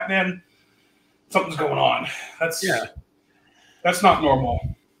man, something's going on. That's not normal.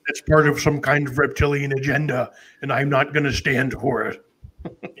 It's part of some kind of reptilian agenda, and I'm not going to stand for it.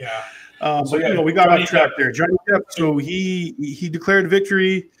 Yeah. We got off track there. Johnny Depp, so he declared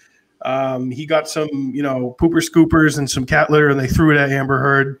victory. He got some, pooper scoopers and some cat litter, and they threw it at Amber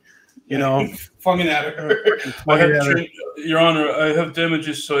Heard. Flung it at her. Your Honor, I have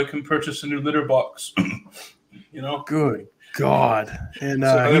damages, so I can purchase a new litter box. Good God! And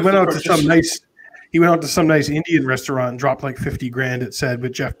he went out to some nice. He went out to some nice Indian restaurant and dropped like $50,000. It said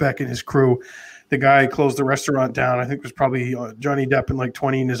with Jeff Beck and his crew. The guy closed the restaurant down. I think it was probably Johnny Depp and like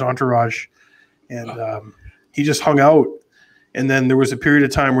 20 in his entourage, and he just hung out. And then there was a period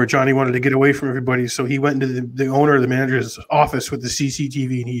of time where Johnny wanted to get away from everybody, so he went into the owner of the manager's office with the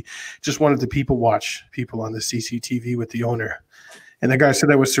CCTV, and he just wanted to watch people on the CCTV with the owner. And the guy said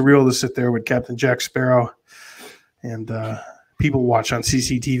that was surreal to sit there with Captain Jack Sparrow and people watch on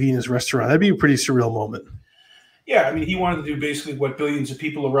CCTV in his restaurant. That'd be a pretty surreal moment. Yeah, I mean, he wanted to do basically what billions of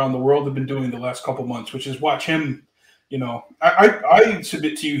people around the world have been doing the last couple months, which is watch him. I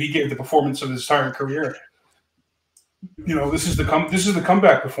submit to you, he gave the performance of his entire career. This is the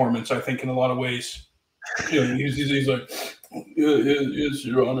comeback performance, I think, in a lot of ways. He's like, yes,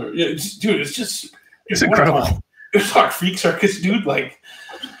 Your Honor. Yeah, it's incredible. It's like Freak Circus, dude. Like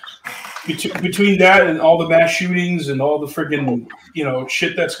between that and all the mass shootings and all the friggin'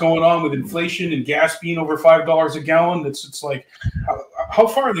 shit that's going on with inflation and gas being over $5 a gallon, it's like, how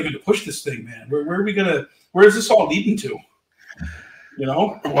far are they going to push this thing, man? Where is this all leading to?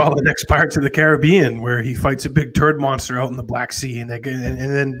 Well, the next Pirates of the Caribbean, where he fights a big turd monster out in the Black Sea, and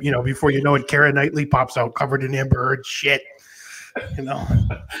then before you know it, Keira Knightley pops out covered in Amber Heard shit. I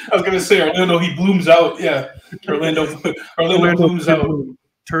was gonna say Orlando, he blooms out. Yeah, Orlando blooms out.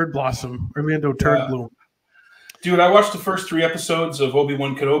 Turd blossom, Orlando turd bloom. Dude, I watched the first 3 episodes of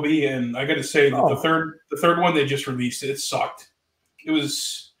Obi-Wan Kenobi, and I got to say that the third one they just released, it sucked. It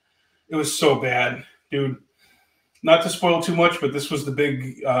was so bad, dude. Not to spoil too much, but this was the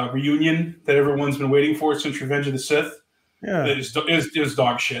big reunion that everyone's been waiting for since Revenge of the Sith. Yeah, it is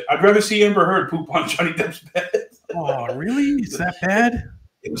dog shit. I'd rather see Amber Heard poop on Johnny Depp's bed. Oh, really? Is that bad?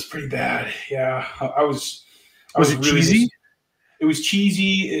 It was pretty bad. Yeah, Was it really cheesy? It was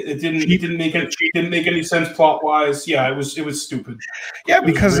cheesy. It didn't make any sense plot wise. Yeah, it was stupid. Yeah,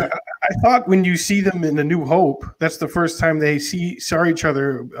 because I thought when you see them in A New Hope, that's the first time they saw each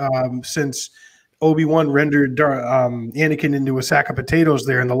other since Obi-Wan rendered Anakin into a sack of potatoes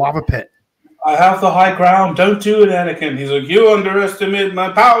there in the lava pit. I have the high ground. Don't do it, Anakin. He's like, you underestimate my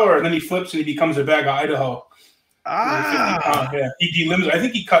power. And then he flips and he becomes a bag of Idaho. Yeah. He delimits. I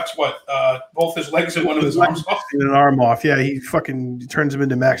think he cuts both his legs and one of his arms off. And an arm off. Yeah, he fucking turns him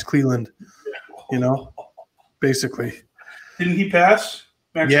into Max Cleland. Basically. Didn't he pass?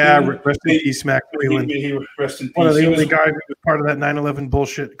 Rest in peace, Max Cleland. Rest in peace. One of the only guys who was part of that 9/11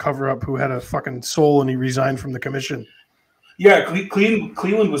 bullshit cover-up who had a fucking soul and he resigned from the commission. Yeah,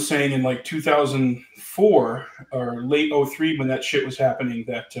 Cleland was saying in like 2004 or late 2003 when that shit was happening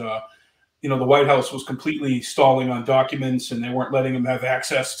that the White House was completely stalling on documents and they weren't letting him have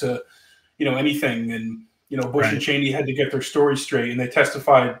access to anything, and Bush and Cheney had to get their story straight, and they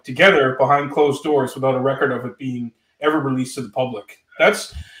testified together behind closed doors without a record of it being ever released to the public.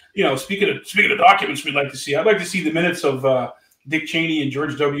 That's speaking of documents we'd like to see. I'd like to see the minutes of Dick Cheney and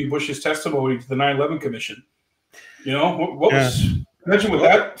George W. Bush's testimony to the 9/11 Commission. Imagine what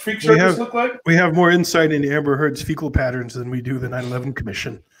that freak circus looked like. We have more insight into Amber Heard's fecal patterns than we do the 9/11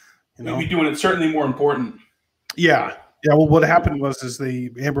 Commission. We'd be doing it certainly more important. Yeah. Yeah. Well, what happened was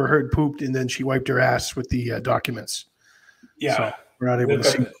the Amber Heard pooped and then she wiped her ass with the documents. Yeah. So we're not able to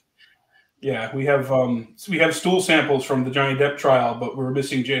see. Yeah, we have stool samples from the Johnny Depp trial, but we're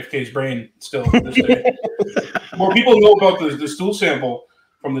missing JFK's brain still to this day. More people know about the stool sample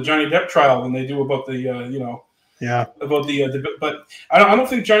from the Johnny Depp trial than they do about but I don't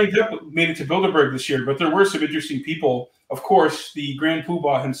think Johnny Depp made it to Bilderberg this year, but there were some interesting people. Of course, the Grand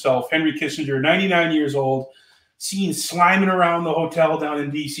Poobah himself, Henry Kissinger, 99 years old, seen sliming around the hotel down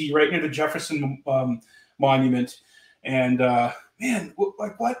in D.C. right near the Jefferson Monument, and man, what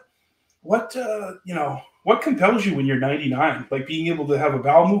compels you when you're 99? Like being able to have a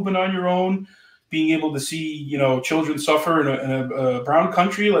bowel movement on your own, being able to see, children suffer in a brown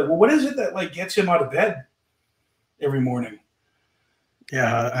country. Like, well, what is it that gets him out of bed every morning?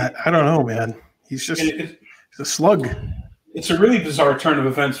 Yeah, I don't know, man. He's just he's a slug. It's a really bizarre turn of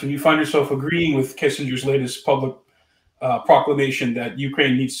events when you find yourself agreeing with Kissinger's latest public proclamation that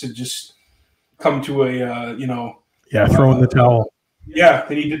Ukraine needs to just come to a, throw in the towel. Yeah,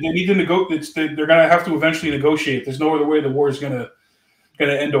 they need to negotiate. They're going to have to eventually negotiate. There's no other way the war is going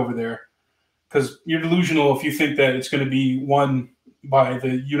going to end over there, because you're delusional if you think that it's going to be won by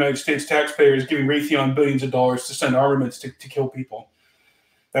the United States taxpayers giving Raytheon billions of dollars to send armaments to kill people.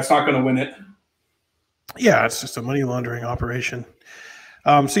 That's not going to win it. Yeah, it's just a money laundering operation.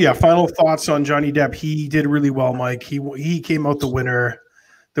 So yeah, final thoughts on Johnny Depp. He did really well, Mike. He came out the winner.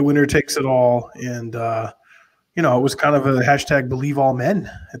 The winner takes it all, and it was kind of a hashtag believe all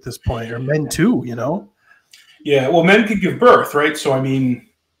men at this point, or men too. Yeah, well, men can give birth, right? So I mean,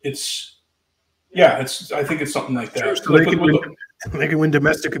 I think it's something like that. So they can win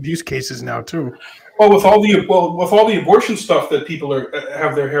domestic abuse cases now too. Well, with all the abortion stuff that people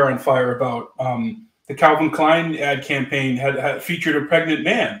have their hair on fire about. The Calvin Klein ad campaign had featured a pregnant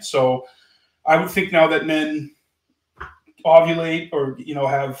man. So I would think now that men ovulate or,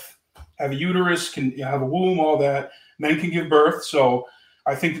 have a uterus, can have a womb, all that, men can give birth. So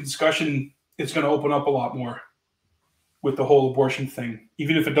I think the discussion is going to open up a lot more with the whole abortion thing,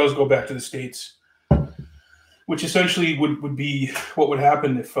 even if it does go back to the States, which essentially would be what would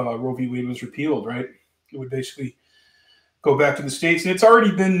happen if Roe v. Wade was repealed, right? It would basically go back to the States. And it's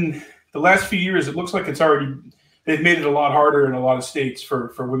already been... The last few years, it looks like they've made it a lot harder in a lot of states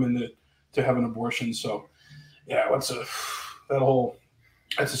for women to have an abortion. So, yeah, that's a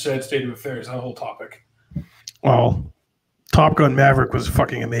sad state of affairs, that whole topic. Well, Top Gun Maverick was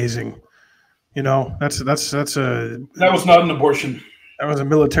fucking amazing. That was not an abortion. That was a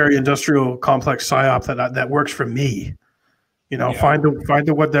military industrial complex psyop that works for me. Find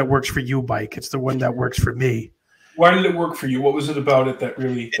the one that works for you, Mike. It's the one that works for me. Why did it work for you? What was it about it that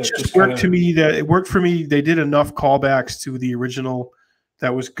really... It just worked to me. That it worked for me. They did enough callbacks to the original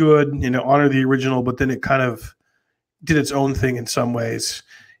that was good, honor the original, but then it kind of did its own thing in some ways.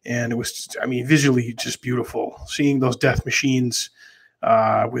 And it was, visually just beautiful. Seeing those death machines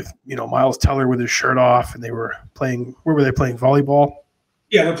with, Miles Teller with his shirt off, and they were playing... Where were they playing? Volleyball?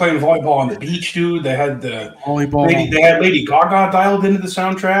 Yeah, they're playing volleyball on the beach, dude. They had the volleyball. They had Lady Gaga dialed into the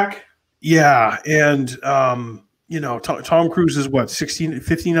soundtrack. Yeah, and... Tom Cruise is what,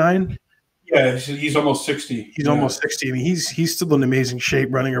 59? Yeah, he's almost 60. He's almost 60. He's still in amazing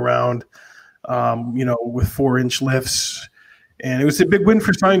shape, running around, with 4-inch lifts. And it was a big win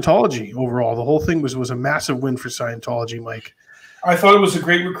for Scientology overall. The whole thing was a massive win for Scientology, Mike. I thought it was a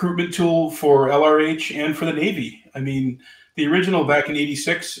great recruitment tool for LRH and for the Navy. The original back in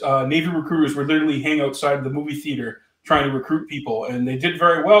 '86, Navy recruiters would literally hang outside the movie theater trying to recruit people, and they did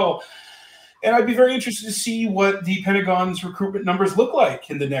very well. And I'd be very interested to see what the Pentagon's recruitment numbers look like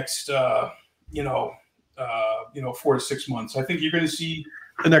in the next, 4 to 6 months. I think you're going to see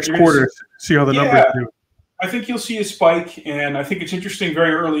the next quarter, see how the numbers do. I think you'll see a spike, and I think it's interesting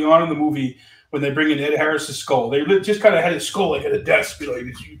very early on in the movie when they bring in Ed Harris's skull. They just kind of had his skull like at a desk.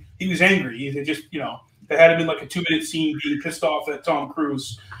 He was angry. They just, they had him in like a 2-minute scene being pissed off at Tom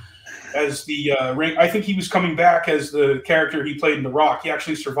Cruise. As the ring, I think he was coming back as the character he played in The Rock. He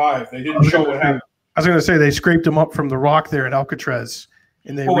actually survived. They didn't show what happened. I was going to say they scraped him up from The Rock there at Alcatraz.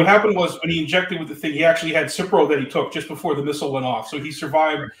 And what happened was when he injected with the thing, he actually had Cipro that he took just before the missile went off. So he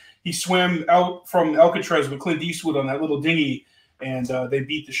survived. He swam out from Alcatraz with Clint Eastwood on that little dinghy, and they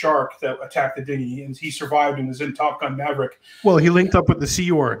beat the shark that attacked the dinghy, and he survived and was in Top Gun Maverick. Well, he linked up with the Sea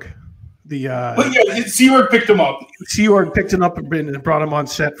Org. Sea Org picked him up. Sea Org picked him up and brought him on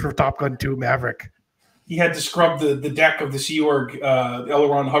set for Top Gun 2 Maverick. He had to scrub the deck of the Sea Org L.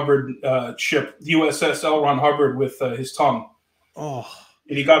 Ron Hubbard ship, the USS L. Ron Hubbard, with his tongue. Oh,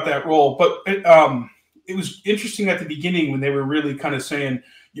 and he got that role. But it was interesting at the beginning when they were really kind of saying,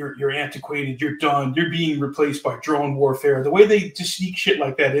 "You're antiquated. You're done. You're being replaced by drone warfare." The way they just sneak shit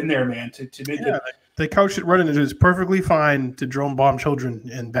like that in there, man, to make it. They couch it running. It is perfectly fine to drone bomb children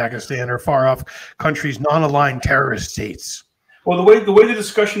in Pakistan or far off countries, non-aligned terrorist states. Well, the way the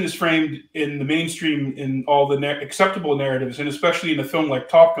discussion is framed in the mainstream, in all the acceptable narratives, and especially in a film like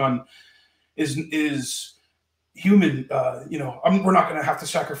Top Gun, is human. We're not going to have to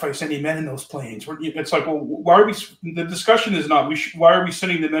sacrifice any men in those planes. It's like, well, why are we? The discussion is not. Why are we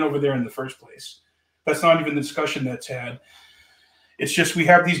sending the men over there in the first place? That's not even the discussion that's had. It's just we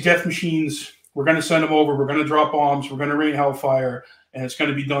have these death machines. We're going to send them over. We're going to drop bombs. We're going to rain hellfire, and it's going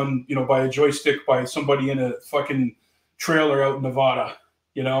to be done, by a joystick by somebody in a fucking trailer out in Nevada,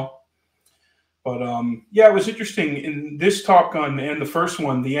 But it was interesting. In this Top Gun and the first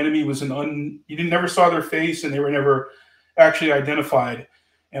one, the enemy was you never saw their face, and they were never actually identified.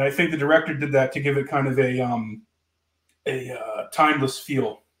 And I think the director did that to give it kind of a timeless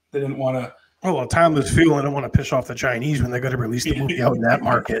feel. They didn't want to. Well, a timeless feel. I don't want to piss off the Chinese when they're going to release the movie out in that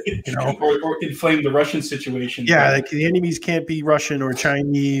market, or inflame the Russian situation. Yeah, the enemies can't be Russian or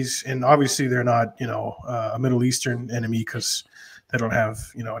Chinese, and obviously they're not, a Middle Eastern enemy because They don't have,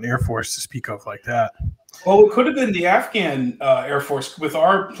 an Air Force to speak of like that. Well, it could have been the Afghan Air Force with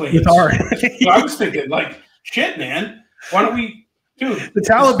our planes. I was thinking, like, shit, man. Why don't we, dude? The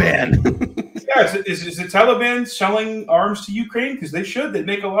Taliban. Is the Taliban selling arms to Ukraine? Because they should. They'd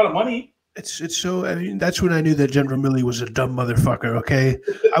make a lot of money. It's so. I mean, that's when I knew that General Milley was a dumb motherfucker. Okay,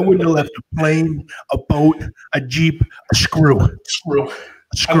 I wouldn't have left a plane, a boat, a jeep, a screw.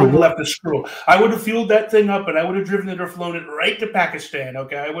 I would have left the screw. I would have fueled that thing up, and I would have driven it or flown it right to Pakistan.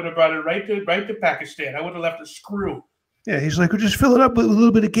 Okay, I would have brought it right to Pakistan. I would have left a screw. Yeah, he's like, well, just fill it up with a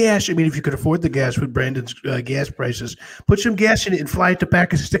little bit of gas. I mean, if you could afford the gas with Brandon's gas prices, put some gas in it and fly it to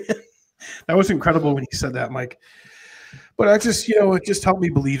Pakistan. That was incredible when he said that, Mike. But I just, it just helped me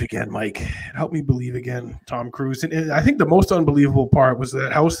believe again, Mike. It helped me believe again, Tom Cruise. And I think the most unbelievable part was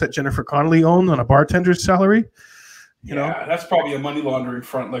that house that Jennifer Connelly owned on a bartender's salary. You know, that's probably a money laundering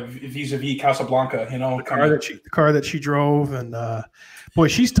front, like vis-a-vis Casablanca. The car that she drove, and boy,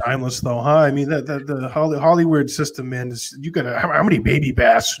 she's timeless, though, huh? I mean, the Hollywood system, man, is you gotta how many baby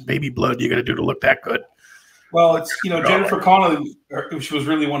blood you gotta do to look that good? Well, it's Jennifer Connelly. She was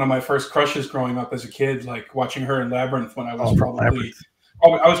really one of my first crushes growing up as a kid, like watching her in Labyrinth when I was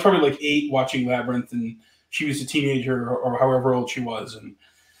I was probably like 8 watching Labyrinth, and she was a teenager or however old she was, and.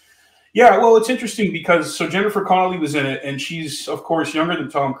 Yeah, well, it's interesting because Jennifer Connelly was in it, and she's of course younger than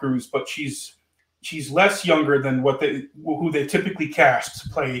Tom Cruise, but she's less younger than who they typically cast to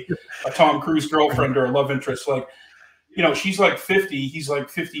play a Tom Cruise girlfriend or a love interest. Like, she's like 50, he's like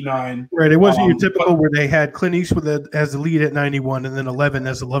 59. Right. It wasn't your typical where they had Clint Eastwood as the lead at 91 and then 11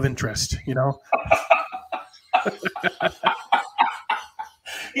 as the love interest.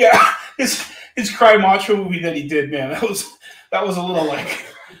 Yeah, his Cry Macho movie that he did, man, that was a little like.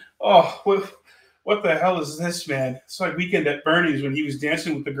 Oh, what the hell is this, man? It's like Weekend at Bernie's when he was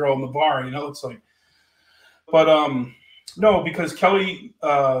dancing with the girl in the bar, It's like, but no, because Kelly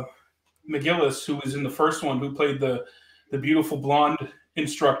McGillis, who was in the first one, who played the beautiful blonde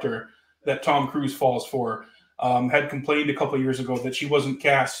instructor that Tom Cruise falls for, had complained a couple of years ago that she wasn't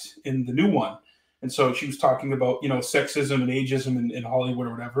cast in the new one, and so she was talking about sexism and ageism in Hollywood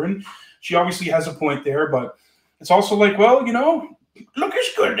or whatever, and she obviously has a point there, but it's also like, well, look as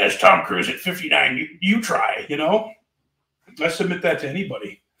good as Tom Cruise at 59. You try, I submit that to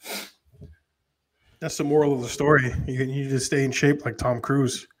anybody. That's the moral of the story. You need to stay in shape like Tom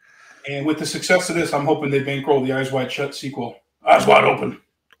Cruise. And with the success of this, I'm hoping they bankroll the Eyes Wide Shut sequel. Eyes Wide Open.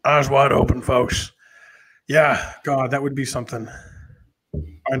 Eyes Wide Open, folks. Yeah, God, that would be something.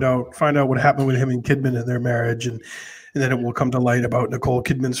 Find out what happened with him and Kidman in their marriage, and then it will come to light about Nicole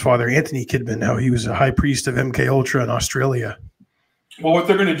Kidman's father, Anthony Kidman, how he was a high priest of MK Ultra in Australia. Well, what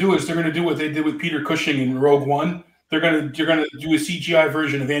they're going to do is they're going to do what they did with Peter Cushing in Rogue One. You're going to do a CGI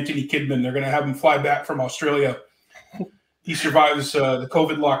version of Anthony Kidman. They're going to have him fly back from Australia. He survives the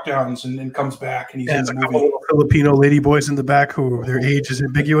COVID lockdowns and then comes back, and he's in the movie. Couple of Filipino ladyboys in the back who their age is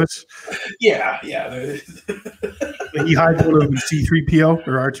ambiguous. Yeah. He hides one of them C-3PO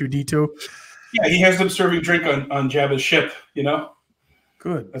or R2-D2. Yeah, he has them serving drink on Jabba's ship.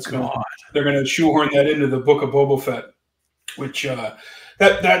 Good. They're going to shoehorn that into the Book of Boba Fett. Which that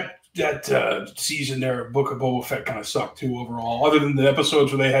season there, Book of Boba Fett, kind of sucked too overall. Other than the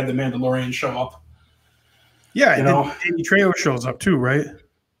episodes where they had the Mandalorian show up. Yeah, and then Danny Trejo shows up too, right?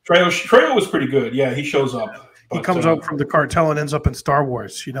 Trejo was pretty good. Yeah, he shows up. He comes out from the cartel and ends up in Star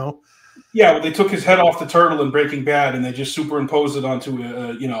Wars. Yeah, well, they took his head off the turtle in Breaking Bad and they just superimposed it onto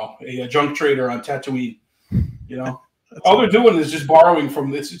a junk trader on Tatooine. All they're doing is just borrowing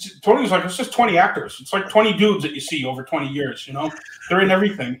from this. Tony was like, it's just 20 actors. It's like 20 dudes that you see over 20 years, They're in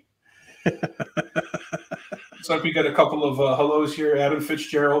everything. It's like we got a couple of hellos here. Adam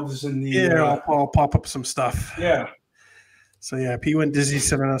Fitzgerald is in the... Yeah, I'll pop up some stuff. Yeah. So, yeah, P1 Dizzy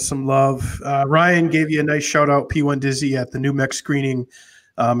sending us some love. Ryan gave you a nice shout-out, P1 Dizzy, at the New Mex screening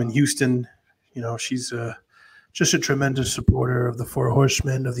in Houston. She's just a tremendous supporter of the Four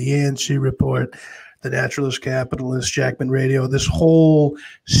Horsemen, of the ANC Report, the Naturalist Capitalist, Jackman Radio, this whole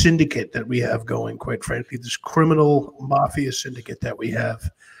syndicate that we have going, quite frankly, this criminal mafia syndicate that we have.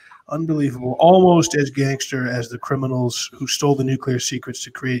 Unbelievable. Almost as gangster as the criminals who stole the nuclear secrets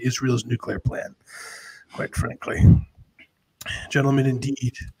to create Israel's nuclear plan, quite frankly. Gentlemen,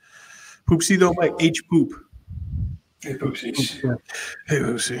 indeed. Poopsie, though, Mike. H-Poop. Hey, Poopsies. Hey,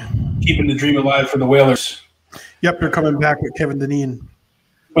 Poopsie. Keeping the dream alive for the Whalers. Yep, they're coming back with Kevin Dineen.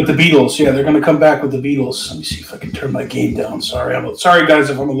 With the Beatles, yeah, they're going to come back with the Beatles. Let me see if I can turn my gain down. Sorry, guys,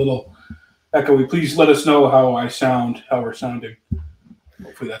 if I'm a little echoey. Please let us know how we're sounding.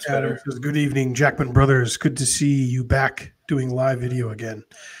 Hopefully that's better. Good evening, Jackman Brothers. Good to see you back doing live video again.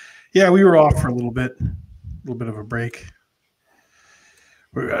 Yeah, we were off for a little bit of a break.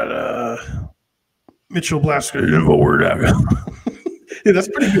 We got Mitchell Blasker. Yeah, that's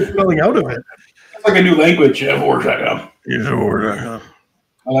pretty good spelling out of it. It's like a new language. I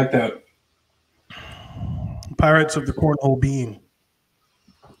like that. Pirates of the Cornhole Bean.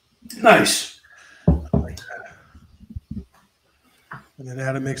 Nice. I like that. And then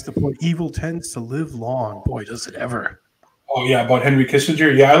Adam makes the point, evil tends to live long. Boy, does it ever. Oh, yeah, about Henry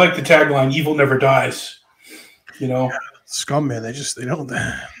Kissinger. Yeah, I like the tagline, evil never dies. You know? Yeah, scum, man. They don't.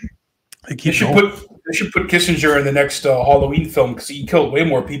 They should put Kissinger in the next Halloween film because he killed way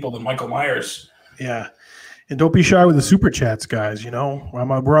more people than Michael Myers. Yeah. And don't be shy with the super chats, guys. You know,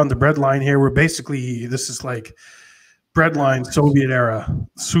 we're on the bread line here. We're basically, this is like bread line, Soviet era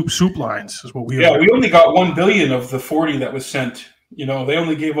soup lines is what we are. Yeah, we only got 1 billion of the 40 that was sent. You know, they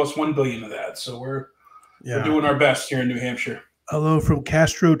only gave us 1 billion of that. So we're doing our best here in New Hampshire. Hello from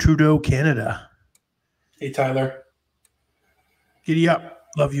Castro Trudeau, Canada. Hey, Tyler. Giddy up.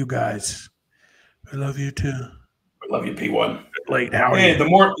 Love you guys. I love you too. I love you, P1. Late howdy. Hey, the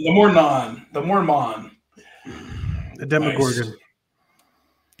more mon. The Demogorgon. Nice.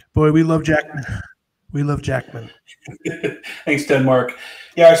 Boy, we love Jackman. We love Jackman. Thanks, Denmark.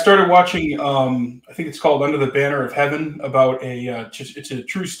 Yeah, I started watching. I think it's called Under the Banner of Heaven. About it's a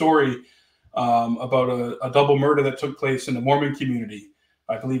true story about a double murder that took place in the Mormon community.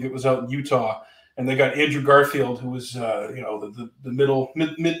 I believe it was out in Utah, and they got Andrew Garfield, who was the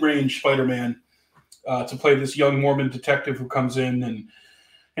mid-range Spider-Man, to play this young Mormon detective who comes in and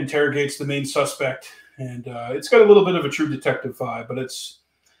interrogates the main suspect. And it's got a little bit of a True Detective vibe, but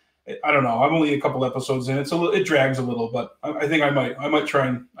I don't know. I'm only a couple episodes in. It drags a little, but I think I might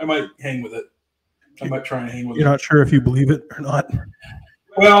hang with it. I might try and hang with it. You're not sure if you believe it or not?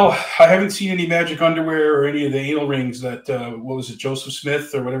 Well, I haven't seen any magic underwear or any of the anal rings that, what was it, Joseph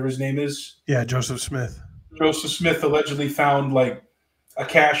Smith or whatever his name is? Yeah, Joseph Smith. Joseph Smith allegedly found like a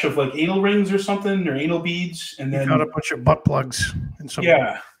cache of like anal rings or something, or anal beads. And then found a bunch of butt plugs in some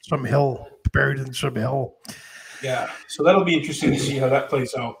hill, buried in some hill. Yeah, so that'll be interesting to see how that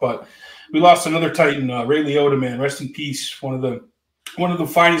plays out. But we lost another Titan, Ray Liotta, man. Rest in peace. One of the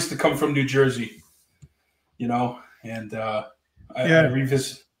finest to come from New Jersey. You know, and I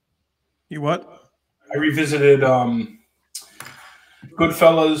revisit. You what? I revisited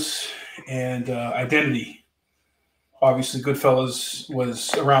Goodfellas and Identity. Obviously, Goodfellas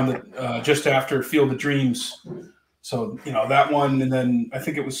was around just after Field of Dreams. So, you know, that one, and then I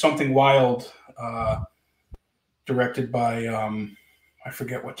think it was Something Wild, directed by I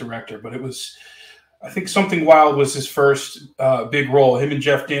forget what director, but I think Something Wild was his first big role. Him and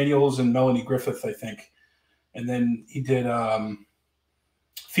Jeff Daniels and Melanie Griffith, I think. And then he did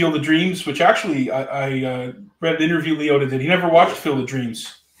Field of Dreams, which actually I read an interview Liotta did. He never watched Field of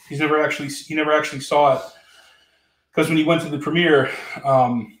Dreams. He never actually saw it. Because when he went to the premiere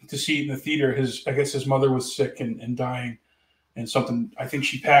to see it in the theater, I guess his mother was sick and dying, and I think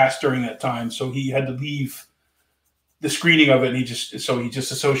she passed during that time. So he had to leave the screening of it, and he just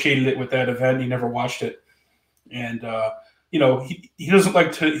associated it with that event. He never watched it, and he doesn't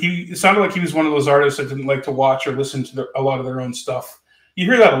like to. It sounded like he was one of those artists that didn't like to watch or listen to a lot of their own stuff. You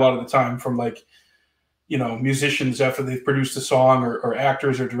hear that a lot of the time from musicians after they've produced a song, or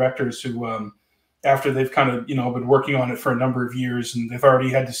actors or directors who. After they've kind of, been working on it for a number of years and they've already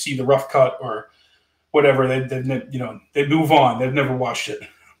had to see the rough cut or whatever, they move on. They've never watched it.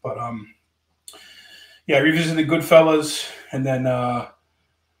 But, I revisited Goodfellas and then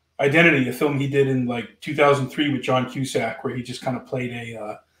Identity, a film he did in 2003 with John Cusack, where he just kind of played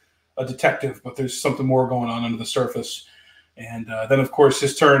a detective, but there's something more going on under the surface. And then, of course,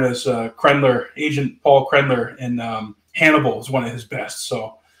 his turn as Agent Paul Krendler in Hannibal is one of his best.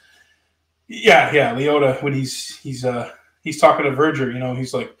 So, Yeah, Liotta, when he's talking to Verger,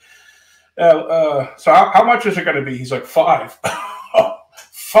 he's like, so how much is it going to be? He's like, 5.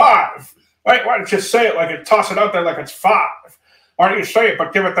 5? Why don't you say it like it, toss it out there like it's 5? Why don't you say it,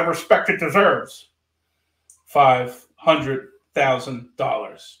 but give it the respect it deserves?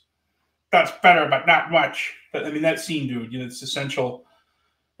 $500,000. That's better, but not much. I mean, that scene, dude, it's essential.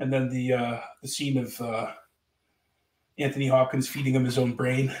 And then the scene of Anthony Hopkins feeding him his own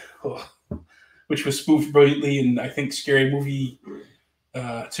brain. Which was spoofed brilliantly in, I think, Scary Movie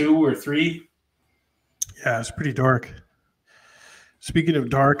 2 or 3. Yeah, it's pretty dark. Speaking of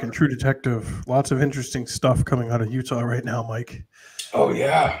dark and True Detective, lots of interesting stuff coming out of Utah right now, Mike. Oh,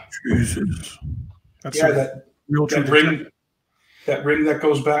 yeah. Jesus. That's that real True Detective. That ring that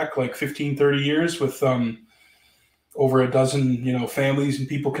goes back 15, 30 years with over a dozen, families and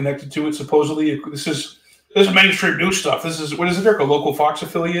people connected to it, supposedly. This is mainstream news stuff. This is, what is it, a local Fox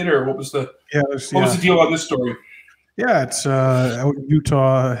affiliate, or what was the deal on this story? Yeah, it's out in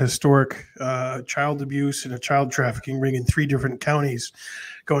Utah, historic child abuse and a child trafficking ring in 3 different counties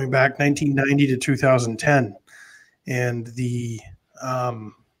going back 1990 to 2010. And the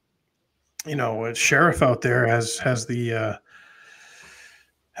sheriff out there has the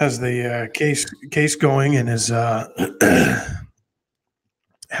case going and has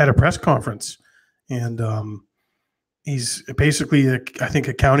had a press conference, and he's basically I think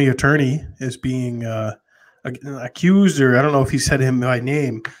a county attorney is being accused, or I don't know if he said him by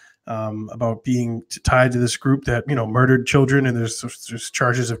name, about being tied to this group that murdered children, and there's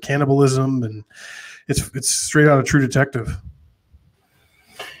charges of cannibalism, and it's straight out of True Detective.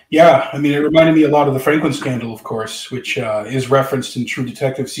 Yeah, I mean, it reminded me a lot of the Franklin scandal, of course, which is referenced in True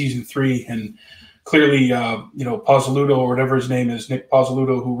Detective season 3, and clearly, Pozzuoluto, or whatever his name is, Nick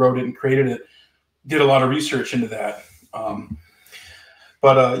Pozzuoluto, who wrote it and created it, did a lot of research into that.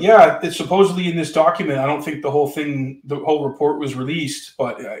 It's supposedly in this document. I don't think the whole report was released,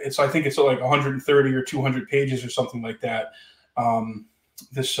 but I think it's like 130 or 200 pages or something like that.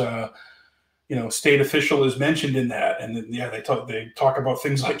 This state official is mentioned in that, and then, they talk about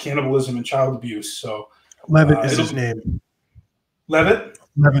things like cannibalism and child abuse. So Levitt is his name. Levitt?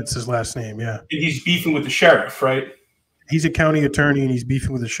 Levitt's his last name, yeah. And he's beefing with the sheriff, right? He's a county attorney, and he's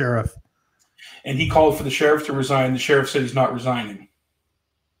beefing with the sheriff. And he called for the sheriff to resign. The sheriff said he's not resigning.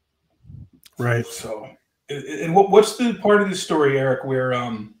 Right. So, and what's the part of the story, Eric, where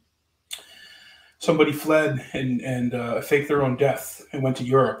somebody fled and faked their own death and went to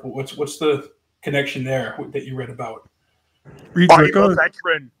Europe? What's the connection there that you read about? I'm a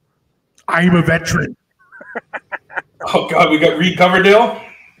veteran. I'm a veteran. Oh God, we got Reed Coverdale.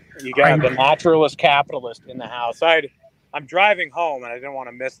 You got the naturalist capitalist in the house. I'm driving home and I didn't want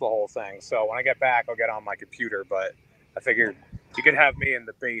to miss the whole thing. So when I get back, I'll get on my computer. But I figured you could have me in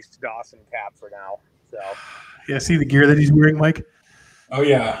the based Dawson cap for now. So yeah, see the gear that he's wearing, Mike? Oh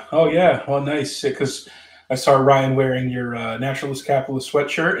yeah. Well, nice, because I saw Ryan wearing your naturalist capitalist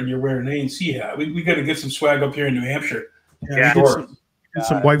sweatshirt, and you're wearing an ANC hat. We got to get some swag up here in New Hampshire. Yeah, sure. Did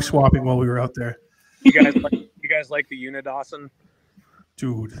some wife swapping while we were out there. You guys like the unit, Dawson?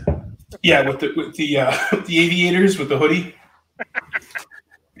 Dude. Yeah, with the aviators with the hoodie.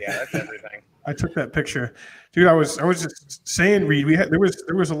 Yeah, that's everything. I took that picture, dude. I was just saying, Reed. There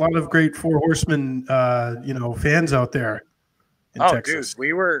was a lot of great Four Horsemen, fans out there in Texas. Dude,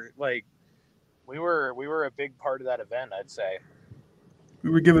 we were a big part of that event. I'd say we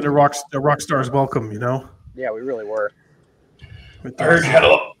were given a rock star's welcome. Yeah, we really were. I heard you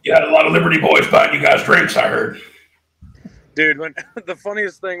had a lot of Liberty boys buying you guys drinks. I heard. Dude, when the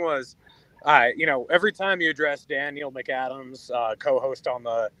funniest thing was, every time you address Daniel McAdams, co-host on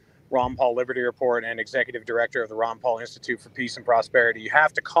the Ron Paul Liberty Report and executive director of the Ron Paul Institute for Peace and Prosperity, you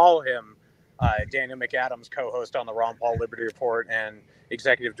have to call him Daniel McAdams, co-host on the Ron Paul Liberty Report and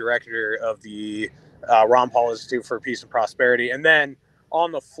executive director of the Ron Paul Institute for Peace and Prosperity. And then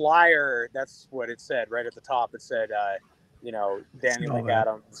on the flyer, that's what it said right at the top. It said, Daniel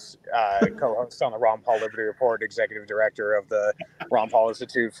McAdams, co-host on the Ron Paul Liberty Report, executive director of the Ron Paul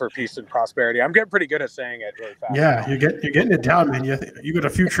Institute for Peace and Prosperity. I'm getting pretty good at saying it really fast. Yeah, you're getting it down, man. You got a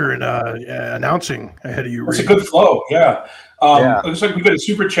future in announcing ahead of you. It's a good flow, yeah. It looks like we got a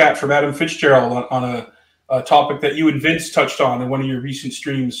super chat from Adam Fitzgerald on a topic that you and Vince touched on in one of your recent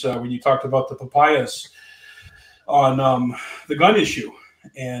streams when you talked about the papayas on the gun issue.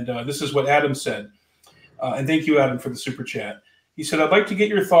 And this is what Adam said. And thank you, Adam, for the super chat. He said, I'd like to get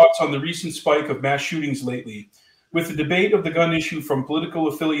your thoughts on the recent spike of mass shootings lately. With the debate of the gun issue from political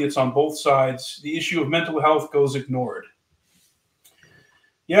affiliates on both sides, the issue of mental health goes ignored.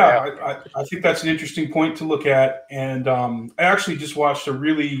 Yeah. I think that's an interesting point to look at. And I actually just watched a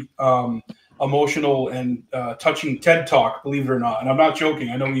really emotional and touching TED Talk, believe it or not. And I'm not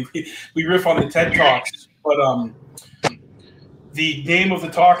joking. I know we riff on the TED Talks, but the name of the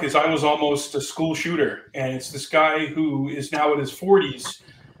talk is I Was Almost a School Shooter. And it's this guy who is now in his 40s.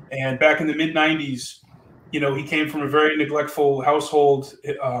 And back in the mid-90s, he came from a very neglectful household,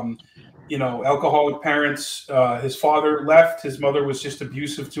 alcoholic parents. His father left. His mother was just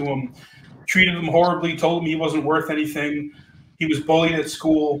abusive to him, treated him horribly, told him he wasn't worth anything. He was bullied at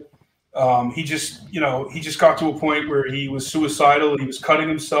school. He just got to a point where he was suicidal. He was cutting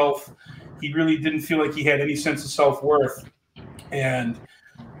himself. He really didn't feel like he had any sense of self-worth. And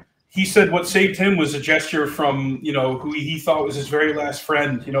he said what saved him was a gesture from, who he thought was his very last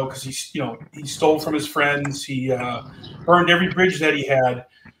friend, because he stole from his friends. He burned every bridge that he had.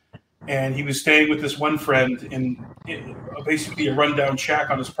 And he was staying with this one friend in basically a rundown shack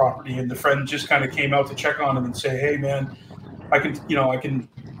on his property. And the friend just kind of came out to check on him and say, hey, man, I can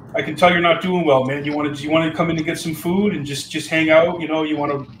I can tell you're not doing well, man. You want to come in and get some food and just hang out. You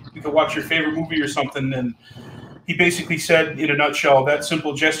can watch your favorite movie or something. And he basically said, in a nutshell, that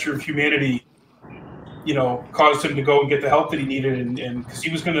simple gesture of humanity, caused him to go and get the help that he needed. And because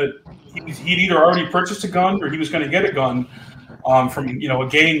he'd either already purchased a gun or he was going to get a gun from a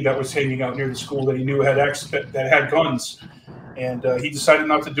gang that was hanging out near the school that he knew that had guns. And he decided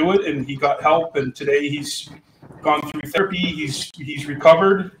not to do it, and he got help. And today he's gone through therapy. He's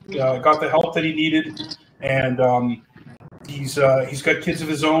recovered, got the help that he needed, and he's got kids of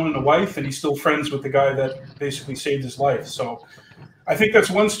his own and a wife, and he's still friends with the guy that basically saved his life. So I think that's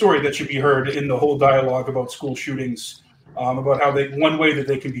one story that should be heard in the whole dialogue about school shootings, about how one way that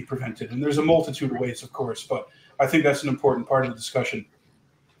they can be prevented. And there's a multitude of ways, of course, but I think that's an important part of the discussion.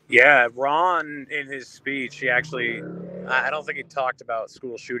 Yeah, Ron, in his speech, he actually, I don't think he talked about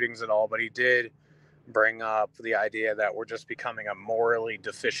school shootings at all, but he did bring up the idea that we're just becoming a morally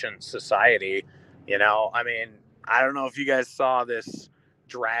deficient society. I mean, I don't know if you guys saw this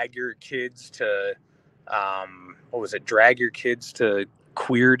drag your kids to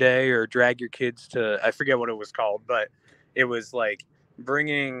Queer Day, or drag your kids to, I forget what it was called, but it was like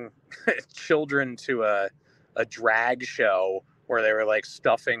bringing children to a drag show where they were like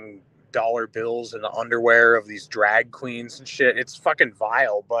stuffing dollar bills in the underwear of these drag queens and shit. It's fucking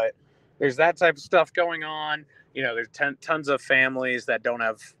vile, but there's that type of stuff going on. There's tons of families that don't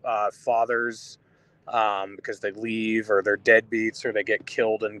have fathers because they leave, or they're deadbeats, or they get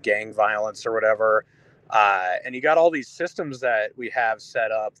killed in gang violence or whatever. And you got all these systems that we have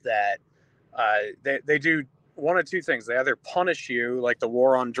set up that they do one of two things. They either punish you, like the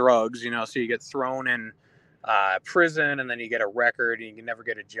war on drugs, so you get thrown in prison, and then you get a record, and you can never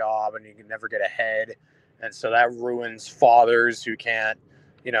get a job, and you can never get ahead. And so that ruins fathers who can't,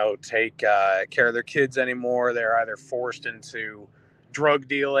 take care of their kids anymore. They're either forced into drug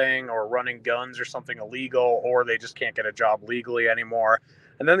dealing or running guns or something illegal, or they just can't get a job legally anymore.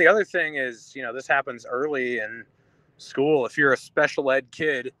 And then the other thing is, this happens early in school. If you're a special ed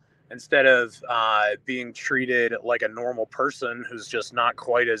kid, instead of being treated like a normal person who's just not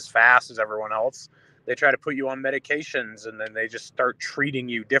quite as fast as everyone else, they try to put you on medications, and then they just start treating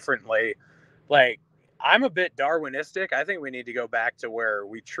you differently. Like, I'm a bit Darwinistic. I think we need to go back to where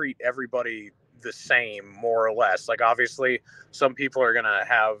we treat everybody the same, more or less. Like, obviously, some people are going to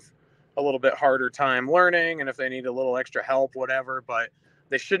have a little bit harder time learning, and if they need a little extra help, whatever, but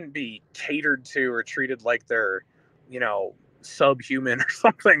they shouldn't be catered to or treated like they're, subhuman or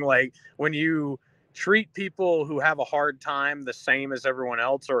something. Like, when you treat people who have a hard time the same as everyone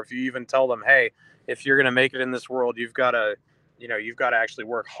else, or if you even tell them, hey, if you're going to make it in this world, you've got to actually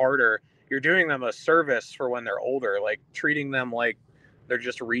work harder, you're doing them a service for when they're older, like treating them like they're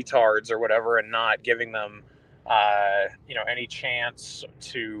just retards or whatever, and not giving them, any chance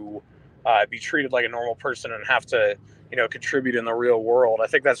to be treated like a normal person and have to, contribute in the real world. I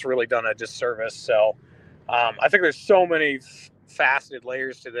think that's really done a disservice. So I think there's so many faceted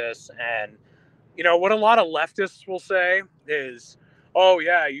layers to this. And, what a lot of leftists will say is, oh,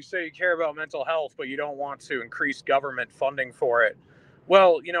 yeah, you say you care about mental health, but you don't want to increase government funding for it.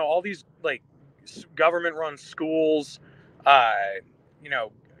 Well, all these like government-run schools,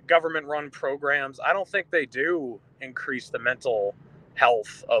 government-run programs, I don't think they do increase the mental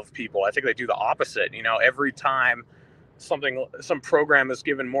health of people. I think they do the opposite. Every time some program is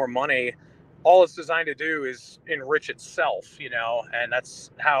given more money, all it's designed to do is enrich itself, and that's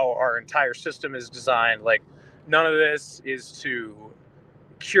how our entire system is designed. Like, none of this is to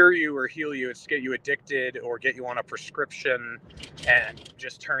cure you or heal you. It's to get you addicted or get you on a prescription and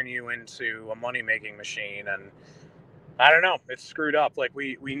just turn you into a money-making machine. And I don't know, it's screwed up. Like,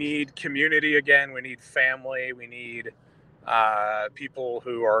 we need community again. We need family. We need people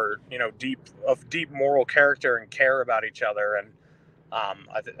who are, of deep moral character and care about each other. And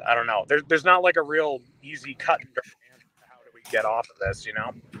I don't know. There's not like a real easy cut. How do we get off of this?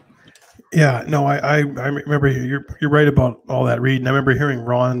 Yeah, no, I remember you're right about all that, Reed. And I remember hearing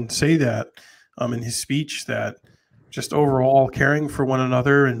Ron say that in his speech, that just overall caring for one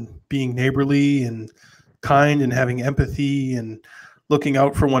another and being neighborly and kind and having empathy and looking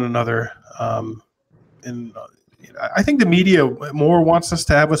out for one another. And I think the media more wants us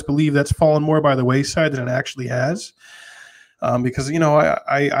to have us believe that's fallen more by the wayside than it actually has. Because,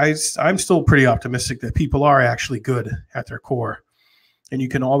 I'm still pretty optimistic that people are actually good at their core. And you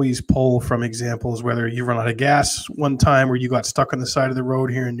can always pull from examples, whether you run out of gas one time or you got stuck on the side of the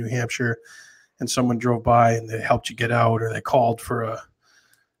road here in New Hampshire and someone drove by and they helped you get out, or they called for a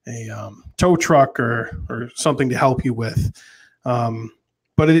tow truck or something to help you with.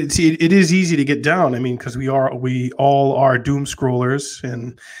 But but it is easy to get down. I mean, because we all are doom scrollers,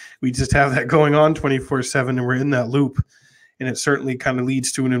 and we just have that going on 24/7, and we're in that loop. And it certainly kind of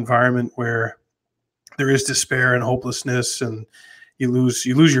leads to an environment where there is despair and hopelessness, and you lose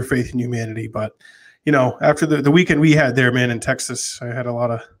your faith in humanity. But after the weekend we had there, man, in Texas, I had a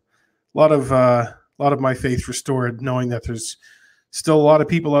lot of my faith restored, knowing that there's still a lot of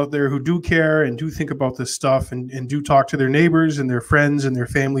people out there who do care and do think about this stuff, and do talk to their neighbors and their friends and their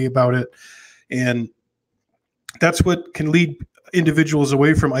family about it. And that's what can lead individuals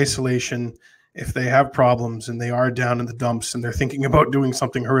away from isolation if they have problems and they are down in the dumps and they're thinking about doing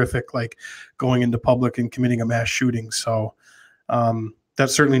something horrific like going into public and committing a mass shooting. So that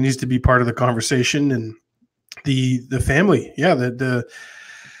certainly needs to be part of the conversation. And the family,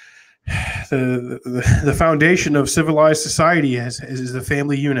 the foundation of civilized society is the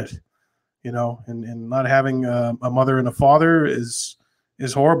family unit, and not having a mother and a father is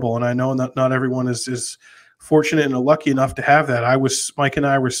horrible. And I know not everyone is fortunate and lucky enough to have that. Mike and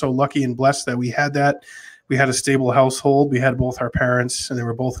I were so lucky and blessed that we had that. We had a stable household. We had both our parents, and they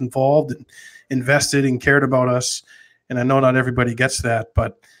were both involved and invested and cared about us. And I know not everybody gets that,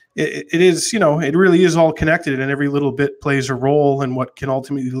 but it is, it really is all connected, and every little bit plays a role in what can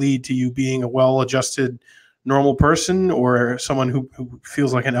ultimately lead to you being a well-adjusted, normal person, or someone who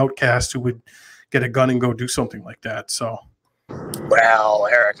feels like an outcast who would get a gun and go do something like that. So. Well,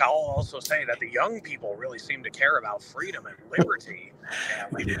 Eric, I'll also say that the young people really seem to care about freedom and liberty.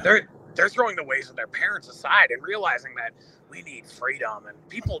 They're throwing the ways of their parents aside and realizing that we need freedom, and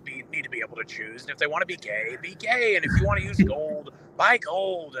people need to be able to choose. And if they want to be gay. And if you want to use gold, buy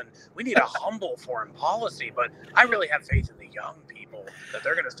gold. And we need a humble foreign policy. But I really have faith in the young people that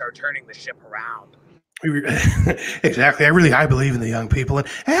they're going to start turning the ship around. Exactly. I believe in the young people. And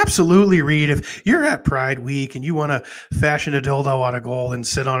absolutely, Reed, if you're at Pride Week and you want to fashion a dildo out of gold and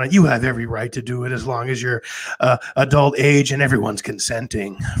sit on it, you have every right to do it, as long as you're adult age and everyone's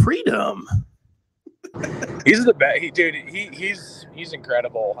consenting. Freedom. He's the best. He's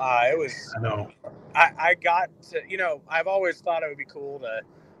incredible. I know. I got to, I've always thought it would be cool to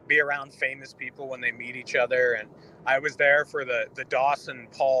be around famous people when they meet each other, and I was there for the Dawson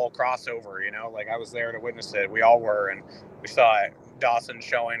Paul crossover, like I was there to witness it. We all were, and we saw Dawson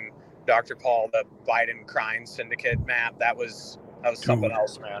showing Dr. Paul the Biden crime syndicate map. That was something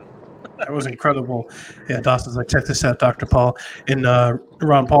else, man. That was incredible. Yeah, Dawson's like, check this out, Dr. Paul. And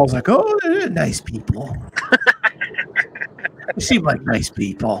Ron Paul's like, oh, they're nice people. They seem like nice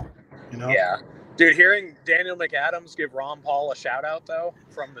people. Yeah. Dude, hearing Daniel McAdams give Ron Paul a shout-out, though,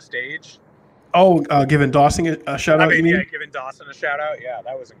 from the stage. Oh, giving Dawson a shout-out, you mean? Yeah, giving Dawson a shout-out. Yeah,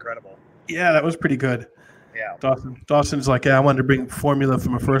 that was incredible. Yeah, that was pretty good. Yeah. Dawson's like, I wanted to bring formula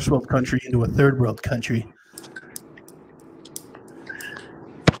from a first world country into a third world country.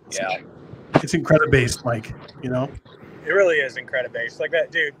 Yeah. It's Incredibase, Mike, It really is Incredibase. Like that,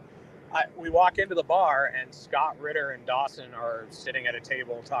 dude. We walk into the bar, and Scott Ritter and Dawson are sitting at a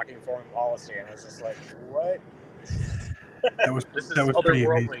table talking foreign policy, and I was just like, what? That was pretty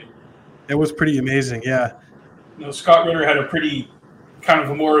amazing. It was pretty amazing, yeah. Scott Ritter had a pretty kind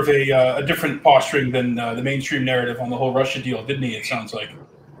of more of a different posturing than the mainstream narrative on the whole Russia deal, didn't he? It sounds like.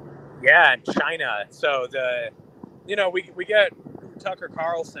 Yeah, and China. So we get Tucker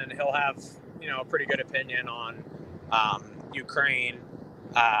Carlson. He'll have a pretty good opinion on Ukraine,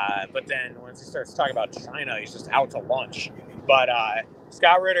 but then once he starts talking about China, he's just out to lunch. But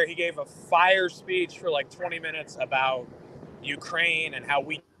Scott Ritter, he gave a fire speech for like 20 minutes about Ukraine and how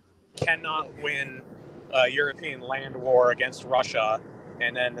we cannot win a European land war against Russia.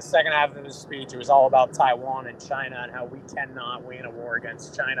 And then the second half of his speech, it was all about Taiwan and China and how we cannot win a war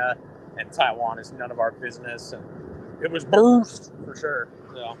against China, and Taiwan is none of our business. And it was boost for sure.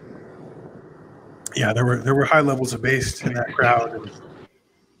 So. Yeah, there were high levels of base in that crowd, and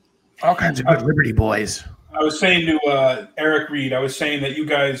all kinds of good Liberty boys. I was saying to Eric Reed, I was saying that you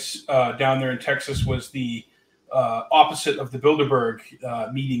guys down there in Texas was the opposite of the Bilderberg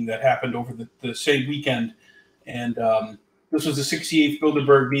meeting that happened over the same weekend. And this was the 68th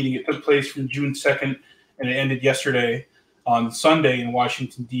Bilderberg meeting. It took place from June 2nd, and it ended yesterday on Sunday in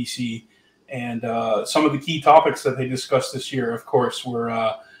Washington, D.C. And some of the key topics that they discussed this year, of course, were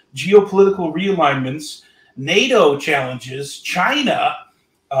geopolitical realignments, NATO challenges, China,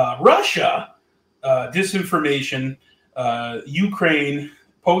 Russia, disinformation, Ukraine,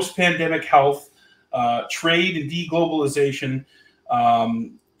 post-pandemic health, trade and deglobalization,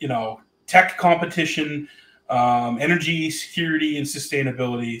 tech competition, energy security and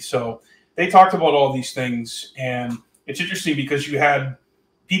sustainability. So they talked about all these things, and it's interesting because you had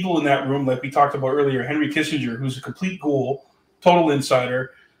people in that room, like we talked about earlier, Henry Kissinger, who's a complete ghoul, total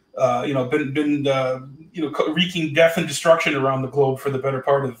insider. Been wreaking death and destruction around the globe for the better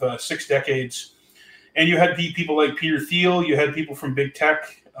part of 6 decades. And you had people like Peter Thiel, you had people from big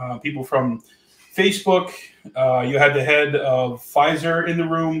tech, people from Facebook, you had the head of Pfizer in the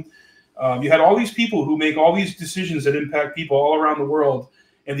room. You had all these people who make all these decisions that impact people all around the world.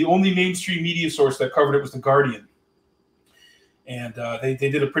 And the only mainstream media source that covered it was The Guardian. And they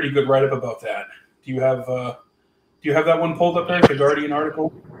did a pretty good write-up about that. Do you have that one pulled up there, the Guardian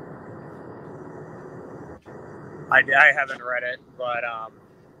article? I haven't read it, but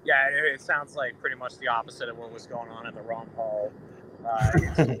it sounds like pretty much the opposite of what was going on at the Ron Paul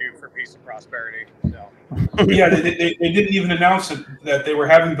Institute for Peace and Prosperity. So. Yeah, they didn't even announce that they were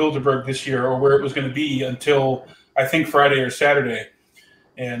having Bilderberg this year or where it was going to be until I think Friday or Saturday.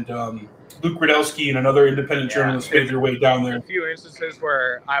 And Luke Rudelsky and another independent journalist made their way down there. A few instances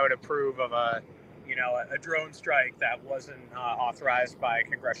where I would approve of a drone strike that wasn't authorized by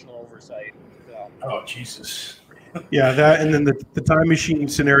congressional oversight. So. Oh, Jesus. Yeah, that, and then the time machine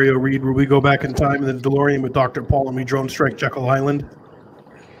scenario, Reed, where we go back in time in the DeLorean with Dr. Paul and we drone strike Jekyll Island.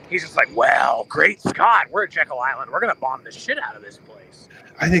 He's just like, well, great Scott, we're at Jekyll Island. We're going to bomb the shit out of this place.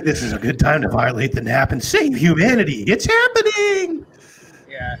 I think this is a good time to violate the NAP and save humanity. It's happening.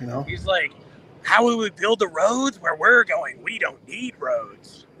 Yeah, He's like, how will we build the roads where we're going? We don't need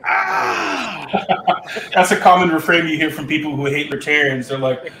roads. That's a common refrain you hear from people who hate libertarians. They're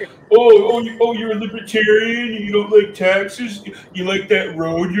like, oh, you're a libertarian and you don't like taxes? You like that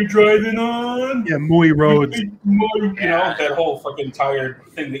road you're driving on? Yeah, Moy roads. That whole fucking tired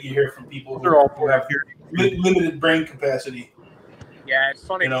thing that you hear from people who have limited brain capacity. Yeah, it's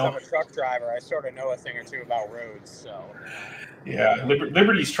funny because I'm a truck driver. I sort of know a thing or two about roads, so. Yeah,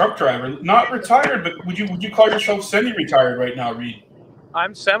 Liberty's truck driver, not retired, but would you call yourself semi-retired right now, Reed?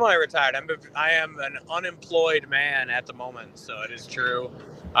 I'm semi-retired. I am an unemployed man at the moment, so it is true.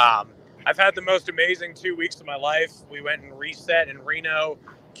 I've had the most amazing 2 weeks of my life. We went and reset in Reno,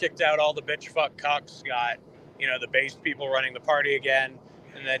 kicked out all the bitch fuck cucks, got the base people running the party again,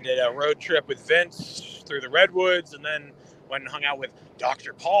 and then did a road trip with Vince through the Redwoods, and then went and hung out with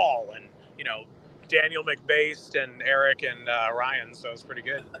Dr. Paul and Daniel McBased and Eric and Ryan. So it was pretty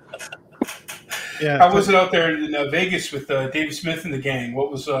good. Yeah. How was it out there in Vegas with Dave Smith and the gang?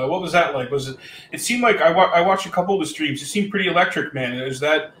 What was that like? It seemed like I watched a couple of the streams. It seemed pretty electric, man. Is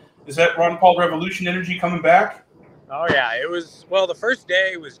that Ron Paul Revolution energy coming back? Oh yeah, it was. Well, the first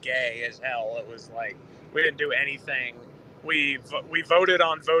day was gay as hell. It was like we didn't do anything. We voted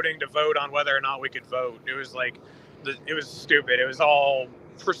on voting to vote on whether or not we could vote. It was like it was stupid. It was all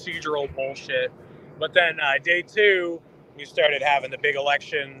procedural bullshit. But then day 2, we started having the big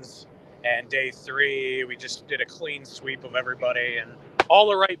elections. And day 3, we just did a clean sweep of everybody. And all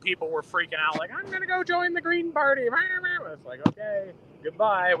the right people were freaking out, like, I'm going to go join the Green Party. It's like, okay,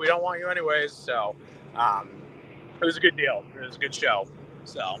 goodbye. We don't want you anyways. So it was a good deal. It was a good show.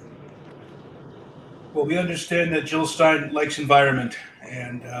 So. Well, we understand that Jill Stein likes environment.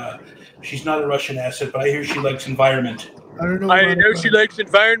 And she's not a Russian asset, but I hear she likes environment. I know she likes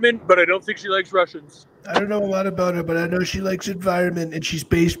environment, but I don't think she likes Russians. I don't know a lot about her, but I know she likes environment, and she's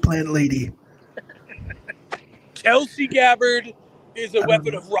base plant lady. Tulsi Gabbard is a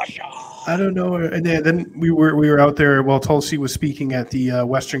weapon of Russia. I don't know her. And then we were out there while Tulsi was speaking at the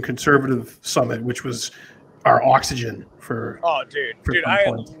Western Conservative Summit, which was our oxygen for. Oh, dude, I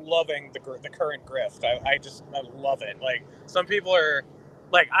am loving the current grift. I love it. Like some people are.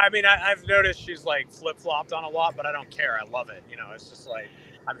 Like, I mean, I've noticed she's, like, flip-flopped on a lot, but I don't care. I love it. It's just, like,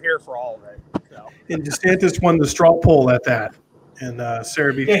 I'm here for all of it. So. And DeSantis won the straw poll at that. And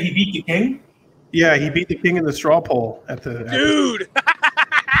Sarah B. Yeah, he beat the king? Yeah, he beat the king in the straw poll at the... Dude!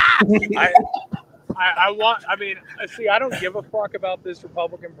 I don't give a fuck about this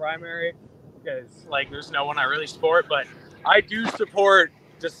Republican primary because, like, there's no one I really support, but I do support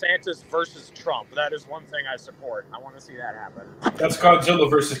DeSantis versus Trump. That is one thing I support. I want to see that happen. That's Godzilla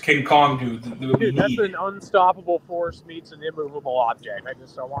versus King Kong, dude. That's an unstoppable force meets an immovable object. I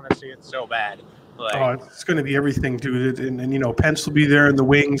want to see it so bad. Like, it's going to be everything, dude. And Pence will be there in the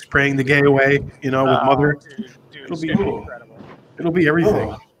wings praying the gay away, with Mother. Dude, it'll be incredible. It'll be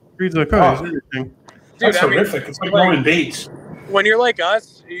everything. Reed's like, it's everything. That's horrific. It's like Norman Bates. When you're like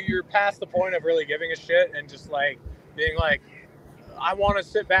us, you're past the point of really giving a shit and just like being like, I want to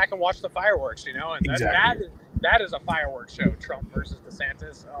sit back and watch the fireworks, and exactly. that is a fireworks show. Trump versus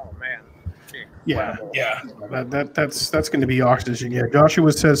DeSantis. Oh man. Yeah. That's going to be oxygen. Yeah.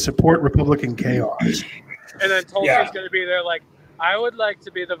 Joshua says support Republican chaos. And then Tulsi's going to be there like, I would like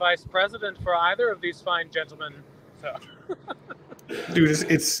to be the vice president for either of these fine gentlemen. So. Dude,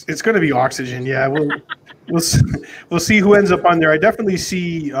 it's going to be oxygen. Yeah. we'll see who ends up on there. I definitely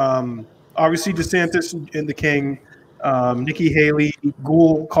see obviously DeSantis and the King, Nikki Haley,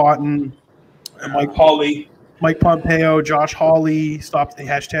 Gould, Cotton, Mike Pompeo, Josh Hawley, stop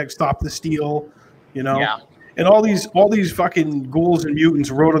the steal, and all these fucking ghouls and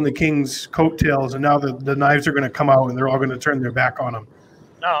mutants rode on the King's coattails, and now the knives are going to come out and they're all going to turn their back on him.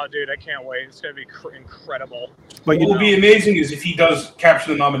 Oh, dude, I can't wait. It's going to be incredible. But what will be amazing is if he does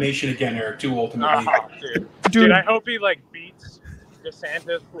capture the nomination again, Eric, too, ultimately. Dude, I hope he beats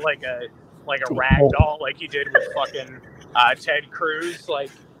DeSantis like a rag doll, like he did with fucking Ted Cruz. I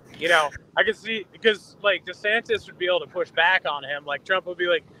can see, because DeSantis would be able to push back on him. Trump would be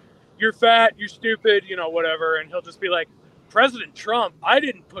like, "You're fat, you're stupid, whatever," and he'll just be like, "President Trump, I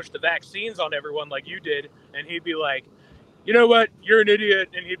didn't push the vaccines on everyone like you did," and he'd be like, "You know what? You're an idiot."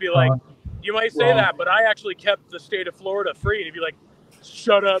 And he'd be like, "You might say that, but I actually kept the state of Florida free." And he'd be like,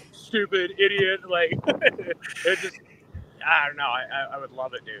 "Shut up, stupid idiot." It just, I don't know. I would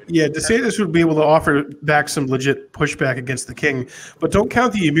love it, dude. Yeah, DeSantis would be able to offer back some legit pushback against the King. But don't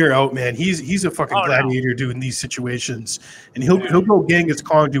count the Emir out, man. He's a fucking gladiator, dude, in these situations. And he'll go Genghis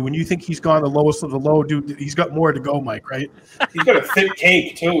Khan, dude. When you think he's gone the lowest of the low, dude, he's got more to go, Mike, right? He's got a thick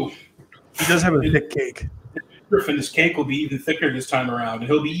cake, too. He does have a thick cake. And his cake will be even thicker this time around, and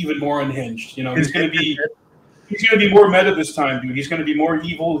he'll be even more unhinged. He's going to be more meta this time, dude. He's going to be more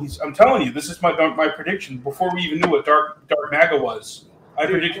evil. I'm telling you, this is my prediction. Before we even knew what Dark MAGA was, I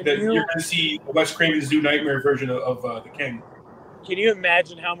predicted that you're going to see Wes Craven's new nightmare version of the King. Can you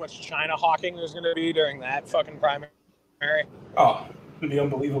imagine how much China hawking there's going to be during that fucking primary? Oh, it's going to be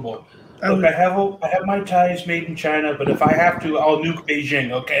unbelievable. Look, I have my ties made in China, but if I have to, I'll nuke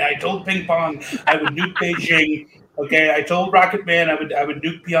Beijing. Okay, I told Ping Pong I would nuke Beijing. Okay, I told Rocket Man I would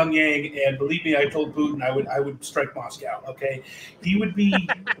nuke Pyongyang, and believe me, I told Putin I would strike Moscow. Okay, he would be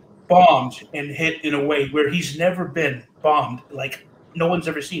bombed and hit in a way where he's never been bombed, like no one's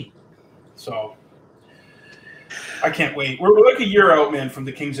ever seen. So I can't wait. We're like a year out, man, from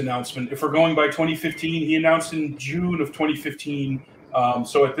the King's announcement. If we're going by 2015, he announced in June of 2015.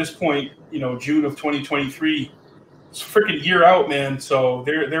 So at this point, June of 2023, it's a freaking year out, man. So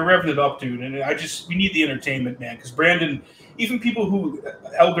they're revving it up, dude. And we need the entertainment, man. Because Brandon, even people who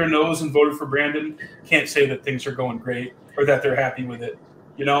held their nose and voted for Brandon can't say that things are going great or that they're happy with it.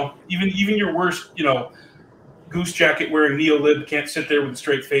 Even your worst, goose jacket wearing neo-lib can't sit there with a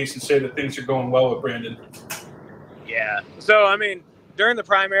straight face and say that things are going well with Brandon. Yeah. So, I mean, during the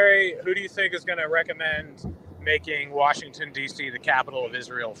primary, who do you think is going to recommend making Washington, D.C. the capital of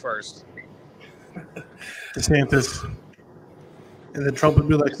Israel first? DeSantis. And then Trump would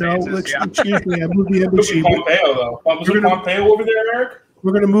be like, excuse me, I moved the embassy. Pompeo, though. Was it Pompeo over there, Eric?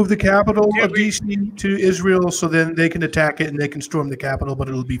 We're going to move the capital of D.C. to Israel so then they can attack it and they can storm the capital, but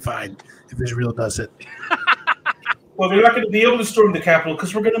it'll be fine if Israel does it. Well, they're not going to be able to storm the capital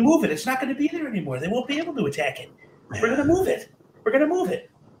because we're going to move it. It's not going to be there anymore. They won't be able to attack it. We're going to move it. We're going to move it.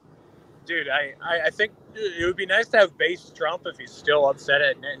 Dude, I think it would be nice to have base Trump if he's still upset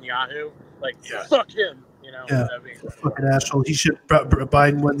at Netanyahu. Fuck him. Fucking asshole. He should.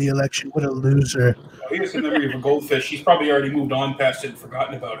 Biden won the election. What a loser. He has the memory of a goldfish. He's probably already moved on past it and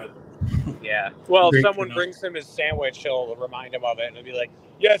forgotten about it. Yeah. Well, if someone brings him his sandwich, he'll remind him of it, and he'll be like,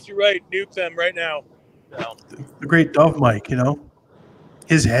 "Yes, you're right. Nuke them right now." So. The great Dove Mike,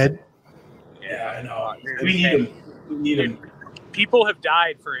 his head. Yeah, I know. We need him. People have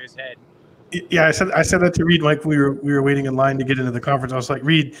died for his head. Yeah, I said that to Reed, Mike. We were waiting in line to get into the conference. I was like,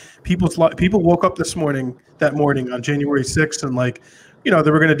 Reed, people woke up that morning on January 6th, and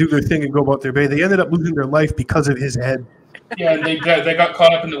they were going to do their thing and go about their day. They ended up losing their life because of his head. Yeah, and they got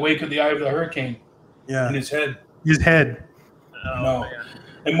caught up in the wake of the eye of the hurricane. Yeah, in his head. His head. Oh, no, man.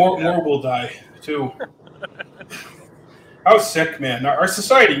 And more will die too. I was sick, man. Our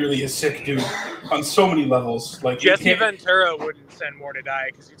society really is sick, dude, on so many levels. Jesse Ventura wouldn't send more to die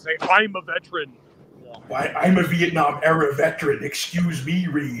because he'd say, "I'm a veteran." Why? I'm a Vietnam-era veteran. Excuse me,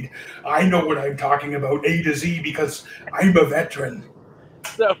 Reed. I know what I'm talking about A to Z because I'm a veteran.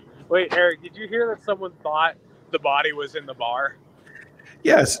 So, wait, Eric, did you hear that someone thought the body was in the bar?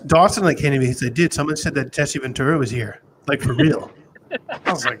 Yes, Dawson came to me. He said, "Dude, someone said that Jesse Ventura was here, for real."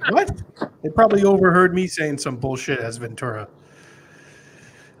 I was like, what? They probably overheard me saying some bullshit as Ventura.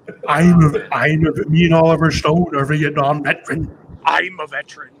 Me and Oliver Stone are Vietnam veteran. I'm a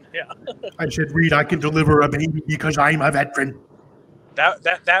veteran. Yeah. I said, Reed, I can deliver a baby because I'm a veteran. That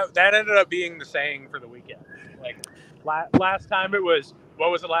ended up being the saying for the weekend. Last time it was,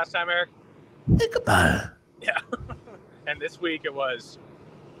 what was it last time, Eric? Goodbye. Yeah. And this week it was,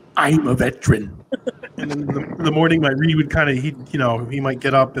 I'm a veteran. And then in the morning, my Reed would he might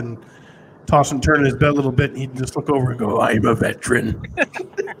get up and toss and turn in his bed a little bit, and he'd just look over and go, "I'm a veteran." And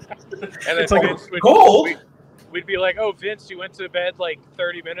then It's like Vince we'd be like, "Oh, Vince, you went to bed like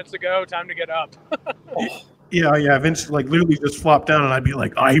 30 minutes ago. Time to get up." Yeah. Vince like literally just flopped down, and I'd be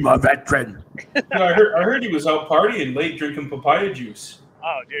like, "I'm a veteran." I heard he was out partying late, drinking papaya juice.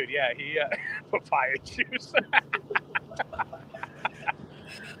 Oh, dude, yeah, he papaya juice.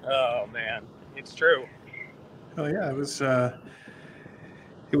 Oh man, it's true. Oh yeah, it was a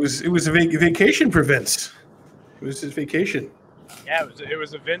vacation for Vince. It was his vacation. Yeah, it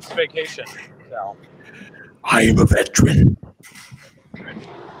was a Vince vacation. So. I'm a veteran.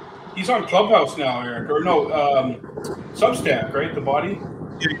 He's on Clubhouse now, Eric, or no, Substack, right? The Body.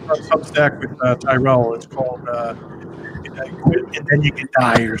 Yeah, he's on Substack with Tyrell. It's called "Quit and Then You Can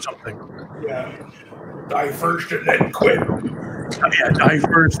Die" or something. Yeah, die first and then quit. Yeah, die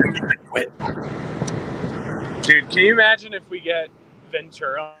first and you can quit. Dude, can you imagine if we get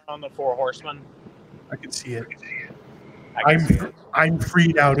Ventura on the Four Horsemen? I can see it. I'm free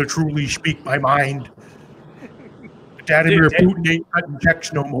now to truly speak my mind. Vladimir Putin ain't cutting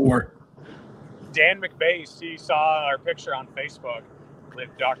checks no more. Dan McBase, he saw our picture on Facebook with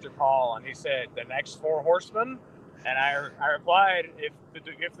Dr. Paul, and he said, "The next Four Horsemen," and I replied, "If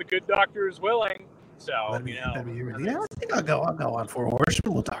the good doctor is willing." So I think I'll go on Four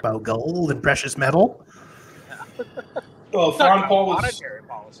Horsemen. We'll talk about gold and precious metal. Well, monetary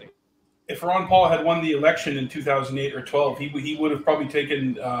policy. If Ron Paul had won the election in 2008 or 12, he would have probably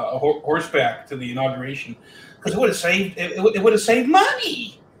taken a horseback to the inauguration because it would have saved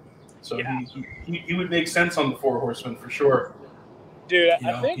money. So yeah. he would make sense on the Four Horsemen for sure. Dude,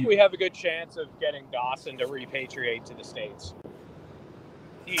 I think we have a good chance of getting Dawson to repatriate to the States.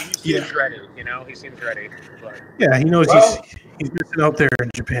 He seems ready, he seems ready. But. Yeah, he knows he's missing out there in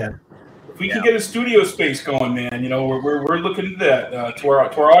Japan. If we can get a studio space going, man, we're looking at that to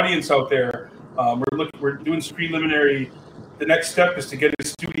our audience out there. We're doing some preliminary. The next step is to get a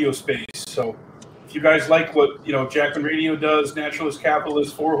studio space. So if you guys like what Jackman Radio does, Naturalist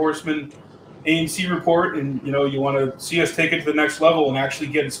Capitalist, Four Horsemen, ANC Report, and you want to see us take it to the next level and actually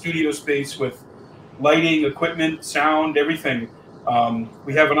get a studio space with lighting, equipment, sound, everything.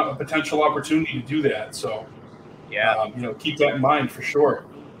 We have a potential opportunity to do that. So keep that in mind for sure.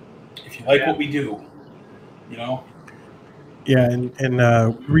 If you like what we do, Yeah,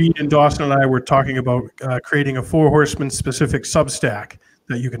 and Reed and Dawson and I were talking about creating a Four Horsemen specific Substack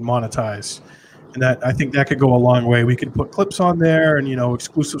that you can monetize, and that I think that could go a long way. We could put clips on there and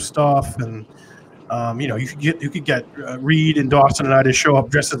exclusive stuff, and you could get Reed and Dawson and I to show up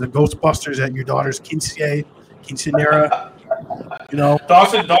dressed as the Ghostbusters at your daughter's quinceanera.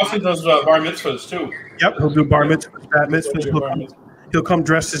 Dawson does bar mitzvahs too. Yep, he'll do bar mitzvahs, bat mitzvahs. He'll come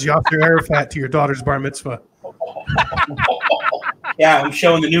dressed as Yasser Arafat to your daughter's bar mitzvah. Yeah, I'm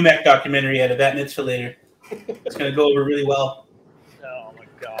showing the Numek documentary at a bat mitzvah later. It's going to go over really well. Oh, my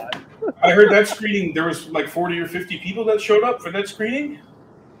God. I heard that screening, there was like 40 or 50 people that showed up for that screening?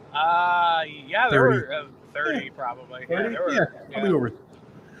 Yeah, there were 30 probably. 30? Probably over.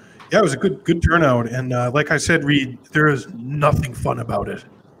 Yeah, it was a good turnout. And like I said, Reed, there is nothing fun about it.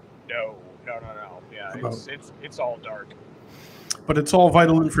 No. Yeah, it's all dark. But it's all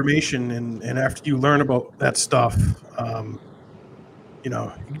vital information, and after you learn about that stuff,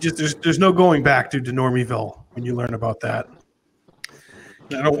 there's no going back to Normiville when you learn about that.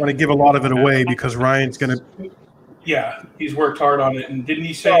 And I don't want to give a lot of it away because Ryan's going to. Yeah, he's worked hard on it, and didn't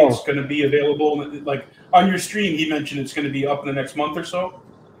he say it's going to be available? Like on your stream, he mentioned it's going to be up in the next month or so.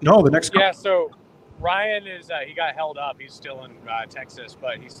 No, the next. Yeah, so Ryan he got held up. He's still in Texas,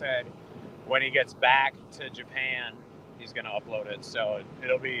 but he said when he gets back to Japan, he's going to upload it, so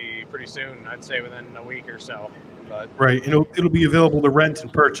it'll be pretty soon. I'd say within a week or so. But right, and it'll be available to rent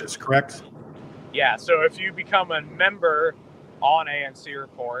and purchase, correct? Yeah. So if you become a member on ANC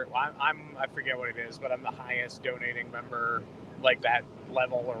Report, I forget what it is, but I'm the highest donating member, like that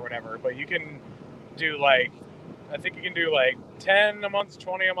level or whatever. But you can do I think you can do 10 a month,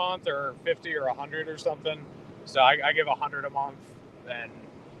 20 a month, or 50 or 100 or something. So I give 100 a month, then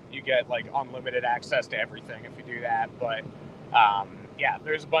you get unlimited access to everything if you do that. But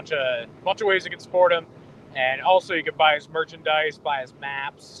there's a bunch of ways you can support him, and also you can buy his merchandise, buy his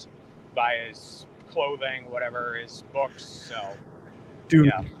maps, buy his clothing, whatever, his books. So,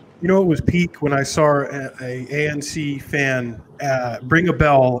 dude, it was peak when I saw a ANC fan bring a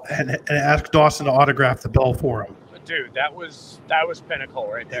bell and ask Dawson to autograph the bell for him. Dude, that was pinnacle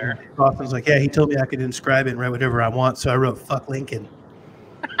right there. And Dawson's like, yeah, he told me I could inscribe it and write whatever I want, so I wrote "fuck Lincoln."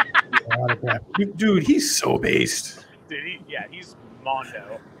 Dude, he's so based. Dude, he's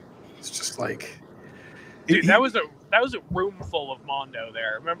Mondo. It's just Dude, that was a room full of Mondo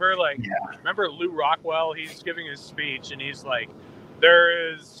there. Remember, remember Lou Rockwell? He's giving his speech, and he's like,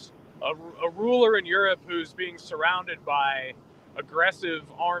 "There is a ruler in Europe who's being surrounded by aggressive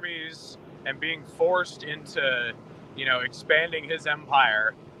armies and being forced into, expanding his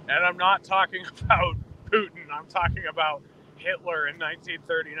empire. And I'm not talking about Putin. I'm talking about Hitler in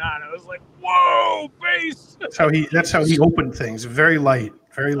 1939." I was like, "Whoa, base!" That's how he opened things. Very light,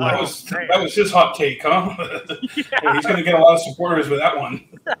 very light. That was his hot take, huh? Yeah. He's going to get a lot of supporters with that one.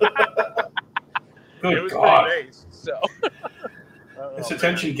 Good God! Based, so it's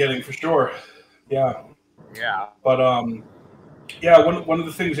attention getting for sure. Yeah. Yeah. But one of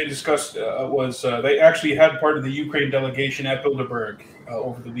the things they discussed was they actually had part of the Ukraine delegation at Bilderberg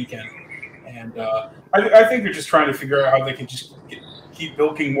over the weekend. And I think they're just trying to figure out how they can just keep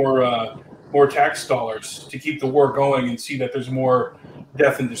bilking more tax dollars to keep the war going and see that there's more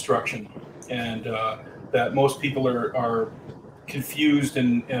death and destruction, and that most people are confused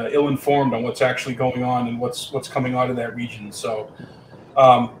and ill-informed on what's actually going on and what's coming out of that region. So,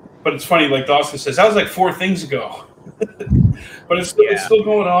 but it's funny, like Dawson says, that was like 4 things ago, but it's still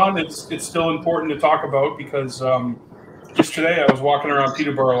going on. It's still important to talk about because just today I was walking around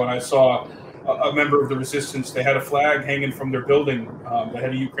Peterborough and I saw a member of the resistance. They had a flag hanging from their building. They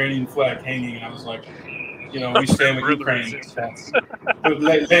had a Ukrainian flag hanging, and I was like, we stand with Ukraine.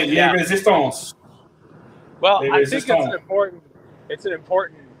 Les résistants. Well, I think it's an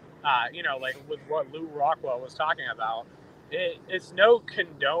important, like with what Lou Rockwell was talking about, it's no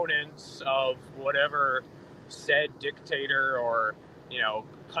condonance of whatever said dictator or,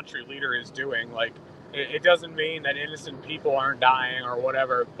 country leader is doing. Like, it doesn't mean that innocent people aren't dying or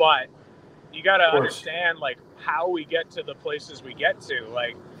whatever, but you got to understand, like, how we get to the places we get to.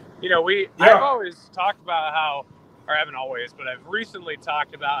 Like, I've always talked about how, or I haven't always, but I've recently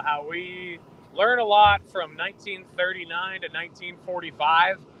talked about how we learn a lot from 1939 to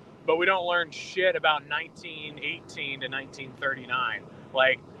 1945, but we don't learn shit about 1918 to 1939.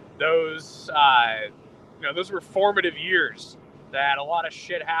 Like, those were formative years that a lot of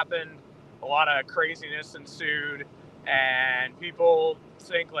shit happened, a lot of craziness ensued, and people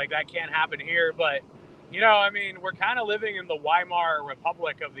think like that can't happen here. But, we're kind of living in the Weimar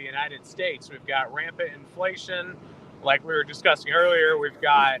Republic of the United States. We've got rampant inflation. Like we were discussing earlier, we've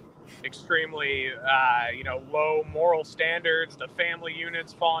got extremely, low moral standards, the family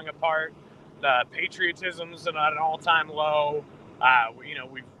units falling apart, the patriotism's at an all-time low.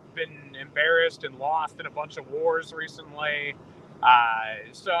 We've been embarrassed and lost in a bunch of wars recently.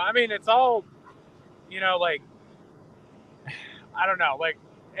 So, it's all, I don't know, like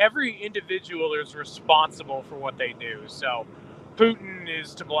every individual is responsible for what they do. So Putin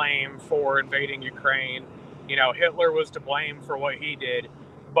is to blame for invading Ukraine. Hitler was to blame for what he did.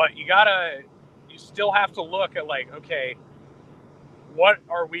 But you still have to look at like, okay, what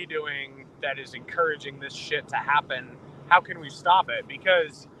are we doing that is encouraging this shit to happen? How can we stop it?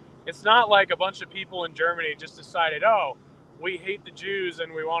 Because it's not like a bunch of people in Germany just decided, oh, we hate the Jews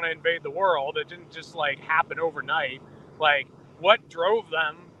and we want to invade the world. It didn't just like happen overnight. Like, what drove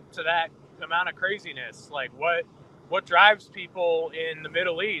them to that amount of craziness? Like, what drives people in the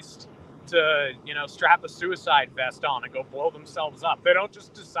Middle East to, strap a suicide vest on and go blow themselves up? They don't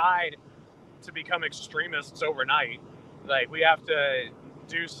just decide to become extremists overnight. Like, we have to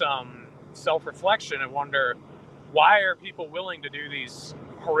do some self-reflection and wonder, why are people willing to do these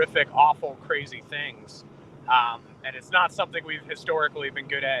horrific, awful, crazy things? And it's not something we've historically been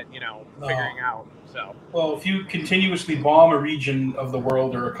good at, figuring out. So, well, if you continuously bomb a region of the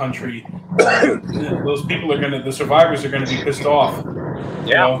world or a country, those people the survivors are going to be pissed off.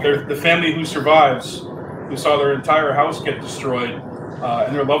 Yeah. The family who survives, who saw their entire house get destroyed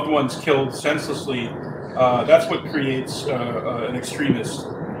and their loved ones killed senselessly, that's what creates an extremist.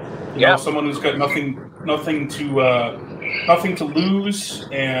 Someone who's got nothing to lose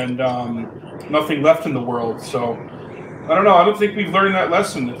and nothing left in the world. So I don't know. I don't think we've learned that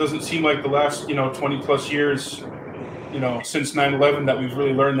lesson. It doesn't seem like the last 20 plus years, since 9/11 that we've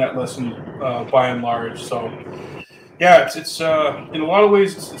really learned that lesson by and large. So yeah, it's in a lot of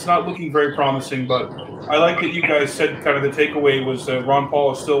ways it's not looking very promising. But I like that you guys said kind of the takeaway was Ron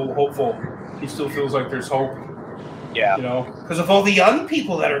Paul is still hopeful. He still feels like there's hope. Yeah. Because of all the young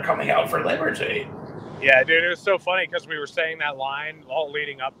people that are coming out for liberty. Yeah, dude, it was so funny because we were saying that line all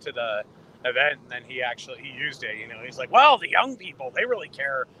leading up to the event, and then he used it. He's like, well, the young people, they really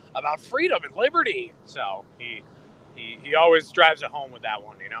care about freedom and liberty. So he always drives it home with that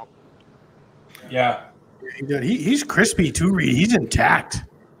one, Yeah. He's crispy too, Reed. He's intact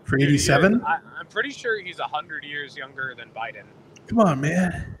for 87. I'm pretty sure he's 100 years younger than Biden. Come on,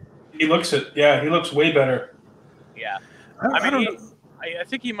 man. He looks it. Yeah, he looks way better. Yeah. I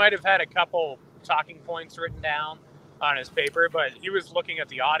think he might have had a couple talking points written down on his paper, but he was looking at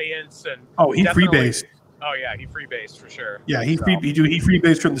the audience and he freebased. Oh yeah, he freebased for sure. Yeah, he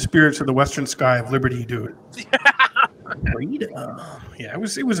freebased from the spirits of the Western Sky of Liberty, dude. Yeah, it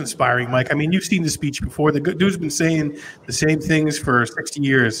was inspiring, Mike. I mean, you've seen the speech before. The dude's been saying the same things for 60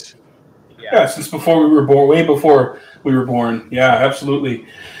 years. Yeah, since before we were born, way before we were born. Yeah, absolutely.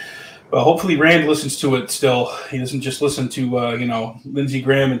 Well, hopefully Rand listens to it still. He doesn't just listen to, Lindsey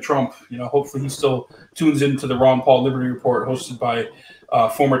Graham and Trump. Hopefully he still tunes into the Ron Paul Liberty Report hosted by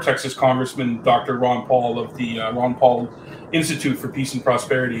former Texas Congressman Dr. Ron Paul of the Ron Paul Institute for Peace and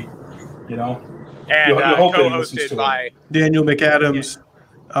Prosperity. And you'll hope that he co-hosted by Daniel McAdams,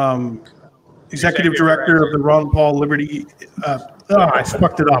 Executive Director of the Ron Paul Liberty. I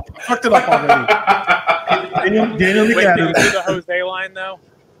fucked it up. Already. Daniel McAdams. Wait, did you do the Jose line, though?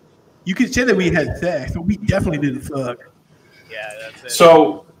 You could say that we had sex, but we definitely didn't fuck. Yeah, that's it.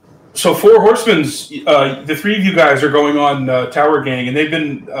 So Four Horsemen's, the three of you guys are going on Tower Gang, and they've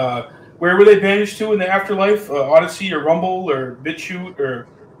been, where were they banished to in the afterlife? Odyssey or Rumble or BitChute or?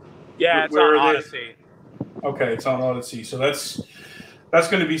 Yeah, it's on Odyssey. Okay, it's on Odyssey. So that's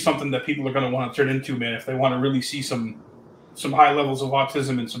going to be something that people are going to want to turn into, man, if they want to really see some high levels of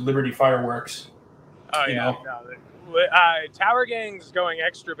autism and some Liberty fireworks. Oh, yeah. Tower Gang's going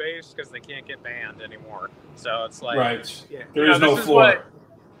extra base because they can't get banned anymore. So it's like, right. Yeah, there is no floor.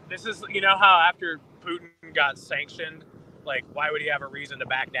 This is, how after Putin got sanctioned, like, why would he have a reason to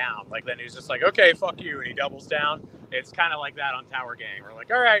back down? Like, then he's just like, okay, fuck you, and he doubles down. It's kind of like that on Tower Gang. We're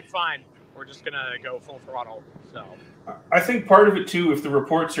like, all right, fine. We're just going to go full throttle. So I think part of it, too, if the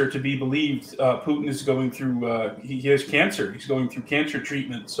reports are to be believed, Putin is going through, he has cancer. He's going through cancer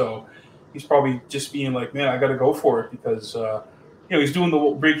treatment. So he's probably just being like, man, I got to go for it because, he's doing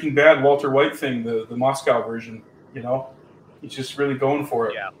the Breaking Bad Walter White thing, the Moscow version, He's just really going for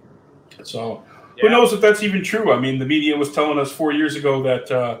it. Yeah. So who knows if that's even true? I mean, the media was telling us 4 years ago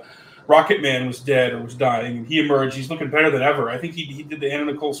that Rocket Man was dead or was dying, and he emerged. He's looking better than ever. I think he did the Anna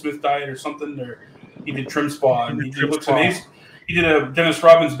Nicole Smith diet or something, or he did Trim Spa, and he looks amazing. He did a Dennis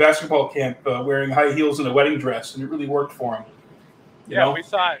Rodman's basketball camp wearing high heels and a wedding dress, and it really worked for him. You know? we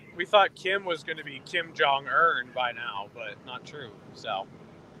thought Kim was going to be Kim Jong-un by now, but not true. So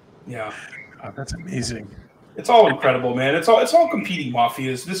yeah, God, that's amazing. It's all incredible, man. It's all competing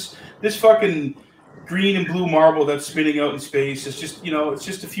mafias. This fucking green and blue marble that's spinning out in space is just, it's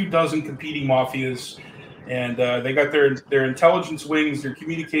just a few dozen competing mafias, and they got their intelligence wings, their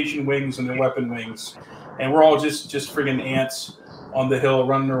communication wings, and their weapon wings, and we're all just friggin' ants on the hill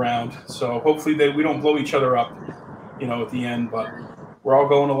running around. So hopefully we don't blow each other up, at the end, but we're all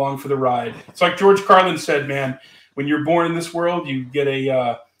going along for the ride. It's like George Carlin said, man, when you're born in this world, you get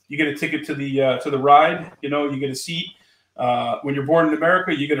a ticket to the ride, you get a seat. When you're born in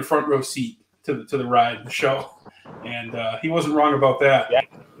America, you get a front row seat to the ride, the show. And he wasn't wrong about that.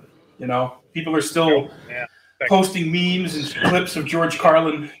 Yeah. People are still posting memes and clips of George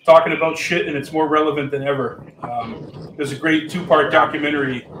Carlin talking about shit, and it's more relevant than ever. There's a great 2-part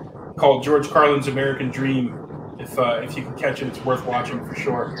documentary called George Carlin's American Dream. If you can catch it, it's worth watching for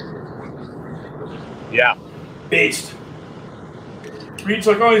sure. Yeah. Based. Reed's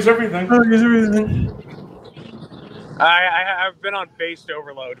like, oh, he's everything. I've been on based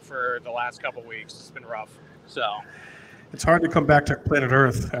overload for the last couple weeks. It's been rough. So it's hard to come back to planet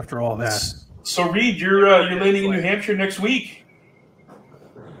Earth after all that. So Reed, you're landing in New Hampshire next week.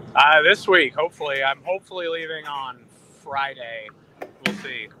 This week, hopefully. I'm hopefully leaving on Friday. We'll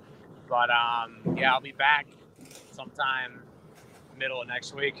see. But I'll be back sometime middle of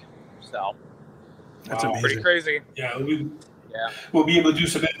next week. So that's amazing. Pretty crazy. Yeah. We'll be able to do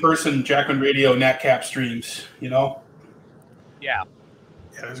some in-person Jacqueline Radio NatCap streams, Yeah. Yeah,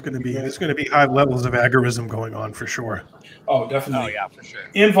 there's going to be high levels of agorism going on for sure. Oh, definitely. Oh, yeah, for sure.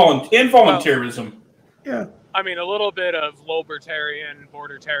 Involuntarism. Yeah. I mean, a little bit of Lobertarian,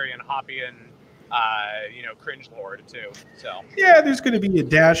 Bordertarian, Hoppian, cringe lord too. So yeah, there's going to be a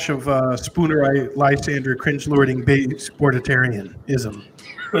dash of Spoonerite, Lysander, cringe lording, Bordertarianism.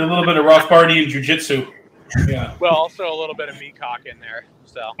 With a little bit of Rothbardian jiu-jitsu. Yeah. Well, also a little bit of meatcock in there.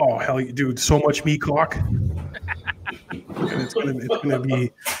 So. Oh hell, dude! So much meatcock. And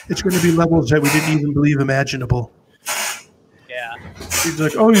it's gonna be levels that we didn't even believe imaginable. Yeah. He's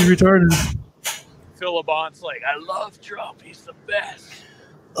like, oh, he's retarded. Phil LeBont's like, I love Trump. He's the best.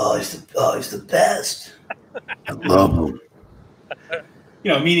 Oh, he's the best. I love him.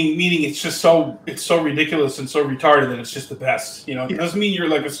 Meaning it's just so ridiculous and so retarded that it's just the best. It doesn't mean you're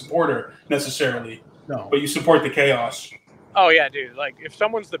like a supporter necessarily. No. But you support the chaos. Oh yeah, dude. Like if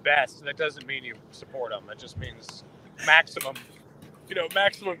someone's the best, that doesn't mean you support them. That just means maximum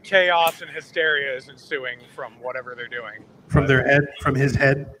chaos and hysteria is ensuing from whatever they're doing. From their head, from his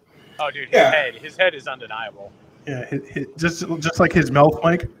head. Oh, dude, Yeah. his head is undeniable. Yeah, just like his mouth,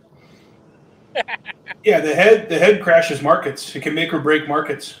 Mike. Yeah, the head crashes markets. It can make or break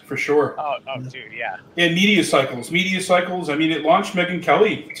markets for sure. Oh, dude, yeah. And media cycles. I mean, it launched Megyn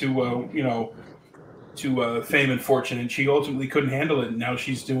Kelly to fame and fortune, and she ultimately couldn't handle it. And now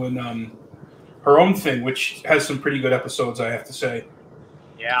she's doing her own thing, which has some pretty good episodes, I have to say.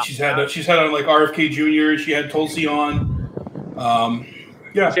 Yeah, she's had on like RFK Jr. She had Tulsi on.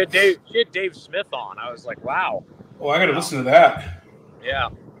 Yeah, she had Dave Smith on. I was like, wow. Oh, I got to listen to that. Yeah.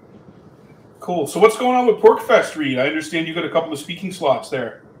 Cool. So what's going on with PorcFest, Reed? I understand you got a couple of speaking slots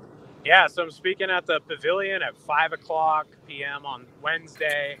there. Yeah, so I'm speaking at the Pavilion at 5:00 p.m. on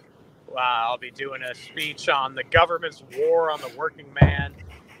Wednesday. I'll be doing a speech on the government's war on the working man.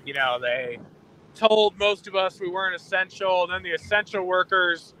 You know, they told most of us we weren't essential. And then the essential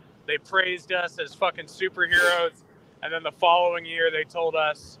workers, they praised us as fucking superheroes. And then the following year, they told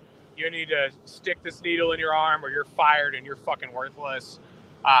us, you need to stick this needle in your arm or you're fired and you're fucking worthless.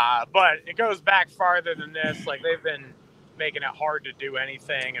 But it goes back farther than this. Like, they've been making it hard to do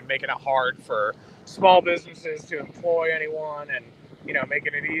anything and making it hard for small businesses to employ anyone and, you know,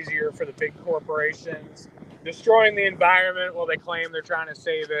 making it easier for the big corporations, destroying the environment while they claim they're trying to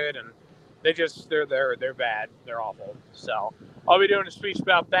save it. And they're bad. They're awful. So I'll be doing a speech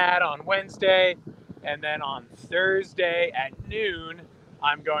about that on Wednesday. And then on Thursday at noon,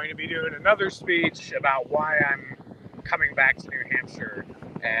 I'm going to be doing another speech about why I'm coming back to New Hampshire.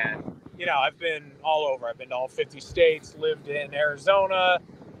 And, you know, I've been all over. I've been to all 50 states, lived in Arizona,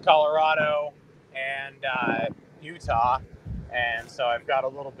 Colorado, and Utah. And so I've got a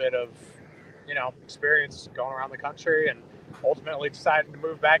little bit of, you know, experience going around the country and ultimately decided to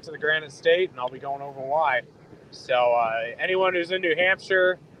move back to the Granite State, and I'll be going over why. So anyone who's in New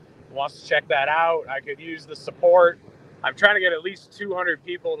Hampshire wants to check that out, I could use the support. I'm trying to get at least 200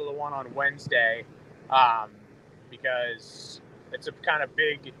 people to the one on Wednesday because it's a kind of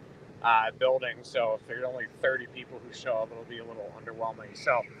big building. So if there's only 30 people who show up, it'll be a little underwhelming.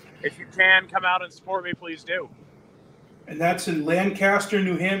 So if you can come out and support me, please do. And that's in Lancaster,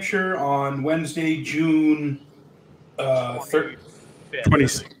 New Hampshire on Wednesday, June 22nd.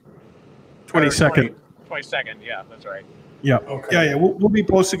 22nd. 22nd, yeah, that's right. Yeah. Okay. Yeah. We'll be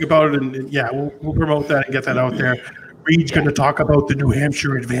posting about it, and yeah, we'll promote that and get that out there. Reed's going to talk about the New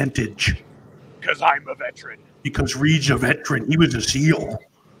Hampshire advantage. Because I'm a veteran. Because Reed's a veteran. He was a SEAL.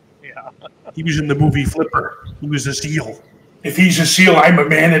 Yeah. He was in the movie Flipper. He was a SEAL. If he's a SEAL, I'm a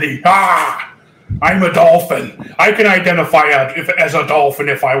manatee. I'm a dolphin. I can identify as a dolphin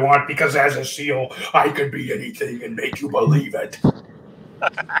if I want, because as a SEAL, I could be anything and make you believe it.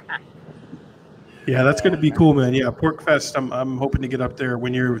 Yeah, that's going to be cool, man. Yeah, PorcFest, I'm hoping to get up there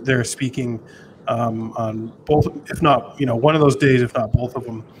when you're there speaking on both, if not, you know, one of those days, if not both of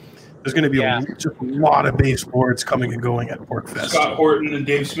them. There's going to be just a lot of baseboards coming and going at PorcFest. Scott Horton and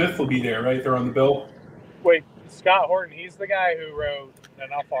Dave Smith will be there, right? They're on the bill. Wait, Scott Horton, he's the guy who wrote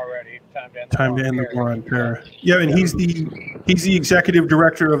Enough Already, Time to End the War on Terror. Yeah, and he's the executive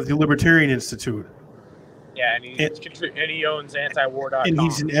director of the Libertarian Institute. Yeah, and he owns antiwar.com. And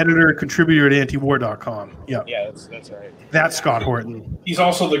he's an editor and contributor at antiwar.com. Yeah. Yeah, that's right. That's Scott Horton. He's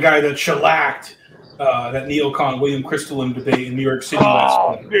also the guy that shellacked that neocon William Crystalline debate in New York City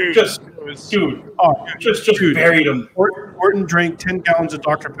last month. Just buried him. Horton drank 10 gallons of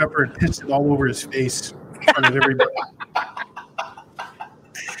Dr. Pepper and pissed it all over his face in front of everybody.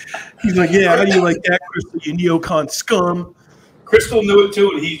 He's like, yeah, how do you like that, Crystal, you neocon scum? Crystal knew it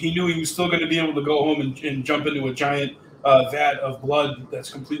too, and he knew he was still going to be able to go home and jump into a giant vat of blood that's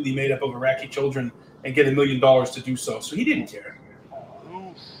completely made up of Iraqi children and get $1 million to do so. So he didn't care.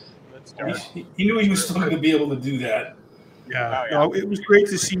 He knew he was still going to be able to do that. Yeah. No, it was great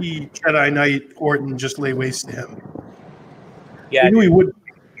to see Jedi Knight Horton just lay waste to him. Yeah, he knew he would.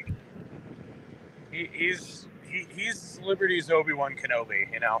 He's Liberty's Obi-Wan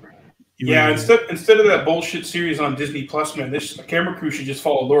Kenobi, you know. Yeah, instead of that bullshit series on Disney Plus, man, this camera crew should just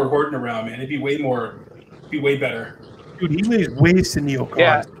follow Lord Horton around, man. It'd be way better. Dude, he lays waste in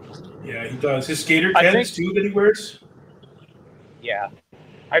neocons. Yeah, he does. His skater Keds too that he wears. Yeah.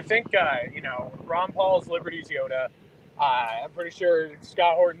 I think, you know, Ron Paul's Liberty's Yoda. I'm pretty sure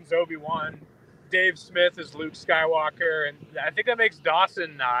Scott Horton's Obi-Wan. Dave Smith is Luke Skywalker. And I think that makes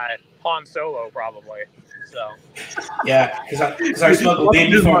Dawson Han Solo, probably. So. Yeah, because I smuggled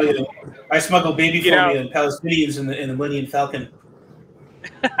baby formula. I smuggled baby formula and Palestinians in the Millennium Falcon.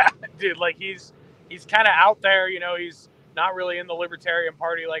 Dude, like he's kind of out there, you know. He's not really in the Libertarian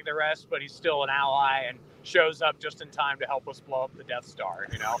Party like the rest, but he's still an ally and shows up just in time to help us blow up the Death Star.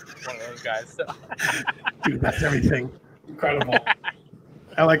 You know, one of those guys. So. Dude, that's everything. Incredible.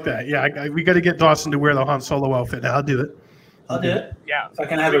 I like that. Yeah, we got to get Dawson to wear the Han Solo outfit. Now I'll do it. I'll do it. Yeah. If I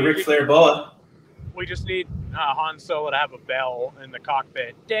can have a Ric Flair boa. We just need Han Solo to have a bell in the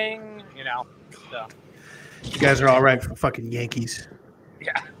cockpit. Ding, you know. So. You guys are all right for fucking Yankees.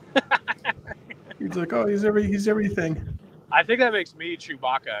 Yeah. He's like, oh, he's everything. I think that makes me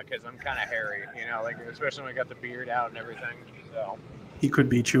Chewbacca because I'm kind of hairy, you know, like especially when I got the beard out and everything. So he could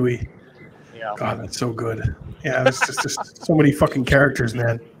be Chewie. Yeah. God, that's so good. Yeah, it's just so many fucking characters,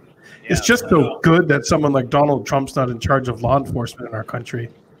 man. Yeah, it's just so good that someone like Donald Trump's not in charge of law enforcement in our country.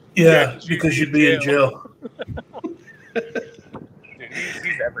 Yeah, because you'd be in jail. Dude,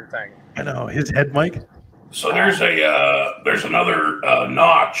 he's everything. I know. His head mic. So there's another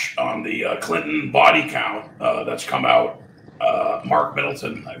notch on the Clinton body count that's come out. Mark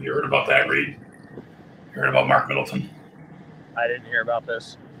Middleton. Have you heard about that, Reed? Heard about Mark Middleton? I didn't hear about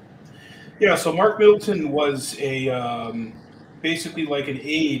this. Yeah, so Mark Middleton was a basically like an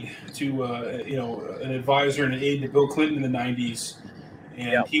aide to an advisor and an aide to Bill Clinton in the 90s,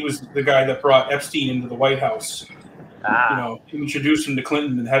 and he was the guy that brought Epstein into the White House. He introduced him to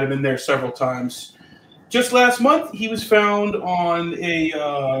Clinton and had him in there several times. Just last month, he was found on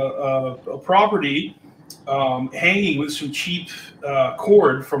a property hanging with some cheap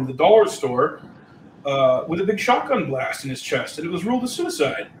cord from the dollar store with a big shotgun blast in his chest, and it was ruled a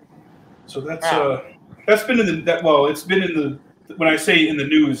suicide. So that's been in the it's been in the, when I say in the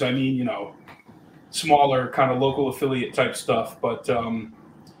news, I mean smaller kind of local affiliate type stuff. But I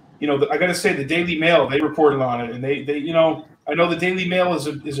got to say the Daily Mail, they reported on it, and they I know the Daily Mail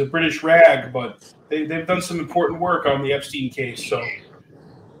is a British rag, but they've done some important work on the Epstein case. So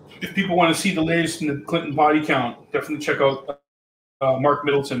if people want to see the latest in the Clinton body count, definitely check out Mark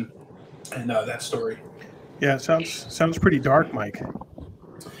Middleton and that story. Yeah, it sounds pretty dark, Mike.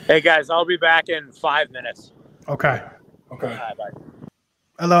 Hey guys, I'll be back in 5 minutes. Okay. Bye.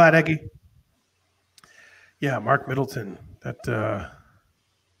 Hello, Adegi. Yeah, Mark Middleton. That.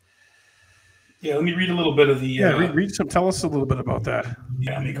 Yeah, let me read a little bit of the. Read some. Tell us a little bit about that.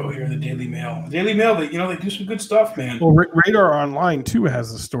 Yeah, let me go here. The Daily Mail. The Daily Mail. They do some good stuff, man. Well, Radar Online too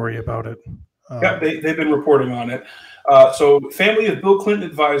has a story about it. Yeah, they've been reporting on it. So, family of Bill Clinton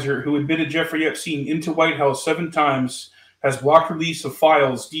advisor who admitted Jeffrey Epstein into White House 7 times has blocked release of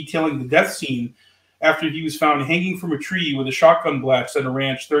files detailing the death scene after he was found hanging from a tree with a shotgun blast at a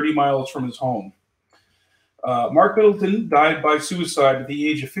ranch 30 miles from his home. Mark Middleton died by suicide at the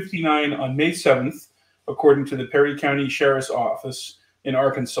age of 59 on May 7th, according to the Perry County Sheriff's Office in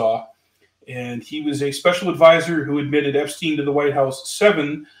Arkansas. And he was a special advisor who admitted Epstein to the White House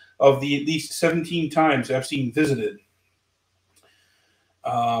 7 of the at least 17 times Epstein visited.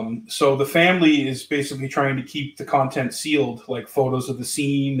 So the family is basically trying to keep the content sealed, like photos of the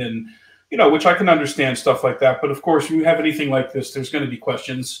scene and, which I can understand stuff like that. But of course, when you have anything like this, there's going to be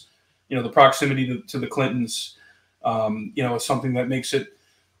questions. The proximity to the Clintons, is something that makes it,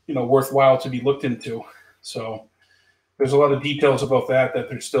 worthwhile to be looked into. So there's a lot of details about that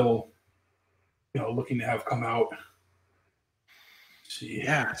they're still, looking to have come out. Let's see.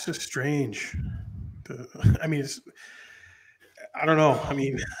 Yeah, it's just strange. I don't know.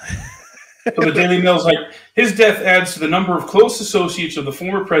 So the Daily Mail's like, his death adds to the number of close associates of the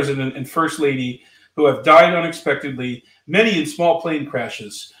former president and first lady who have died unexpectedly, many in small plane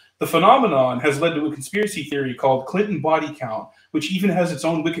crashes. The phenomenon has led to a conspiracy theory called Clinton body count, which even has its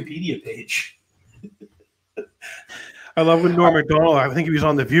own Wikipedia page. I love when Norm Macdonald, I think he was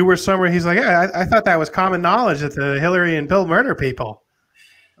on The View or somewhere, he's like, yeah, I thought that was common knowledge that the Hillary and Bill murder people.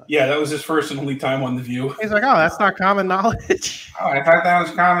 Yeah, that was his first and only time on The View. He's like, oh, that's not common knowledge. Oh, I thought that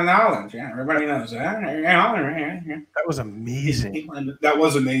was common knowledge. Yeah, everybody knows that. That was amazing. That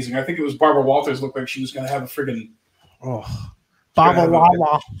was amazing. I think it was Barbara Walters looked like she was going to have a friggin'... Oh, Baba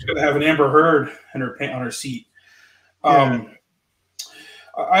Wawa. She's going to have an Amber Heard on her seat. Yeah.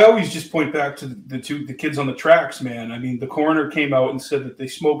 I always just point back to the kids on the tracks, man. I mean, the coroner came out and said that they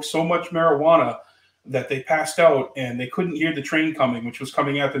smoked so much marijuana that they passed out and they couldn't hear the train coming, which was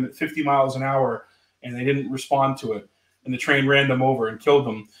coming at them at 50 miles an hour, and they didn't respond to it. And the train ran them over and killed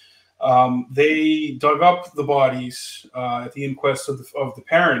them. They dug up the bodies at the inquest of the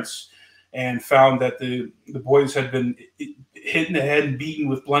parents and found that the boys had been hit in the head and beaten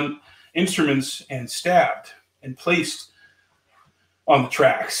with blunt instruments and stabbed and placed on the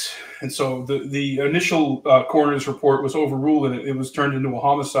tracks. And so the initial coroner's report was overruled and it was turned into a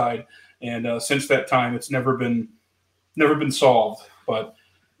homicide. And since that time, it's never been solved. But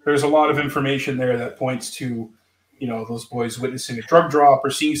there's a lot of information there that points to, those boys witnessing a drug drop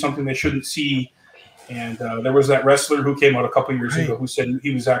or seeing something they shouldn't see. And there was that wrestler who came out a couple years ago who said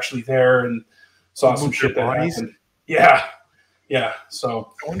he was actually there and saw some shit that happened. Yeah.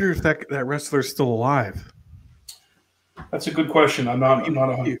 So I wonder if that wrestler's still alive. That's a good question. I'm not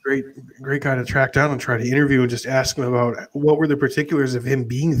a great guy to track down and try to interview and just ask him about what were the particulars of him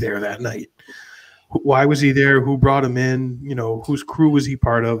being there that night. Why was he there? Who brought him in? Whose crew was he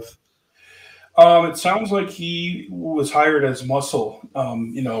part of? It sounds like he was hired as muscle.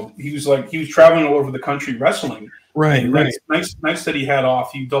 He was traveling all over the country wrestling. Right. Nice that he had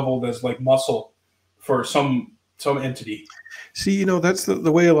off. He doubled as like muscle for some entity. See, that's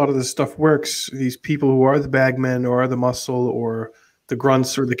the way a lot of this stuff works. These people who are the bagmen or are the muscle or the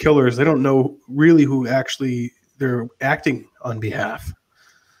grunts or the killers, they don't know really who actually they're acting on behalf.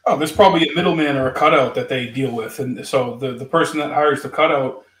 Oh, there's probably a middleman or a cutout that they deal with. And so the person that hires the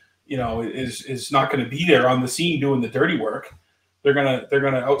cutout, is not going to be there on the scene doing the dirty work. They're gonna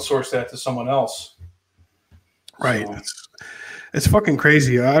outsource that to someone else. Right. So. It's fucking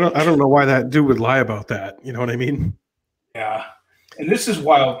crazy. I don't know why that dude would lie about that. You know what I mean? Yeah. And this is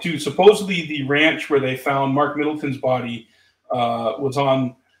wild too. Supposedly the ranch where they found Mark Middleton's body was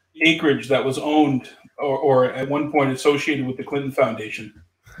on acreage that was owned or at one point associated with the Clinton Foundation.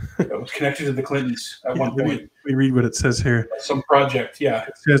 That was connected to the Clintons at one point. We read what it says here. Some project, yeah.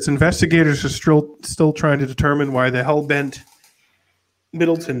 It says investigators are still trying to determine why the hell-bent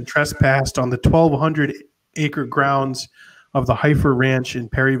Middleton trespassed on the 1,200-acre grounds of the Heifer Ranch in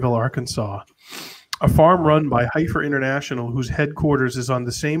Perryville, Arkansas, a farm run by Heifer International, whose headquarters is on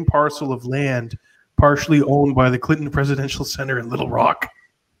the same parcel of land partially owned by the Clinton Presidential Center in Little Rock.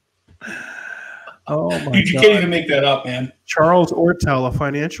 Oh my God. You can't even make that up, man. Charles Ortel, a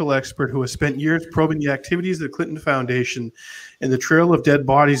financial expert who has spent years probing the activities of the Clinton Foundation and the trail of dead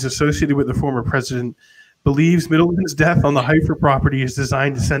bodies associated with the former president, believes Middleton's death on the Heifer property is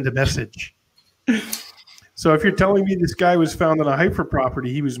designed to send a message. So if you're telling me this guy was found on a Heifer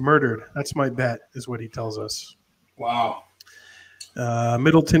property, he was murdered. That's my bet, is what he tells us. Wow.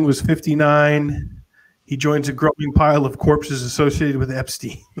 Middleton was 59. He joins a growing pile of corpses associated with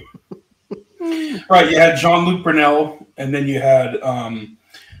Epstein. Right, you had Jean-Luc Brunel, and then you had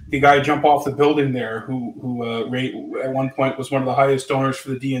the guy jump off the building there who at one point was one of the highest donors for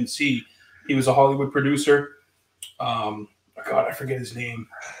the DNC. He was a Hollywood producer. God, I forget his name,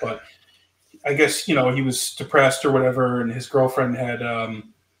 but I guess, he was depressed or whatever, and his girlfriend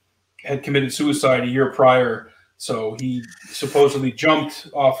had committed suicide a year prior, so he supposedly jumped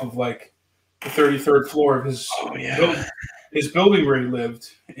off of like the 33rd floor of his building where he lived,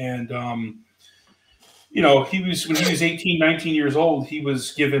 and he was when he was 18, 19 years old, he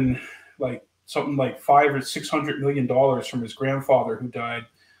was given like something like $500 or $600 million from his grandfather who died,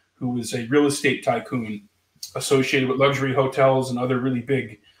 who was a real estate tycoon associated with luxury hotels and other really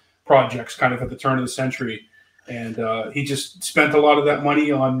big projects kind of at the turn of the century. And he just spent a lot of that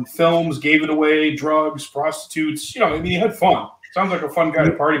money on films, gave it away, drugs, prostitutes. He had fun. Sounds like a fun guy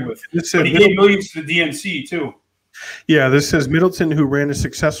to party with. But he gave millions to the DNC too. Yeah, this says Middleton, who ran a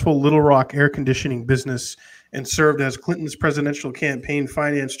successful Little Rock air conditioning business and served as Clinton's presidential campaign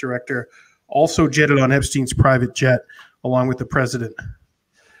finance director, also jetted on Epstein's private jet along with the president.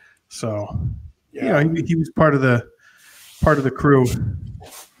 So, he was part of the crew.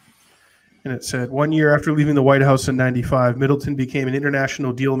 And it said, 1 year after leaving the White House in 1995, Middleton became an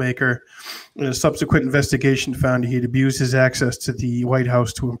international deal maker. And a subsequent investigation found he had abused his access to the White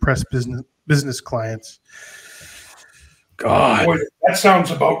House to impress business clients. God. Boy, that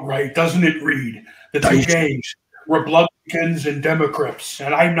sounds about right, doesn't it, Reed? The two gangs, Republicans and Democrats,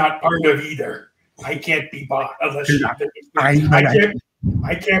 and I'm not part of either. I can't be bought unless I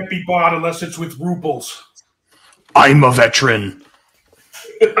can't be bought unless it's with rubles. I'm a veteran.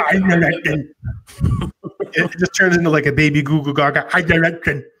 It just turns into like a baby Google Gaga.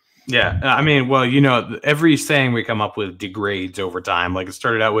 Yeah, I mean, well, every saying we come up with degrades over time. Like it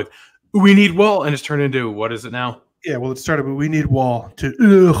started out with "we need wall," and it's turned into what is it now? Yeah, well, it started with "we need wall" to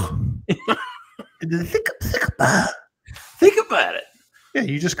think about it. Yeah,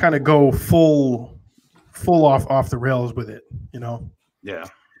 you just kind of go full off the rails with it, Yeah.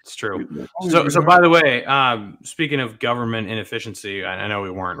 It's true. So by the way, speaking of government inefficiency, I know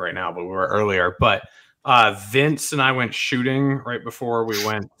we weren't right now, but we were earlier. But Vince and I went shooting right before we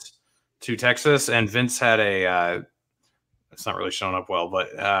went to Texas, and Vince had it's not really showing up well, but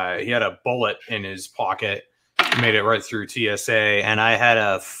he had a bullet in his pocket, made it right through TSA, and I had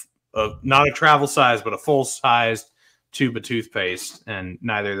a not a travel size, but a full sized tube of toothpaste, and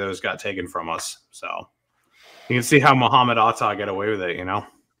neither of those got taken from us. So you can see how Muhammad Atta got away with it,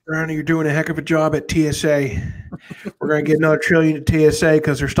 Ronnie, you're doing a heck of a job at TSA. We're going to get another trillion to TSA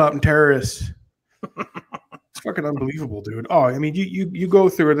because they're stopping terrorists. It's fucking unbelievable, dude. Oh, I mean, you go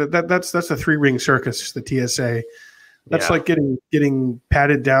through it. That's a 3-ring circus, the TSA. That's like getting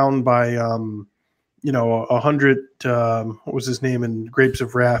patted down by 100. What was his name in Grapes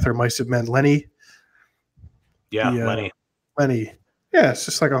of Wrath or Mice of Men? Lenny. Yeah, Lenny. Lenny. Yeah, it's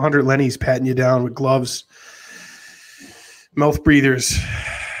just like 100 Lennys patting you down with gloves, mouth breathers.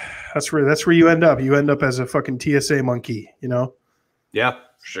 That's where you end up. You end up as a fucking TSA monkey, you know? Yeah,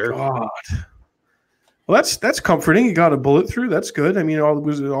 sure. God. Well, that's comforting. You got a bullet through. That's good. I mean,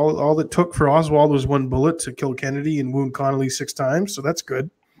 all it took for Oswald was 1 bullet to kill Kennedy and wound Connolly 6 times. So that's good.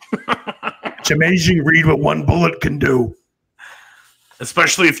 It's amazing to read what 1 bullet can do.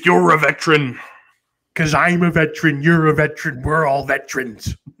 Especially if you're a veteran. Because I'm a veteran. You're a veteran. We're all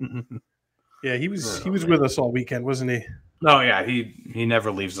veterans. Yeah, he was with us all weekend, wasn't he? Oh yeah, he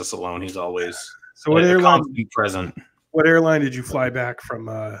never leaves us alone. He's always what airline present. What airline did you fly back from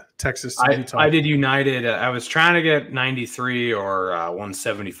Texas to Utah? I did United. I was trying to get 93 or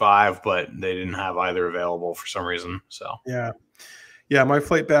 175, but they didn't have either available for some reason. So yeah, my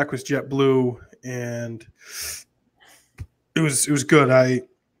flight back was JetBlue, and it was good.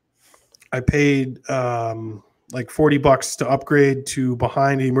 I paid like $40 to upgrade to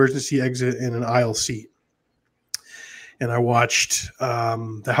behind the emergency exit in an aisle seat. And I watched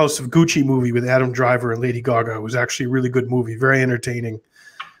the House of Gucci movie with Adam Driver and Lady Gaga. It was actually a really good movie, very entertaining.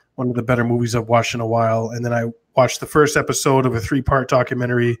 One of the better movies I've watched in a while. And then I watched the first episode of a 3-part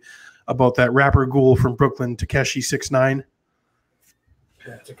documentary about that rapper ghoul from Brooklyn, Tekashi 6ix9ine.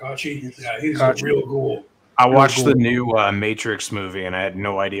 Yeah, Tekashi. Yeah, he's a real ghoul. I watched the new Matrix movie, and I had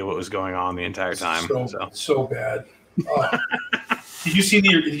no idea what was going on the entire time. So bad. Did you see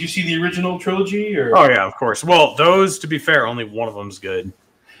the original trilogy? Or? Oh yeah, of course. Well, those, to be fair, only one of them's good.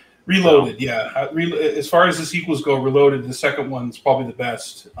 Reloaded, yeah. As far as the sequels go, Reloaded, the second one's probably the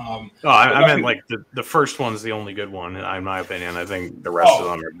best. I meant like the first one's the only good one, in my opinion. I think the rest of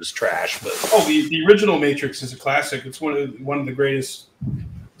them are just trash. But the original Matrix is a classic. It's one of the greatest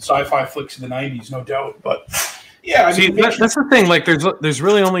sci-fi flicks of the '90s, no doubt. But yeah, I mean, that's the thing. Like, there's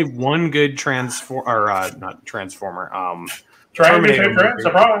really only one good Terminator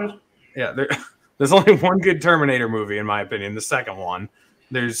surprise. Yeah, there's only one good Terminator movie, in my opinion. The second one.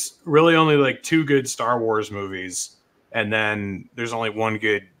 There's really only like 2 good Star Wars movies, and then there's only 1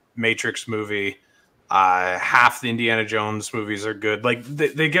 good Matrix movie. Half the Indiana Jones movies are good. Like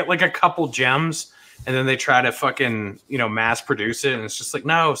they get like a couple gems, and then they try to fucking mass produce it, and it's just like,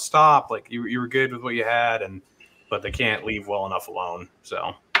 no, stop. Like you were good with what you had, but they can't leave well enough alone.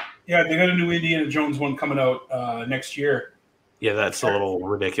 So yeah, they got a new Indiana Jones one coming out next year. Yeah, that's a little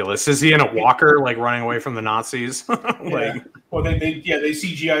ridiculous. Is he in a walker, like running away from the Nazis? Yeah. Well, they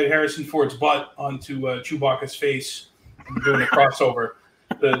CGI'd Harrison Ford's butt onto Chewbacca's face and doing a crossover.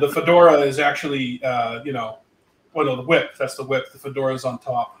 The fedora is actually, the whip. That's the whip. The fedora's on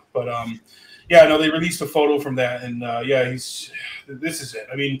top. But they released a photo from that, and this is it.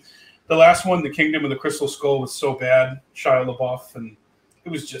 I mean, the last one, The Kingdom of the Crystal Skull, was so bad. Shia LaBeouf, and it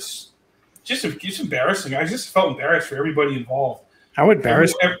was just embarrassing. I just felt embarrassed for everybody involved. How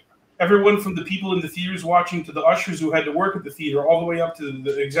embarrassing? Everyone from the people in the theaters watching to the ushers who had to work at the theater, all the way up to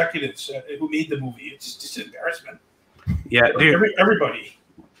the executives who made the movie. It's just an embarrassment. Yeah, dude. Everybody.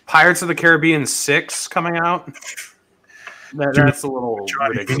 Pirates of the Caribbean 6 coming out. That's a little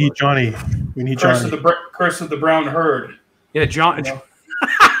ridiculous. We need Johnny. Curse of the Brown Herd. Yeah, John.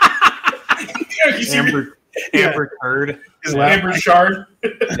 Amber Heard. Amber Shard.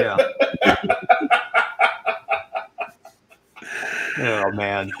 Yeah. Oh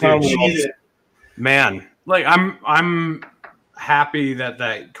man, dude, man. Like I'm happy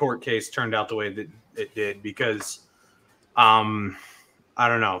that court case turned out the way that it did, because I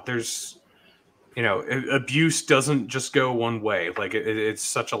don't know. There's abuse doesn't just go one way. Like it's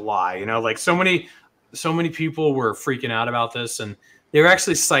such a lie. Like so many people were freaking out about this, and they were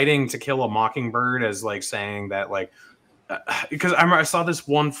actually citing To Kill a Mockingbird as like saying that like because I saw this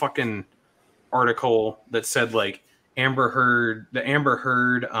one fucking article that said like the Amber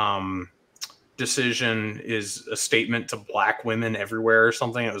Heard decision is a statement to black women everywhere or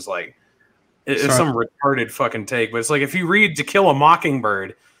something. It was like it's some retarded fucking take, but it's like if you read To Kill a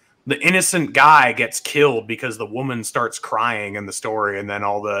Mockingbird, the innocent guy gets killed because the woman starts crying in the story, and then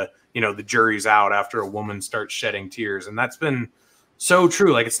all the the jury's out after a woman starts shedding tears, and that's been so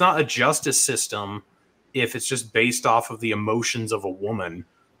true. Like it's not a justice system if it's just based off of the emotions of a woman.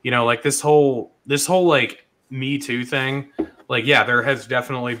 Like this whole like Me Too thing. Like, yeah, there has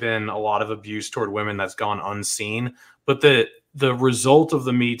definitely been a lot of abuse toward women that's gone unseen, but the result of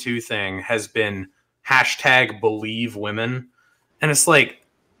the Me Too thing has been #BelieveWomen. And it's like,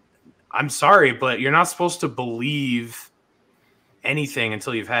 I'm sorry, but you're not supposed to believe anything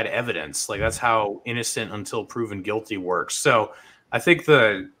until you've had evidence. Like, that's how innocent until proven guilty works. So I think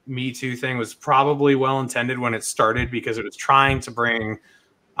the Me Too thing was probably well-intended when it started, because it was trying to bring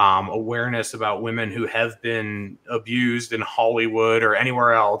awareness about women who have been abused in Hollywood or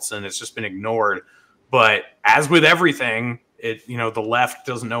anywhere else, and it's just been ignored. But as with everything, the left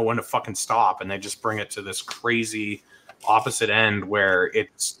doesn't know when to fucking stop, and they just bring it to this crazy opposite end where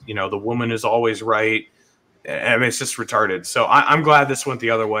it's, the woman is always right. I mean, it's just retarded. So I'm glad this went the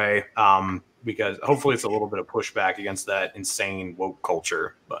other way, because hopefully it's a little bit of pushback against that insane woke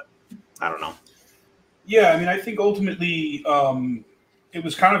culture. But I don't know. Yeah, I mean, I think ultimately it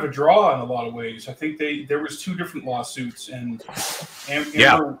was kind of a draw in a lot of ways. I think there was 2 different lawsuits, and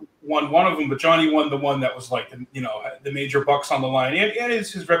Amber won one of them, but Johnny won the one that was like the major bucks on the line, and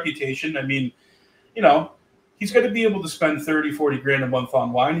his reputation. I mean, he's got to be able to spend 30, 40 grand a month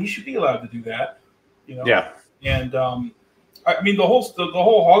online. He should be allowed to do that. Yeah. And I mean, the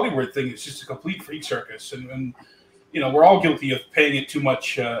whole Hollywood thing is just a complete freak circus, and we're all guilty of paying it too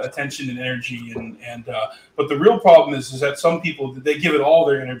much attention and energy, and but the real problem is that some people, they give it all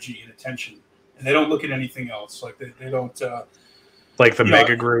their energy and attention, and they don't look at anything else. Like they don't like the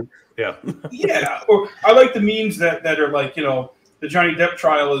mega group. Yeah. Yeah. Or I like the memes that are like, the Johnny Depp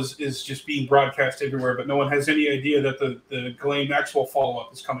trial is just being broadcast everywhere, but no one has any idea that the Ghislaine Maxwell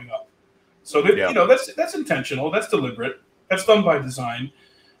follow-up is coming up. So that, that's intentional. That's deliberate. That's done by design.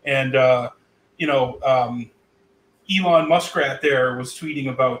 And Elon Muskrat there was tweeting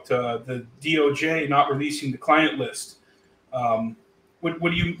about the DOJ not releasing the client list. What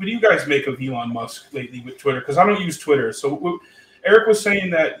do you guys make of Elon Musk lately with Twitter? Because I don't use Twitter. So Eric was saying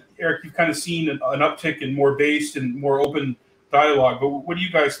that, Eric, you've kind of seen an uptick in more based and more open dialogue. But what do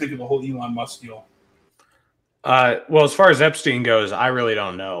you guys think of the whole Elon Musk deal? Well, as far as Epstein goes, I really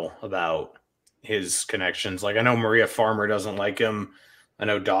don't know about his connections. Like, I know Maria Farmer doesn't like him. I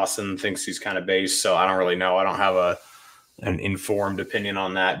know Dawson thinks he's kind of based, so I don't really know. I don't have an informed opinion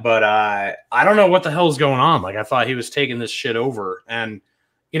on that. But I don't know what the hell is going on. Like, I thought he was taking this shit over. And,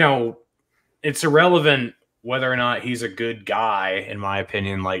 it's irrelevant whether or not he's a good guy, in my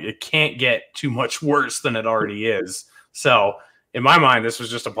opinion. Like, it can't get too much worse than it already is. So in my mind, this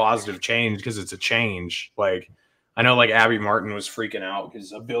was just a positive change because it's a change. Like, I know, like, Abby Martin was freaking out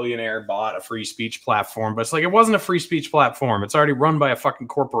because a billionaire bought a free speech platform, but it's like, it wasn't a free speech platform. It's already run by a fucking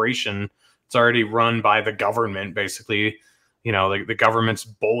corporation. It's already run by the government, basically. The government's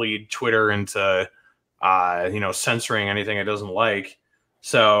bullied Twitter into, censoring anything it doesn't like.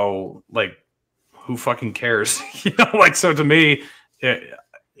 So, like, who fucking cares? So to me,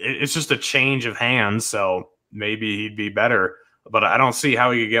 it's just a change of hands. So maybe he'd be better, but I don't see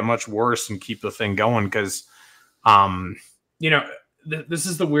how he could get much worse and keep the thing going. Because, this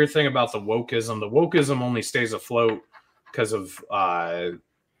is the weird thing about the wokeism. The wokeism only stays afloat because of,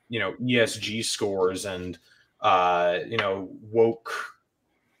 ESG scores and, woke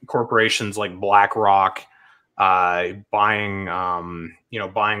corporations like BlackRock, buying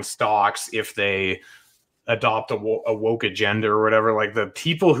stocks if they adopt a woke agenda or whatever. Like, the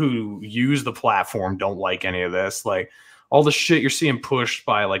people who use the platform don't like any of this. Like, all the shit you're seeing pushed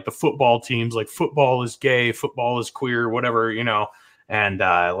by, like, the football teams, like, football is gay, football is queer, whatever, and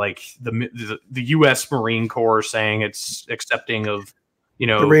like the U.S. Marine Corps saying it's accepting of,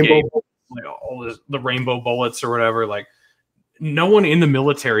 the rainbow, the rainbow bullets or whatever. Like, no one in the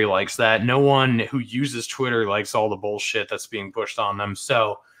military likes that. No one who uses Twitter likes all the bullshit that's being pushed on them.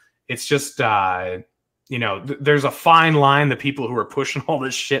 So it's just, there's a fine line that people who are pushing all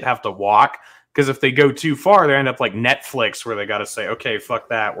this shit have to walk. Because if they go too far, they end up like Netflix, where they got to say, "Okay, fuck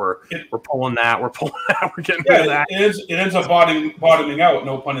that. We're pulling that. We're pulling that. We're getting rid of that." It ends up bottoming out.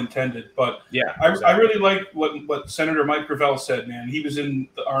 No pun intended. But yeah, I really like what Senator Mike Gravel said. Man, he was in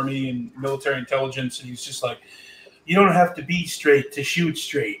the Army and military intelligence, and he's just like, "You don't have to be straight to shoot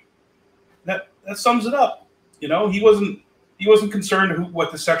straight." That sums it up. He wasn't concerned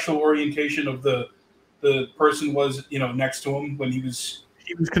what the sexual orientation of the person was. Next to him when he was.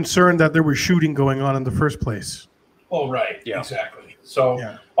 He was concerned that there was shooting going on in the first place. Oh, right. Yeah. Exactly. So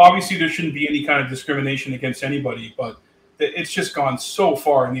obviously there shouldn't be any kind of discrimination against anybody, but it's just gone so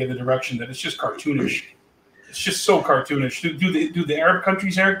far in the other direction that it's just cartoonish. It's just so cartoonish. Do the Arab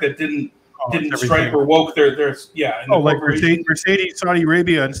countries, Eric, that didn't strike or woke their like Mercedes, Saudi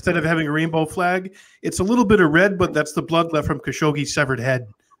Arabia, instead of having a rainbow flag, it's a little bit of red, but that's the blood left from Khashoggi's severed head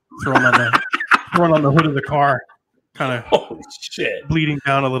thrown on the hood of the car. Kind of bleeding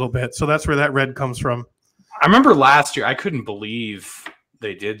down a little bit. So that's where that red comes from. I remember last year, I couldn't believe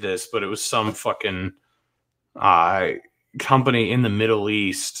they did this, but it was some fucking company in the Middle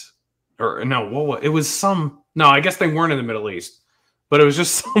East, or no, it was some. No, I guess they weren't in the Middle East, but it was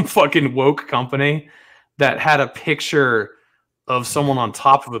just some fucking woke company that had a picture of someone on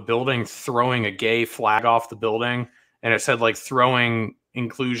top of a building throwing a gay flag off the building, and it said like throwing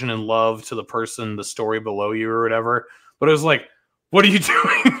inclusion and love to the story below you or whatever. But it was like, what are you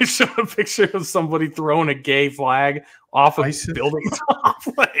doing? You showed a picture of somebody throwing a gay flag off a building top.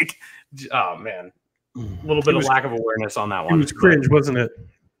 Like, oh man, a little bit of lack of awareness on that one. It was cringe, wasn't it?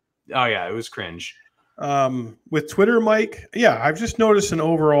 Oh yeah, it was cringe. With Twitter, Mike, yeah, I've just noticed an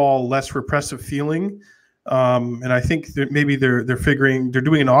overall less repressive feeling, and I think that maybe they're figuring they're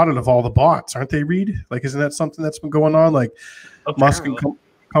doing an audit of all the bots, aren't they? Reed, like, isn't that something that's been going on? Like, apparently. Musk and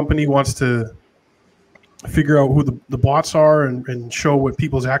company wants to figure out who the bots are and show what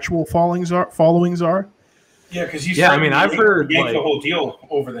people's actual followings are. Yeah, because I've heard yank the whole deal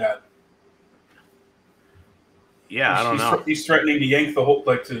over that. Yeah, I don't know. He's threatening to yank the whole,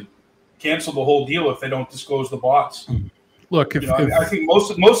 like, to cancel the whole deal if they don't disclose the bots. Look, I think most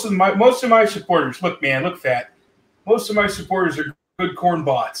of my supporters, look, fat. Most of my supporters are good corn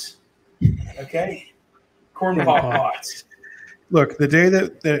bots. Okay, corn bots. Look, the day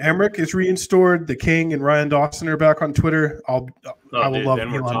that Emmerich is reinstored, the King and Ryan Dawson are back on Twitter, I will love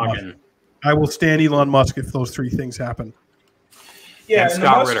Elon Musk. I will stand Elon Musk if those three things happen. Yeah, and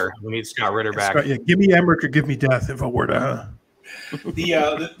Scott Ritter. We need Scott Ritter back. Give me Emmerich or give me death if it were to.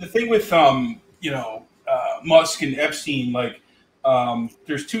 The thing with Musk and Epstein, like,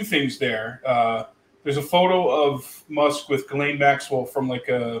 there's two things there. There's a photo of Musk with Ghislaine Maxwell from like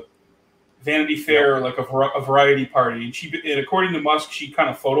a Vanity Fair, or like a variety party, and according to Musk, she kind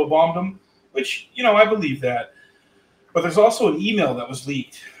of photobombed him, which I believe that. But there's also an email that was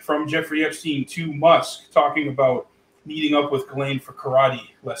leaked from Jeffrey Epstein to Musk talking about meeting up with Ghislaine for karate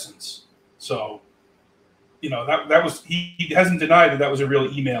lessons. So, that was, he hasn't denied that was a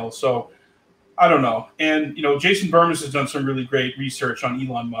real email. So I don't know. And, Jason Burmis has done some really great research on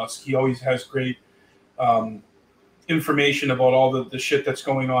Elon Musk. He always has great information about all the shit that's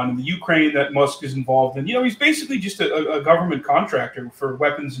going on in the Ukraine that Musk is involved in. He's basically just a government contractor for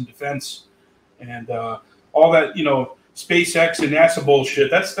weapons and defense, and all that, SpaceX and NASA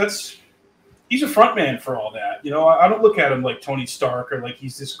bullshit. That's he's a front man for all that. I don't look at him like Tony Stark or like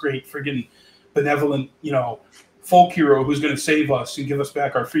he's this great friggin' benevolent, folk hero who's going to save us and give us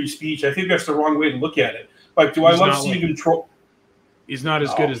back our free speech. I think that's the wrong way to look at it. Like, do I love seeing him troll? He's not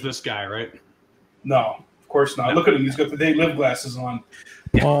as good as this guy, right? No. Of course not. Look at him. He's got the They Live glasses on.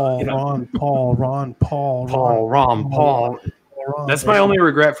 Ron Paul. That's my only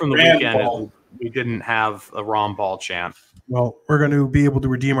regret from the weekend. Is we didn't have a Ron Paul chant. Well, we're going to be able to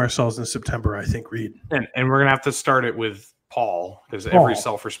redeem ourselves in September, I think, Reed. And we're going to have to start it with Paul, because every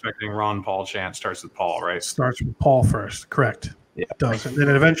self-respecting Ron Paul chant starts with Paul, right? Starts with Paul first. Correct. Yeah. It does. And then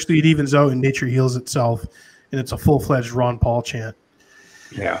eventually it evens out and nature heals itself, and it's a full-fledged Ron Paul chant.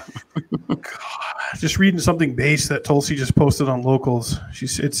 Yeah. God, just reading something base that Tulsi just posted on Locals.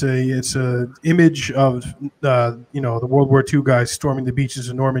 It's a image of the World War II guys storming the beaches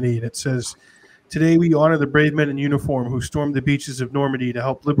of Normandy, and it says, "Today we honor the brave men in uniform who stormed the beaches of Normandy to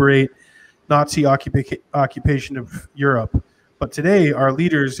help liberate Nazi occupation of Europe. But today our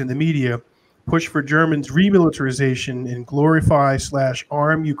leaders in the media push for Germans' remilitarization and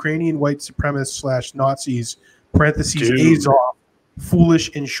glorify/arm Ukrainian white supremacists /Nazis (parentheses Azov). Foolish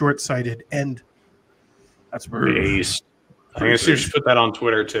and short-sighted." End. That's based. I guess you should put that on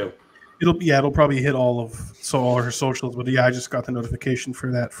Twitter too. It'll probably hit all her socials. But yeah, I just got the notification for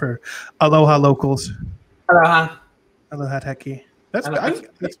that for Aloha Locals. Aloha Techie. That's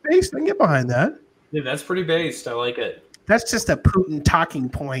based. I can get behind that. Yeah, that's pretty based. I like it. That's just a Putin talking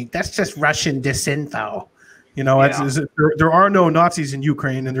point. That's just Russian disinfo. There are no Nazis in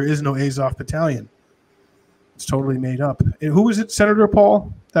Ukraine, and there is no Azov battalion. It's totally made up. And who was it, Senator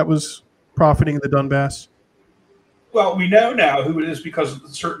Paul, that was profiting in the Donbass? Well, we know now who it is because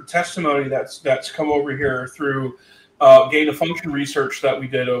of certain testimony that's come over here through gain-of-function research that we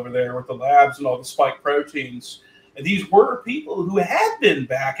did over there with the labs and all the spike proteins. And these were people who had been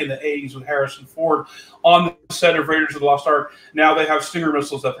back in the 80s with Harrison Ford on the set of Raiders of the Lost Ark. Now they have Stinger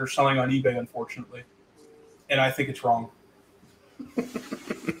missiles that they're selling on eBay, unfortunately. And I think it's wrong.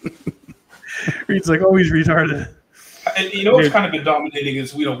 Reed's like, oh, he's retarded. And what's kind of been dominating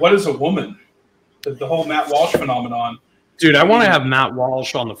is, what is a woman? The whole Matt Walsh phenomenon. Dude, I want to have Matt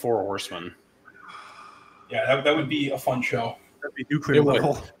Walsh on the Four Horsemen. Yeah, that would be a fun show. That'd be nuclear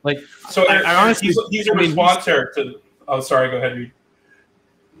level. So I honestly, he's a response, Eric, to. Oh, sorry. Go ahead, Reed.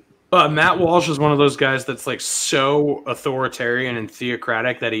 Matt Walsh is one of those guys that's like so authoritarian and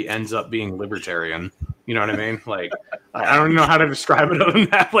theocratic that he ends up being libertarian. You know what I mean? Like, I don't know how to describe it other than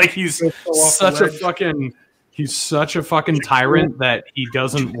that. Like, he's such a fucking tyrant that he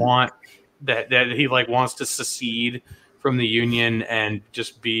doesn't want that he like wants to secede from the Union and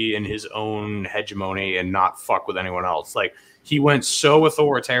just be in his own hegemony and not fuck with anyone else. Like, he went so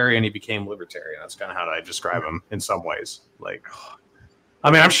authoritarian, he became libertarian. That's kind of how I describe him in some ways. Like, I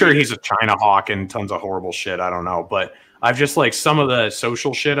mean, I'm sure he's a China hawk and tons of horrible shit. I don't know. But I've just like some of the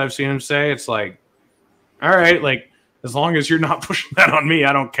social shit I've seen him say. It's like, all right, like as long as you're not pushing that on me,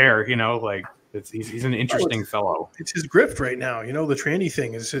 I don't care. You know, like he's an interesting fellow. It's his grift right now. You know, the tranny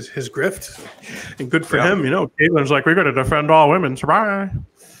thing is his grift. And good for him. You know, Caitlin's like, we got to defend all women. Bye.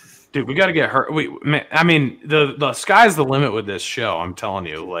 Dude, we got to get her. I mean, the sky's the limit with this show. I'm telling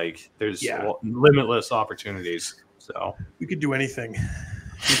you, like, there's limitless opportunities. So we could do anything.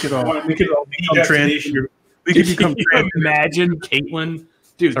 We could all become trans. We could become trans. Imagine Caitlin,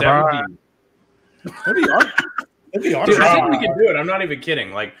 dude. That'd be awesome. Dude, I think we can do it. I'm not even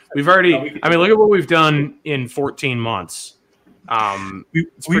kidding. Like we've already. I mean, look at what we've done in 14 months.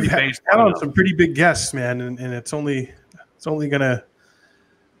 We've had on some pretty big guests, man, and it's only gonna.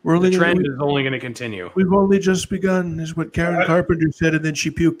 The trend is only going to continue. We've only just begun, is what Karen Carpenter said, and then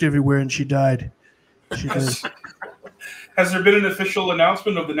she puked everywhere and she died. She did. Has there been an official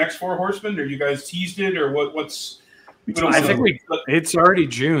announcement of the next 4 horsemen? Or you guys teased it, or what's? I think it's already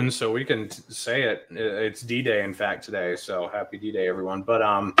June, so we can say it. It's D-Day, in fact, today. So happy D-Day, everyone! But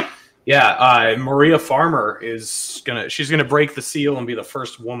Maria Farmer she's gonna break the seal and be the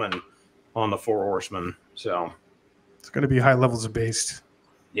first woman on the 4 horsemen. So it's gonna be high levels of based.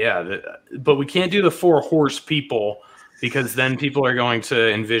 Yeah, but we can't do the 4 horse people because then people are going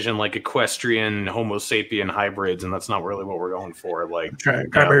to envision like equestrian Homo sapien hybrids, and that's not really what we're going for. Like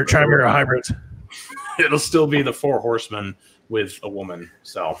chimera hybrids. It'll still be the 4 horsemen with a woman.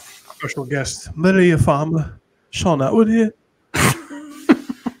 So special guest Maria Farmer, Shauna Atwood here.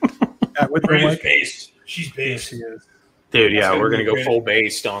 Maria's based. She's based. She is. Dude, yeah, we're gonna go full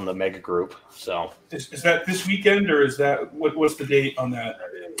based on the mega group. So is that this weekend, or is that what's the date on that?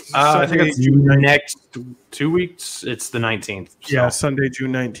 I think it's next 2 weeks. It's the 19th. So. Yeah, Sunday,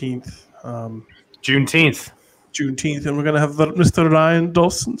 June 19th. Juneteenth, and we're gonna have Mr. Ryan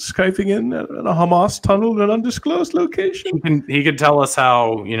Dawson Skyping in at a Hamas tunnel in an undisclosed location. He could tell us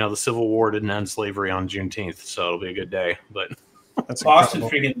how the Civil War didn't end slavery on Juneteenth, so it'll be a good day. But that's Boston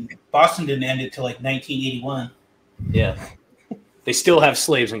didn't end it till like 1981. Yeah. They still have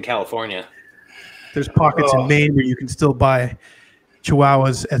slaves in California. There's pockets in Maine where you can still buy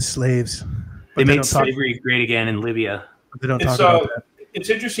chihuahuas as slaves. They made slavery great again in Libya. They don't talk about that.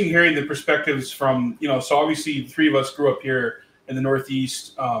 It's interesting hearing the perspectives from, so obviously the 3 of us grew up here in the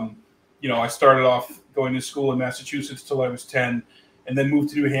Northeast. I started off going to school in Massachusetts till I was 10 and then moved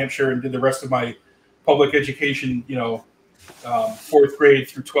to New Hampshire and did the rest of my public education, 4th grade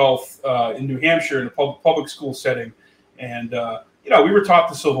through 12th in New Hampshire in a public school setting. And, we were taught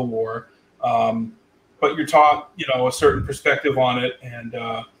the Civil War, but you're taught, a certain perspective on it. And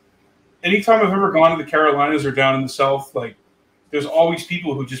anytime I've ever gone to the Carolinas or down in the South, like there's always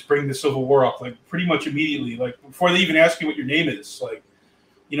people who just bring the Civil War up, like pretty much immediately, like before they even ask you what your name is. Like,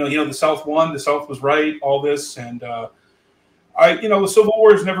 the South won, the South was right, all this. And the Civil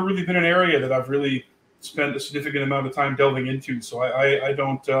War has never really been an area that I've really spent a significant amount of time delving into. So I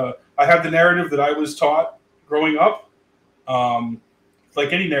don't, I have the narrative that I was taught growing up,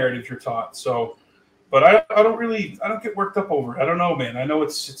 like any narrative you're taught. So, but I don't get worked up over it. I don't know, man. I know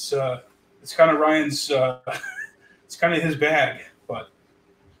it's kind of Ryan's, it's kind of his bag, but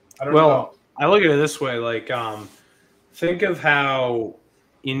I don't know. I look at it this way, like, think of how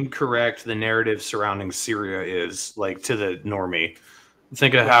incorrect the narrative surrounding Syria is, like to the normie.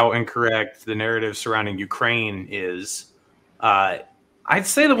 Think of how incorrect the narrative surrounding Ukraine is. I'd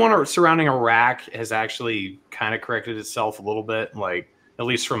say the one surrounding Iraq has actually kind of corrected itself a little bit, like at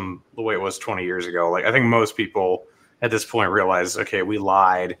least from the way it was 20 years ago. Like I think most people at this point realize, okay, we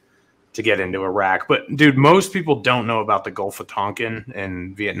lied to get into Iraq. But dude, most people don't know about the Gulf of Tonkin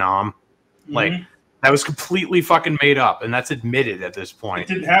in Vietnam. Mm-hmm. Like that was completely fucking made up, and that's admitted at this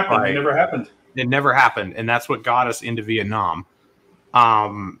point. It didn't happen. It never happened. It never happened, and that's what got us into Vietnam.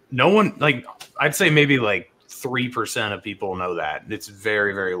 No one, like I'd say maybe like 3% of people know that. It's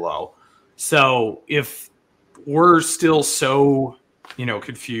very, very low. So if we're still so,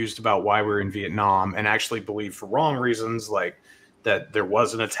 confused about why we're in Vietnam and actually believe for wrong reasons, like that there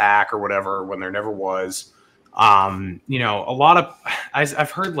was an attack or whatever when there never was, a lot of,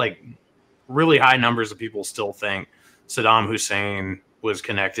 I've heard like really high numbers of people still think Saddam Hussein was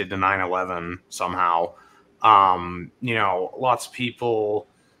connected to 9/11 somehow. Lots of people,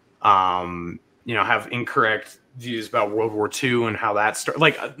 have incorrect views about World War II and how that started.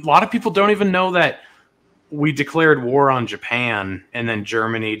 Like, a lot of people don't even know that we declared war on Japan and then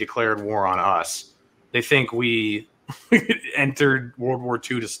Germany declared war on us. They think we entered World War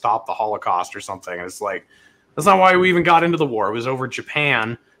II to stop the Holocaust or something. And it's like, that's not why we even got into the war. It was over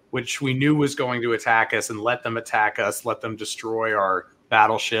Japan, which we knew was going to attack us, and let them attack us, let them destroy our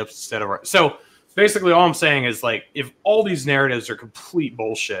battleships instead of our... So basically all I'm saying is, like, if all these narratives are complete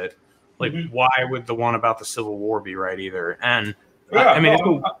bullshit, like, why would the one about the Civil War be right either? And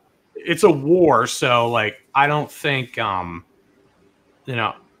it's a war, so, like, I don't think, I'm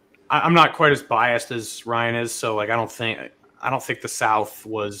not quite as biased as Ryan is, so, like, I don't think the South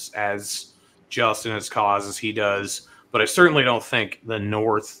was as just in its cause as he does, but I certainly don't think the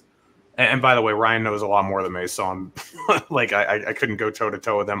North. And by the way, Ryan knows a lot more than me, so I'm like, I couldn't go toe to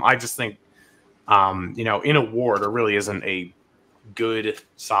toe with them. I just think, in a war, there really isn't a good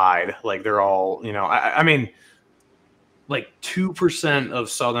side. Like, they're all, I mean, like 2% of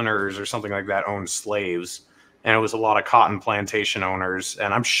Southerners or something like that owned slaves, and it was a lot of cotton plantation owners.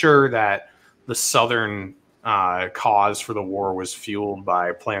 And I'm sure that the Southern cause for the war was fueled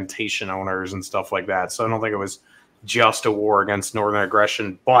by plantation owners and stuff like that. So I don't think it was just a war against Northern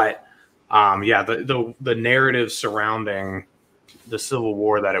aggression. But the narrative surrounding the Civil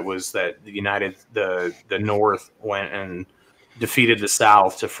War, that it was that the North went and defeated the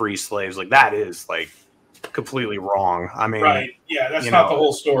South to free slaves, like, that is, like, completely wrong. I mean, right? Yeah, that's not the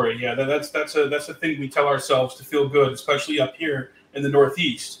whole story. Yeah, that's a thing we tell ourselves to feel good, especially up here in the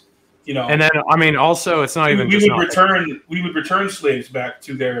Northeast. And then, I mean, also, it's not even we would return slaves back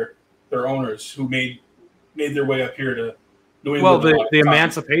to their owners who made their way up here to New England. Well, the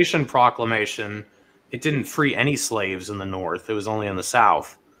Emancipation Proclamation, it didn't free any slaves in the North. It was only in the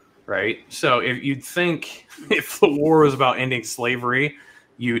South, right? So if you'd think if the war was about ending slavery,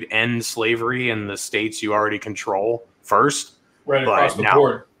 you'd end slavery in the states you already control first. Right, across the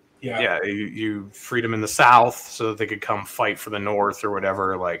board. Yeah, you freed them in the South so that they could come fight for the North or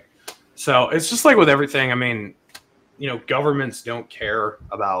whatever, like. So it's just like with everything. I mean, governments don't care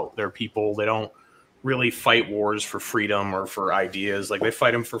about their people. They don't really fight wars for freedom or for ideas. Like, they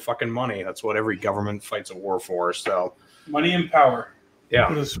fight them for fucking money. That's what every government fights a war for. So money and power.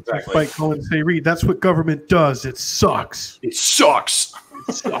 Yeah, exactly. Spike Cohen say, Reed, that's what government does. It sucks. It sucks.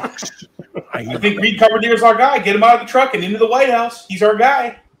 It sucks. I think Reed Coverdale's our guy. Get him out of the truck and into the White House. He's our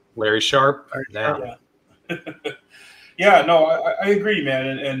guy. Larry Sharp. Yeah. Yeah, no, I agree,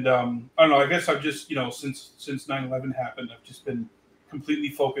 man. And I don't know, I guess I've just, since 9/11 happened, I've just been completely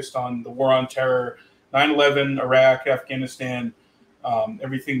focused on the war on terror, 9/11, Iraq, Afghanistan,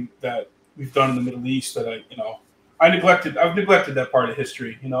 everything that we've done in the Middle East that I've neglected that part of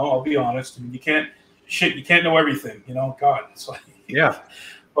history. I'll be honest. I mean, you can't know everything, God, it's like, yeah.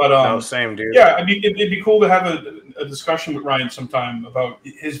 But same, dude. Yeah, I mean, it'd be cool to have a discussion with Ryan sometime about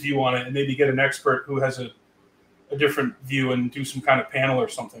his view on it, and maybe get an expert who has a different view and do some kind of panel or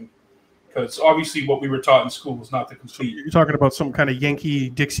something, because obviously what we were taught in school was not the complete. You're talking about some kind of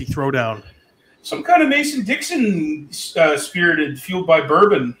Yankee-Dixie throwdown, some kind of Mason-Dixon spirited, fueled by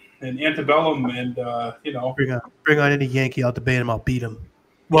bourbon and antebellum, and bring on any Yankee, I'll debate him, I'll beat him.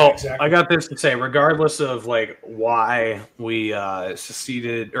 Well, yeah, exactly. I got this to say, regardless of like why we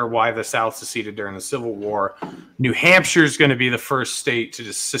seceded or why the South seceded during the Civil War, New Hampshire is going to be the first state to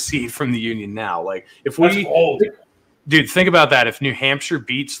just secede from the Union now. Like, if we, dude, think about that. If New Hampshire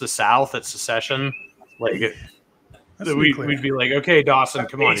beats the South at secession, like we'd be like, okay, Dawson,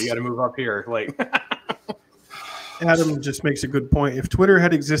 come on, you got to move up here. Like, Adam just makes a good point. If Twitter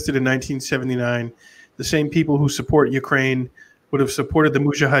had existed in 1979, the same people who support Ukraine would have supported the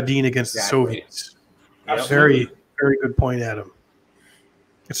Mujahideen against the Soviets. Absolutely. Very, very good point, Adam.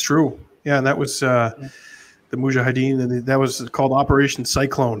 It's true. Yeah, and that was the Mujahideen, and that was called Operation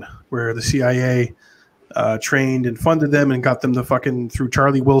Cyclone, where the CIA trained and funded them and got them to fucking through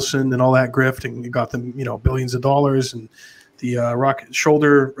Charlie Wilson and all that grift, and got them, billions of dollars, and the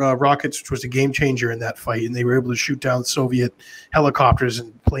shoulder rockets, which was a game changer in that fight, and they were able to shoot down Soviet helicopters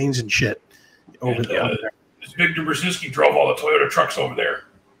and planes and shit over there. Victor Brzezinski drove all the Toyota trucks over there.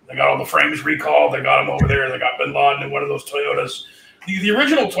 They got all the frames recalled. They got them over there. They got Bin Laden in one of those Toyotas. The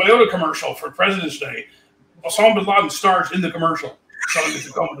original Toyota commercial for President's Day, Osama Bin Laden stars in the commercial, telling it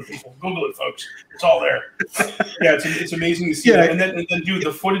to come to people. Google it, folks. It's all there. Yeah, it's amazing to see that. And then, dude,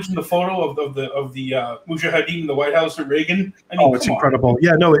 the footage and the photo of the Mujahideen in the White House at Reagan. I mean, it's incredible.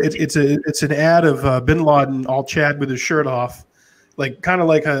 Yeah, no, it's an ad of Bin Laden all Chad with his shirt off, like kind of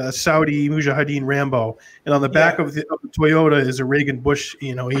like a Saudi Mujahideen Rambo, and on the back of the Toyota is a Reagan Bush,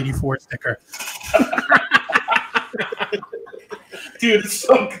 84 sticker. Dude, it's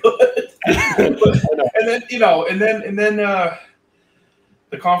so good. and then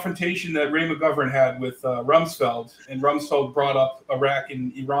the confrontation that Ray McGovern had with Rumsfeld, and Rumsfeld brought up Iraq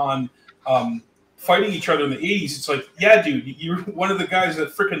and Iran fighting each other in the 80s. It's like, yeah, dude, you're one of the guys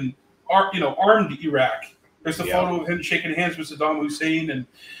that freaking armed Iraq. There's the photo of him shaking hands with Saddam Hussein, and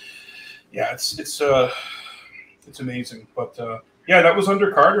it's amazing. But that was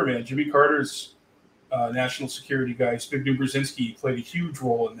under Carter, man. Jimmy Carter's national security guy, Zbigniew Brzezinski, played a huge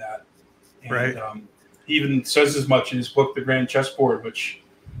role in that. And, right. He even says as much in his book, The Grand Chessboard, which,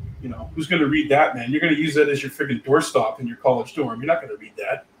 who's going to read that, man? You're going to use that as your freaking doorstop in your college dorm. You're not going to read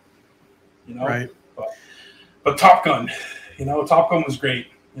that. Right. But Top Gun, Top Gun was great.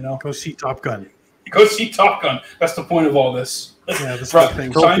 Go see Top Gun. Go see Top Gun. That's the point of all this. Yeah, this whole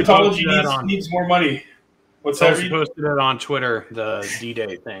thing. Scientology needs more money. What's that? Posted it on Twitter. The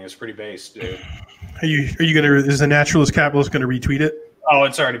D-Day thing is pretty based, dude. Are you gonna? Is the Naturalist Capitalist gonna retweet it? Oh,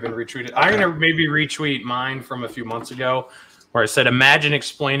 it's already been retweeted. I'm gonna maybe retweet mine from a few months ago, where I said, "Imagine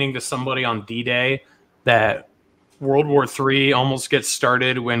explaining to somebody on D-Day that World War III almost gets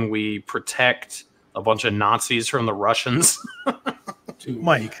started when we protect a bunch of Nazis from the Russians." Dude,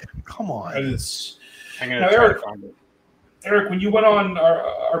 Mike, come on. I'm gonna try to find it. Eric, when you went on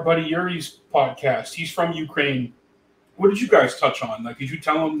our buddy Yuri's podcast, he's from Ukraine. What did you guys touch on? Like, did you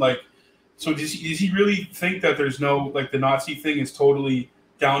tell him, like, so does he really think that there's no, like, the Nazi thing is totally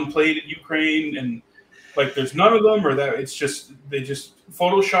downplayed in Ukraine, and like there's none of them, or that it's just they just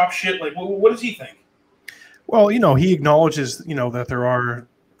Photoshop shit? Like, what does he think? Well, he acknowledges, that there are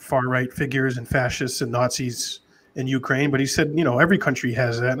far right figures and fascists and Nazis in Ukraine, but he said, every country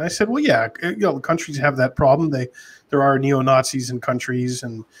has that. And I said, well, yeah, countries have that problem. There are neo-Nazis in countries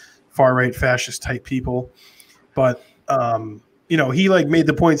and far right fascist type people. But, he made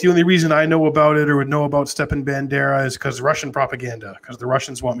the point, the only reason I know about it or would know about Stepan Bandera is because Russian propaganda, because the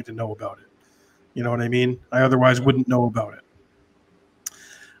Russians want me to know about it. You know what I mean? I otherwise wouldn't know about it.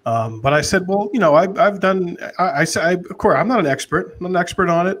 But I said, well, I've done, I said, of course, I'm not an expert. I'm not an expert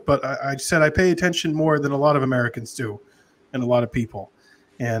on it, but I said I pay attention more than a lot of Americans do and a lot of people.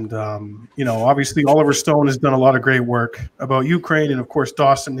 And, obviously Oliver Stone has done a lot of great work about Ukraine. And, of course,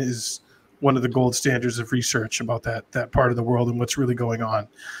 Dawson is one of the gold standards of research about that part of the world and what's really going on.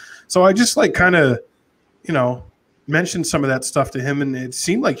 So I just kind of, mentioned some of that stuff to him, and it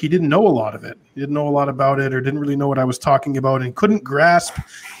seemed like he didn't know a lot of it. He didn't know a lot about it, or didn't really know what I was talking about, and couldn't grasp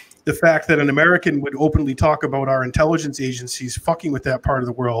the fact that an American would openly talk about our intelligence agencies fucking with that part of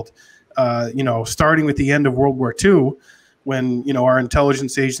the world, starting with the end of World War II, when, our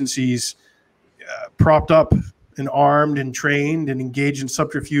intelligence agencies propped up and armed and trained and engaged in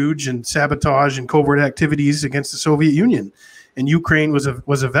subterfuge and sabotage and covert activities against the Soviet Union. And Ukraine was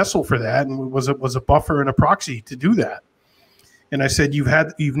a vessel for that, and was a buffer and a proxy to do that. And I said,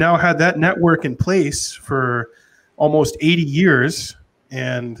 you've now had that network in place for almost 80 years,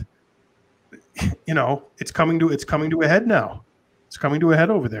 and it's coming to a head now. It's coming to a head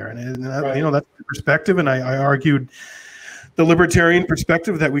over there, and that, that's the perspective. And I argued the libertarian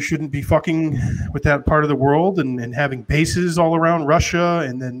perspective that we shouldn't be fucking with that part of the world and having bases all around Russia,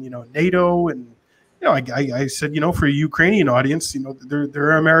 and then NATO and. I said, for a Ukrainian audience,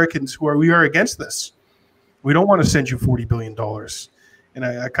 there are Americans we are against this. We don't want to send you $40 billion. And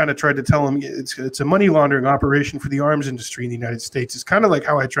I kind of tried to tell them it's a money laundering operation for the arms industry in the United States. It's kind of like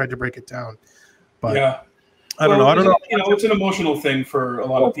how I tried to break it down. But yeah. I don't know. It's an emotional thing for a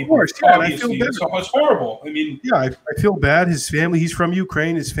lot of people. Course, yeah, obviously, it's horrible. I mean, yeah, I feel bad. His family, he's from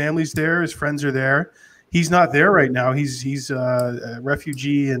Ukraine. His family's there. His friends are there. He's not there right now. He's a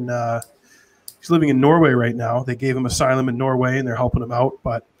refugee and he's living in Norway right now. They gave him asylum in Norway, and they're helping him out.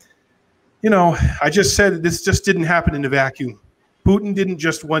 But, I just said this just didn't happen in a vacuum. Putin didn't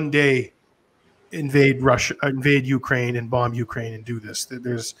just one day invade Ukraine and bomb Ukraine and do this.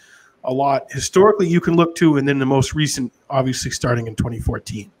 There's a lot historically you can look to, and then the most recent, obviously starting in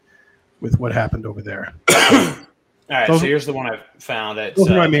 2014 with what happened over there. All right, so here's the one I found. It's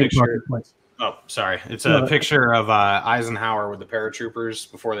a picture. Oh, sorry. It's a picture of Eisenhower with the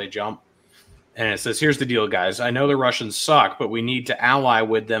paratroopers before they jump. And it says, here's the deal, guys. I know the Russians suck, but we need to ally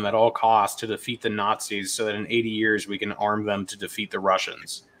with them at all costs to defeat the Nazis so that in 80 years we can arm them to defeat the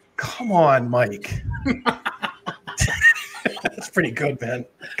Russians. Come on, Mike. That's pretty good, man.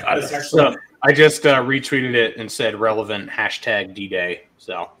 God, so I just retweeted it and said relevant # D-Day.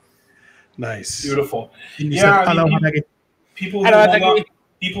 So nice. Beautiful. Yeah, people who hold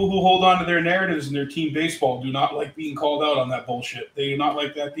People who hold on to their narratives in their team baseball do not like being called out on that bullshit. They do not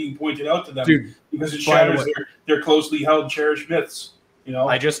like that being pointed out to them, dude, because it shatters their closely held, cherished myths. You know,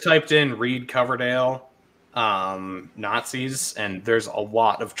 I just typed in Reed Coverdale Nazis, and there's a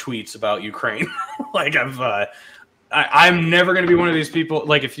lot of tweets about Ukraine. Like I'm never going to be one of these people.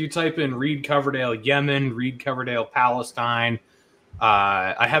 Like if you type in Reed Coverdale Yemen, Reed Coverdale Palestine,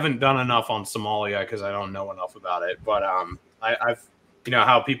 I haven't done enough on Somalia because I don't know enough about it. But I've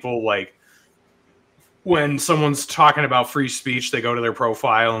how people like when someone's talking about free speech, they go to their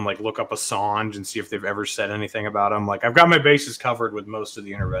profile and like look up Assange and see if they've ever said anything about him. Like I've got my bases covered with most of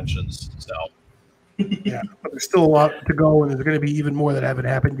the interventions. So yeah, but there's still a lot to go, and there's going to be even more that haven't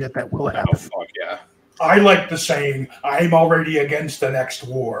happened yet that will happen. Oh, fuck yeah. I like the saying, I'm already against the next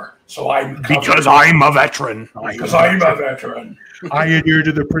war, so I'm covered. Because I'm a veteran. Because I'm a veteran. I adhere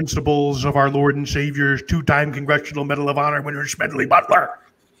to the principles of our Lord and Savior, 2-time Congressional Medal of Honor winner, Smedley Butler.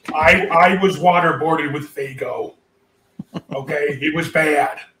 I was waterboarded with Faygo. Okay, it was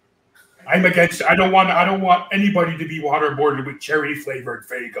bad. I'm against. I don't want anybody to be waterboarded with cherry flavored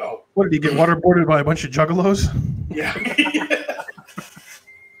Faygo. What did he get waterboarded by a bunch of juggalos? Yeah.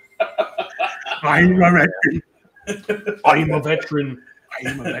 I'm a veteran. I'm a veteran.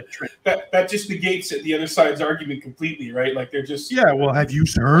 I'm a veteran. That just negates the other side's argument completely, right? Like they're just. Yeah. Well, have you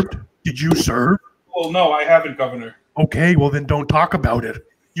served? Did you serve? Well, no, I haven't, Governor. Okay. Well, then don't talk about it.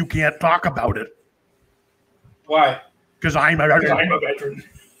 You can't talk about it. Why? Because I'm a veteran.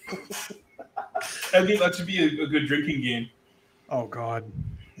 I think that should be a good drinking game. Oh, God.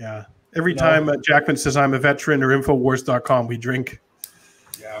 Yeah. Every time Jackman says I'm a veteran or Infowars.com, we drink.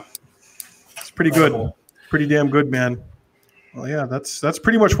 Yeah. It's pretty good. Pretty damn good, man. Well, yeah, that's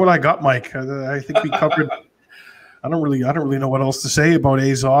pretty much what I got, Mike. I think we covered. I don't really know what else to say about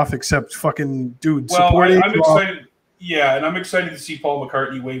Azov except fucking dude. Well, support I'm Azov. excited. Yeah, and I'm excited to see Paul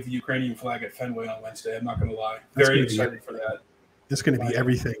McCartney wave the Ukrainian flag at Fenway on Wednesday. I'm not going to lie. Very excited for that. It's going to be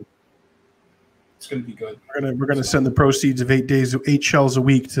everything. It's going to be good. We're going to send the proceeds of 8 shells a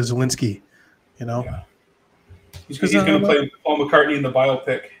week to Zelensky. You know, yeah. He's going to play Paul McCartney in the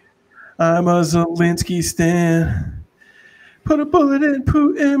biopic. I'm a Zelensky stan. Put a bullet in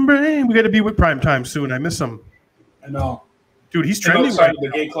Putin brain. We got to be with Primetime soon. I miss him. I know, dude. He's trending outside the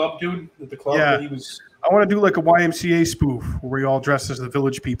gay club, dude. At the club, yeah. He was. I want to do like a YMCA spoof where we all dress as the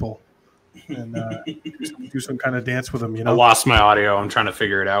Village People and do some kind of dance with them. You know, I lost my audio. I'm trying to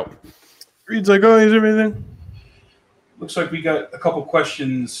figure it out. Reed's like, oh, is everything? Looks like we got a couple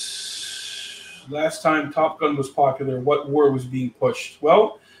questions. Last time Top Gun was popular, what war was being pushed?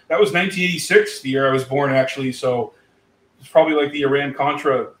 Well, that was 1986, the year I was born, actually. So it's probably like the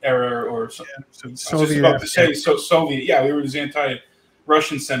Iran-Contra era or something. Yeah, so Soviet, I was just about to say, Soviet. Yeah, we were his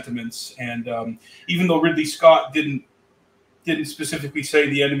anti-Russian sentiments. And even though Ridley Scott didn't specifically say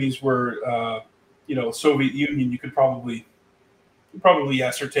the enemies were, Soviet Union, you could probably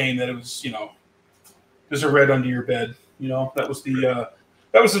ascertain that it was, there's a red under your bed. That was the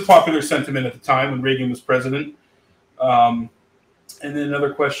popular sentiment at the time when Reagan was president. And then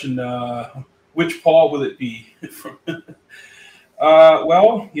another question, which Paul will it be?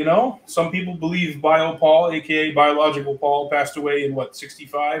 Well, some people believe Bio Paul, a.k.a. Biological Paul, passed away in,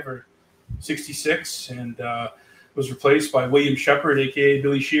 65 or 66 and was replaced by William Shepard, a.k.a.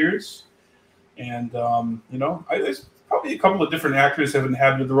 Billy Shears. And, there's probably a couple of different actors have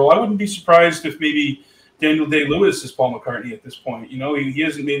inhabited the role. I wouldn't be surprised if maybe Daniel Day-Lewis is Paul McCartney at this point. He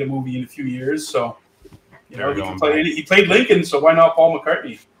hasn't made a movie in a few years, so he played Lincoln, so why not Paul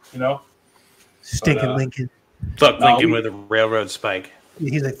McCartney? Stinking Lincoln. Fuck Lincoln with a railroad spike.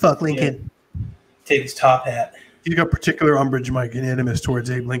 He's like, fuck Lincoln. Yeah. Take his top hat. He's got particular umbrage, Mike, and animus towards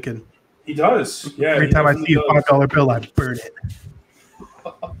Abe Lincoln. He does. Yeah. Every time I see a $5 bill, I burn it.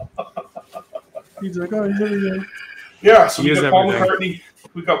 He's like, oh, he's everything. Yeah, so we got Paul McCartney.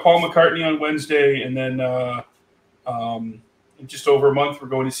 We got Paul McCartney on Wednesday, and then in just over a month, we're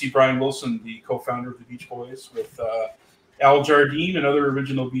going to see Brian Wilson, the co-founder of the Beach Boys, with Al Jardine, another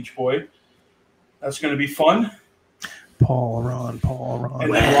original Beach Boy. That's going to be fun. Ron.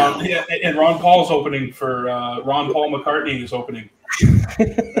 And then Ron Paul's opening for Ron Paul McCartney is opening.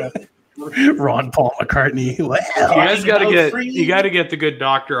 Ron Paul McCartney. Well, you guys got to get the good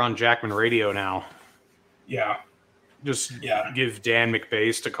doctor on Jackman Radio now. Yeah. Just give Dan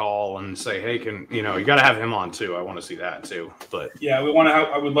McBase a call and say, hey, you got to have him on too. I want to see that too. But yeah,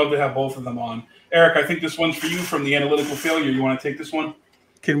 I would love to have both of them on. Eric, I think this one's for you from the Analytical Failure. You want to take this one?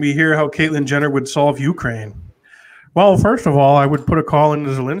 Can we hear how Caitlyn Jenner would solve Ukraine? Well, first of all, I would put a call into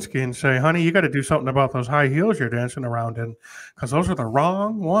Zelensky and say, honey, you got to do something about those high heels you're dancing around in because those are the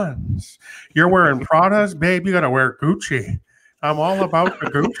wrong ones. You're wearing Pradas, babe. You got to wear Gucci. I'm all about the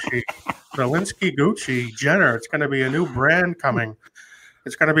Gucci. Zelensky Gucci Jenner. It's going to be a new brand coming.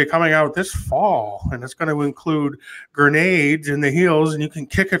 It's going to be coming out this fall, and it's going to include grenades in the heels, and you can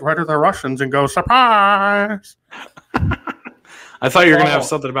kick it right at the Russians and go, surprise! I thought you were going to have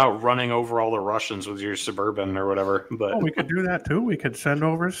something about running over all the Russians with your Suburban or whatever. But we could do that too. We could send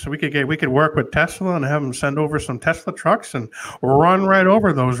over. So we could work with Tesla and have them send over some Tesla trucks and run right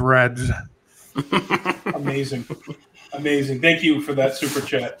over those Reds. Amazing. Thank you for that super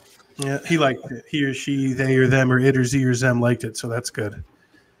chat. Yeah, he liked it. He or she, they or them, or it or z or them liked it. So that's good.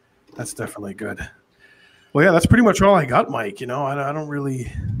 That's definitely good. Well, yeah, that's pretty much all I got, Mike. I don't know what else.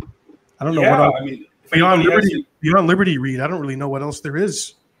 I mean, beyond Liberty Reed, I don't really know what else there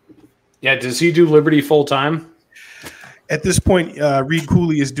is. Yeah, does he do Liberty full time? At this point, Reed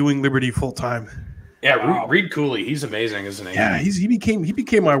Cooley is doing Liberty full time. Yeah, wow. Reed Cooley, he's amazing, isn't he? Yeah, he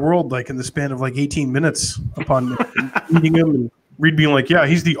became my world like in the span of like 18 minutes upon meeting him, and Reed being like, "Yeah,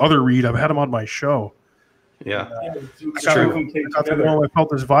 he's the other Reed. I've had him on my show." Yeah, I felt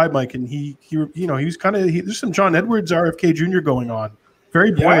this vibe, Mike, and he was kind of there's some John Edwards RFK Jr. going on.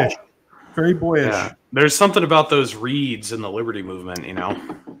 Very boyish. Very boyish. Yeah. There's something about those Reeds in the Liberty movement,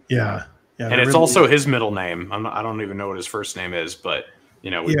 Yeah. And it's also his middle name. I don't even know what his first name is, but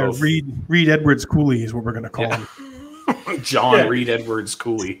both... Reed Edwards Cooley is what we're going to call him. John Reed Edwards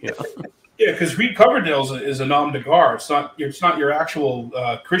Cooley. Yeah. Yeah, because Reed Coverdale is a nom de guerre. It's not your actual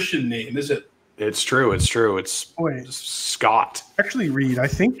Christian name, is it? It's true. It's Scott. Actually, Reed. I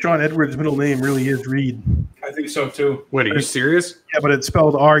think John Edwards' middle name really is Reed. I think so too. Wait, are you serious? Yeah, but it's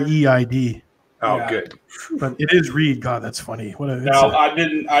spelled R-E-I-D. Oh, yeah. Good. But it is Reed. God, that's funny. I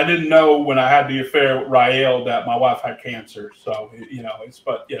didn't know when I had the affair with Rael that my wife had cancer. So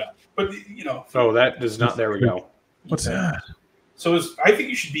Oh, that does not. There we go. What's that? So I think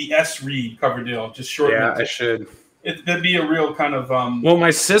you should be S. Reed Coverdale. Just short. Yeah, I should. That'd be a real kind of. Well,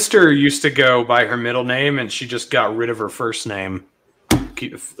 my sister used to go by her middle name, and she just got rid of her first name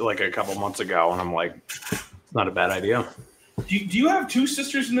like a couple months ago, and I'm like, it's not a bad idea. Do you have two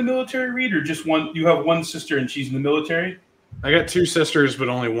sisters in the military, Reed, or just one? You have one sister and she's in the military? I got two sisters, but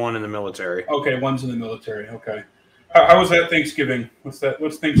only one in the military. Okay, one's in the military. Okay. How was that Thanksgiving? What's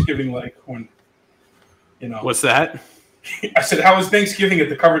Thanksgiving like when, What's that? I said, how was Thanksgiving at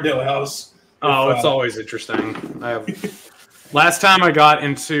the Coverdale house? Oh, it's always interesting. Last time I got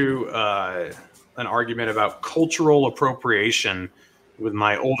into an argument about cultural appropriation with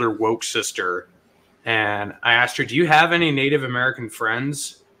my older woke sister, and I asked her, "Do you have any Native American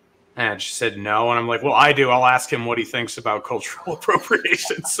friends?" And she said no, and I'm like, "Well, I do. I'll ask him what he thinks about cultural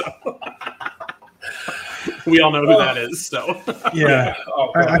appropriation." So we all know who that is. So yeah,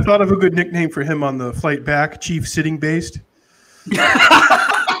 I thought of a good nickname for him on the flight back: Chief Sitting Based.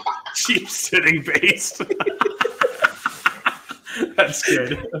 Chief Sitting Based. That's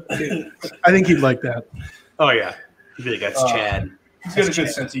good. I think he'd like that. Oh yeah, he'd be like, "That's Chad." He's got a good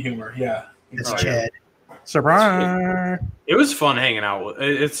sense of humor. Yeah, it's Chad. Surprise! It was fun hanging out.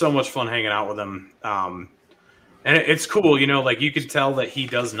 It's so much fun hanging out with him. And it's cool, like you could tell that he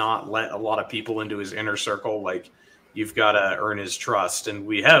does not let a lot of people into his inner circle. Like you've got to earn his trust, and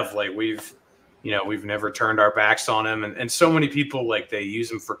we've never turned our backs on him. And so many people, like, they use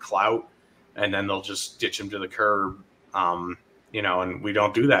him for clout, and then they'll just ditch him to the curb. And we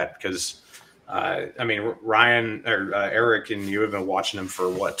don't do that because, Ryan or Eric and you have been watching him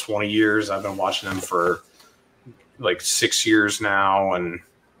for 20 years. I've been watching him for like 6 years now. And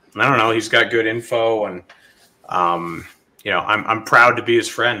I don't know, he's got good info, and, I'm proud to be his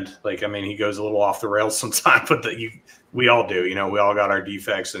friend. Like, he goes a little off the rails sometimes, but we all do, we all got our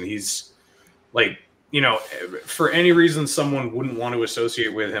defects, and he's like, for any reason someone wouldn't want to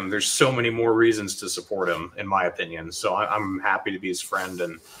associate with him, there's so many more reasons to support him, in my opinion. So I'm happy to be his friend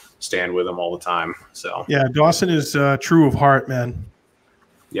and stand with him all the time. So yeah, Dawson is true of heart, man.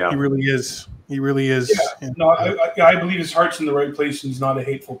 Yeah, he really is. He really is. Yeah. No, I believe his heart's in the right place, and he's not a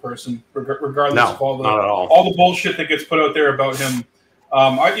hateful person, regardless of all the bullshit that gets put out there about him.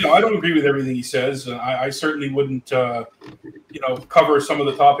 I don't agree with everything he says. I certainly wouldn't, cover some of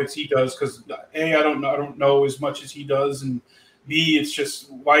the topics he does because A, I don't know as much as he does, and B, it's just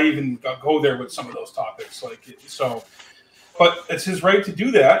why even go there with some of those topics But it's his right to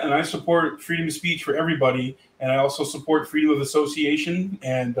do that, and I support freedom of speech for everybody, and I also support freedom of association.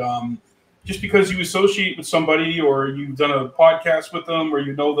 And just because you associate with somebody or you've done a podcast with them or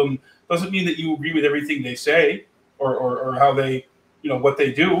you know them doesn't mean that you agree with everything they say or how they. What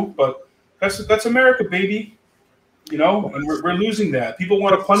they do, but that's America, baby. And we're losing that. People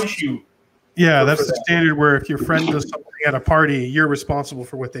want to punish you. Yeah, that's the standard where if your friend does something at a party, you're responsible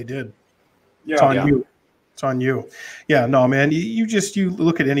for what they did. Yeah, it's It's on you. Yeah, no, man. You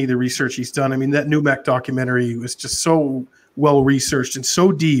look at any of the research he's done. I mean, that NUMEC documentary was just so well researched and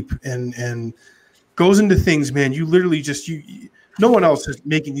so deep and goes into things, man. You literally no one else is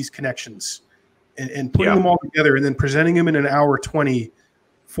making these connections and putting them all together and then presenting them in an hour 20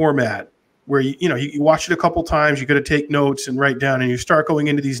 format where you watch it a couple times, you got to take notes and write down, and you start going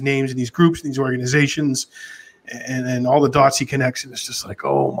into these names and these groups and these organizations and all the dots he connects, and it's just like,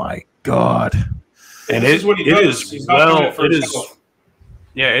 oh my God. And it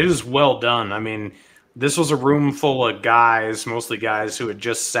is well done. I mean, this was a room full of guys, mostly guys who had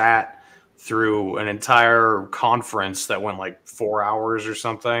just sat through an entire conference that went like 4 hours or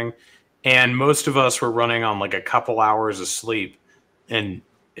something. And most of us were running on like a couple hours of sleep. And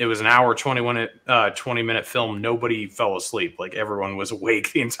it was an hour, 20-minute film. Nobody fell asleep. Like everyone was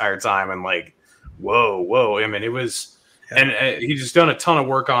awake the entire time. And like, whoa. I mean, it was, and he's just done a ton of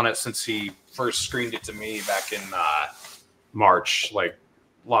work on it since he first screened it to me back in March. Like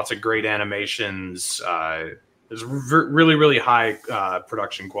lots of great animations. It's really, really high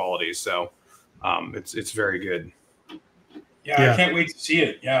production quality. So it's very good. Yeah, I can't wait to see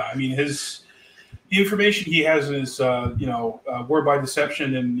it. Yeah, I mean, the information he has in his, War by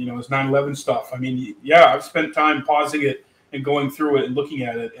Deception and, his 9/11 stuff. I mean, I've spent time pausing it and going through it and looking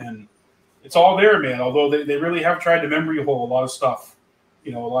at it, and it's all there, man. Although they really have tried to memory hole a lot of stuff, a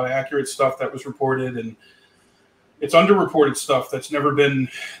lot of accurate stuff that was reported, and it's underreported stuff that's never been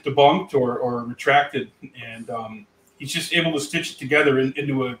debunked or retracted. And he's just able to stitch it together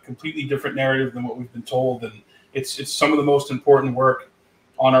into a completely different narrative than what we've been told. And it's some of the most important work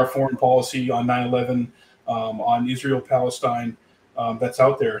on our foreign policy, on 9/11, on Israel-Palestine that's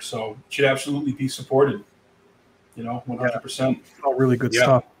out there. So it should absolutely be supported, 100%. All really good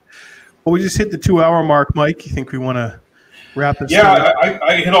stuff. Well, we just hit the 2-hour mark, Mike. You think we want to wrap this up? Yeah,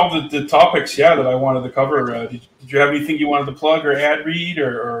 I hit all the topics, that I wanted to cover. Did you have anything you wanted to plug or add, Reed,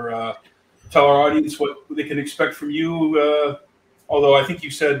 or tell our audience what they can expect from you? Although I think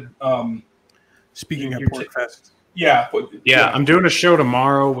you said... Speaking of PorkFest. Yeah. I'm doing a show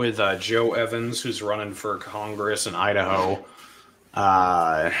tomorrow with Joe Evans, who's running for Congress in Idaho.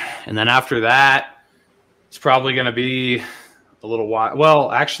 And then after that, it's probably going to be a little while.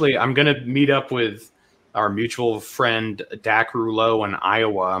 Well, actually, I'm going to meet up with our mutual friend, Dak Rouleau, in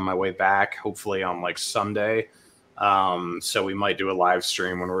Iowa on my way back, hopefully on like Sunday. So we might do a live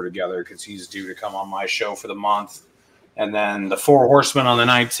stream when we're together because he's due to come on my show for the month. And then the Four Horsemen on the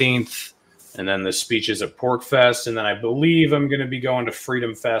 19th. And then the speeches at PorkFest. And then I believe I'm going to be going to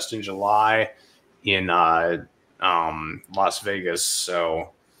Freedom Fest in July in Las Vegas. So,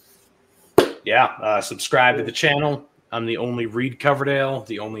 subscribe to the channel. I'm the only Reed Coverdale,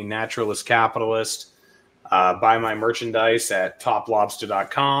 the only naturalist capitalist. Buy my merchandise at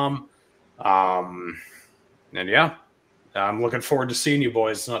toplobster.com. I'm looking forward to seeing you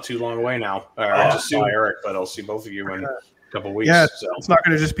boys. It's not too long away now. I just saw Eric, but I'll see both of you in couple weeks. Yeah, it's not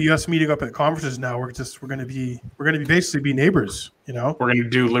going to just be us meeting up at conferences now. We're going to be basically be neighbors. We're going to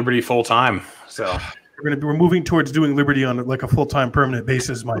do Liberty full time. So we're moving towards doing Liberty on like a full time permanent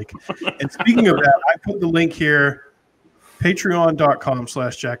basis, Mike. And speaking of that, I put the link here,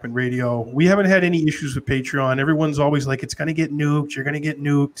 patreon.com/Jackman Radio. We haven't had any issues with Patreon. Everyone's always like, it's going to get nuked. You're going to get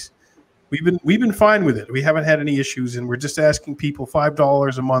nuked. We've been fine with it. We haven't had any issues, and we're just asking people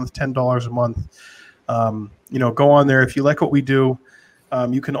 $5 a month, $10 a month. Go on there if you like what we do.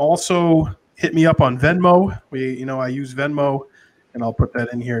 You can also hit me up on Venmo. I use Venmo, and I'll put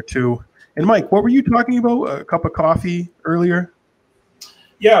that in here too. And Mike, what were you talking about? A cup of coffee earlier?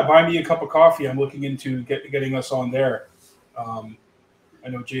 Yeah, buy me a cup of coffee. I'm looking into getting us on there. I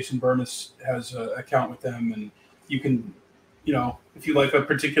know Jason Burnis has an account with them, and you can, if you like a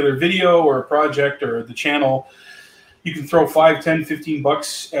particular video or a project or the channel, you can throw $5, $10,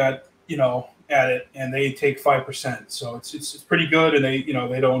 $15 at it, and they take 5%. So it's pretty good, and they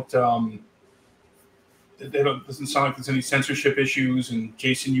don't doesn't sound like there's any censorship issues, and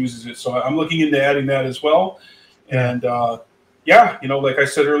Jason uses it. So I'm looking into adding that as well. And like I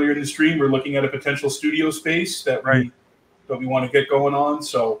said earlier in the stream, we're looking at a potential studio space that we want to get going on.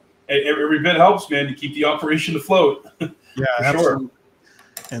 So every bit helps, man, to keep the operation afloat. Yeah, absolutely. Sure.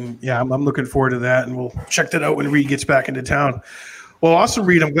 And I'm looking forward to that, and we'll check that out when Reed gets back into town. Well, awesome,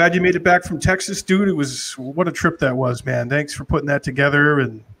 Reed. I'm glad you made it back from Texas, dude. What a trip that was, man. Thanks for putting that together.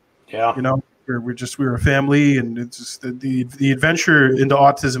 And we're a family, and it's just the adventure into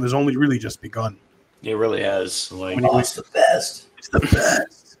autism has only really just begun. It really has. It's the best. It's the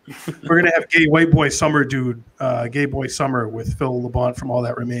best. We're gonna have Gay White Boy Summer, dude. Gay Boy Summer with Phil LeBont from All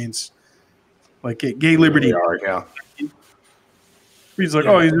That Remains. Like Gay Liberty. Really are, yeah. Reed's like,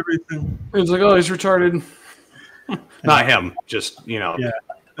 oh, he's everything. Reed's like, oh, he's retarded. Not him, just Yeah,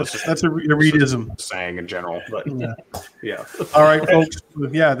 that's a Reedism saying in general. But yeah. All right, folks.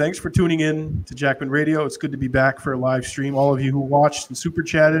 Yeah, thanks for tuning in to Jackman Radio. It's good to be back for a live stream. All of you who watched and super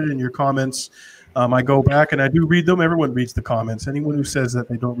chatted and your comments, I go back and I do read them. Everyone reads the comments. Anyone who says that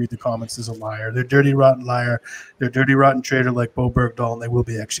they don't read the comments is a liar. They're dirty, rotten liar. They're dirty, rotten traitor like Bo Bergdahl, and they will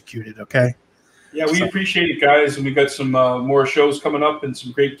be executed. Okay. Yeah, we appreciate it, guys, and we got some more shows coming up and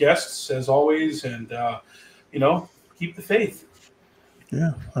some great guests as always, and keep the faith.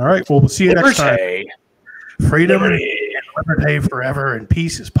 Yeah. All right. Well, we'll see you next time. Freedom, liberty forever, and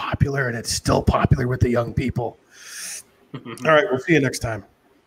peace is popular, and it's still popular with the young people. All right. We'll see you next time.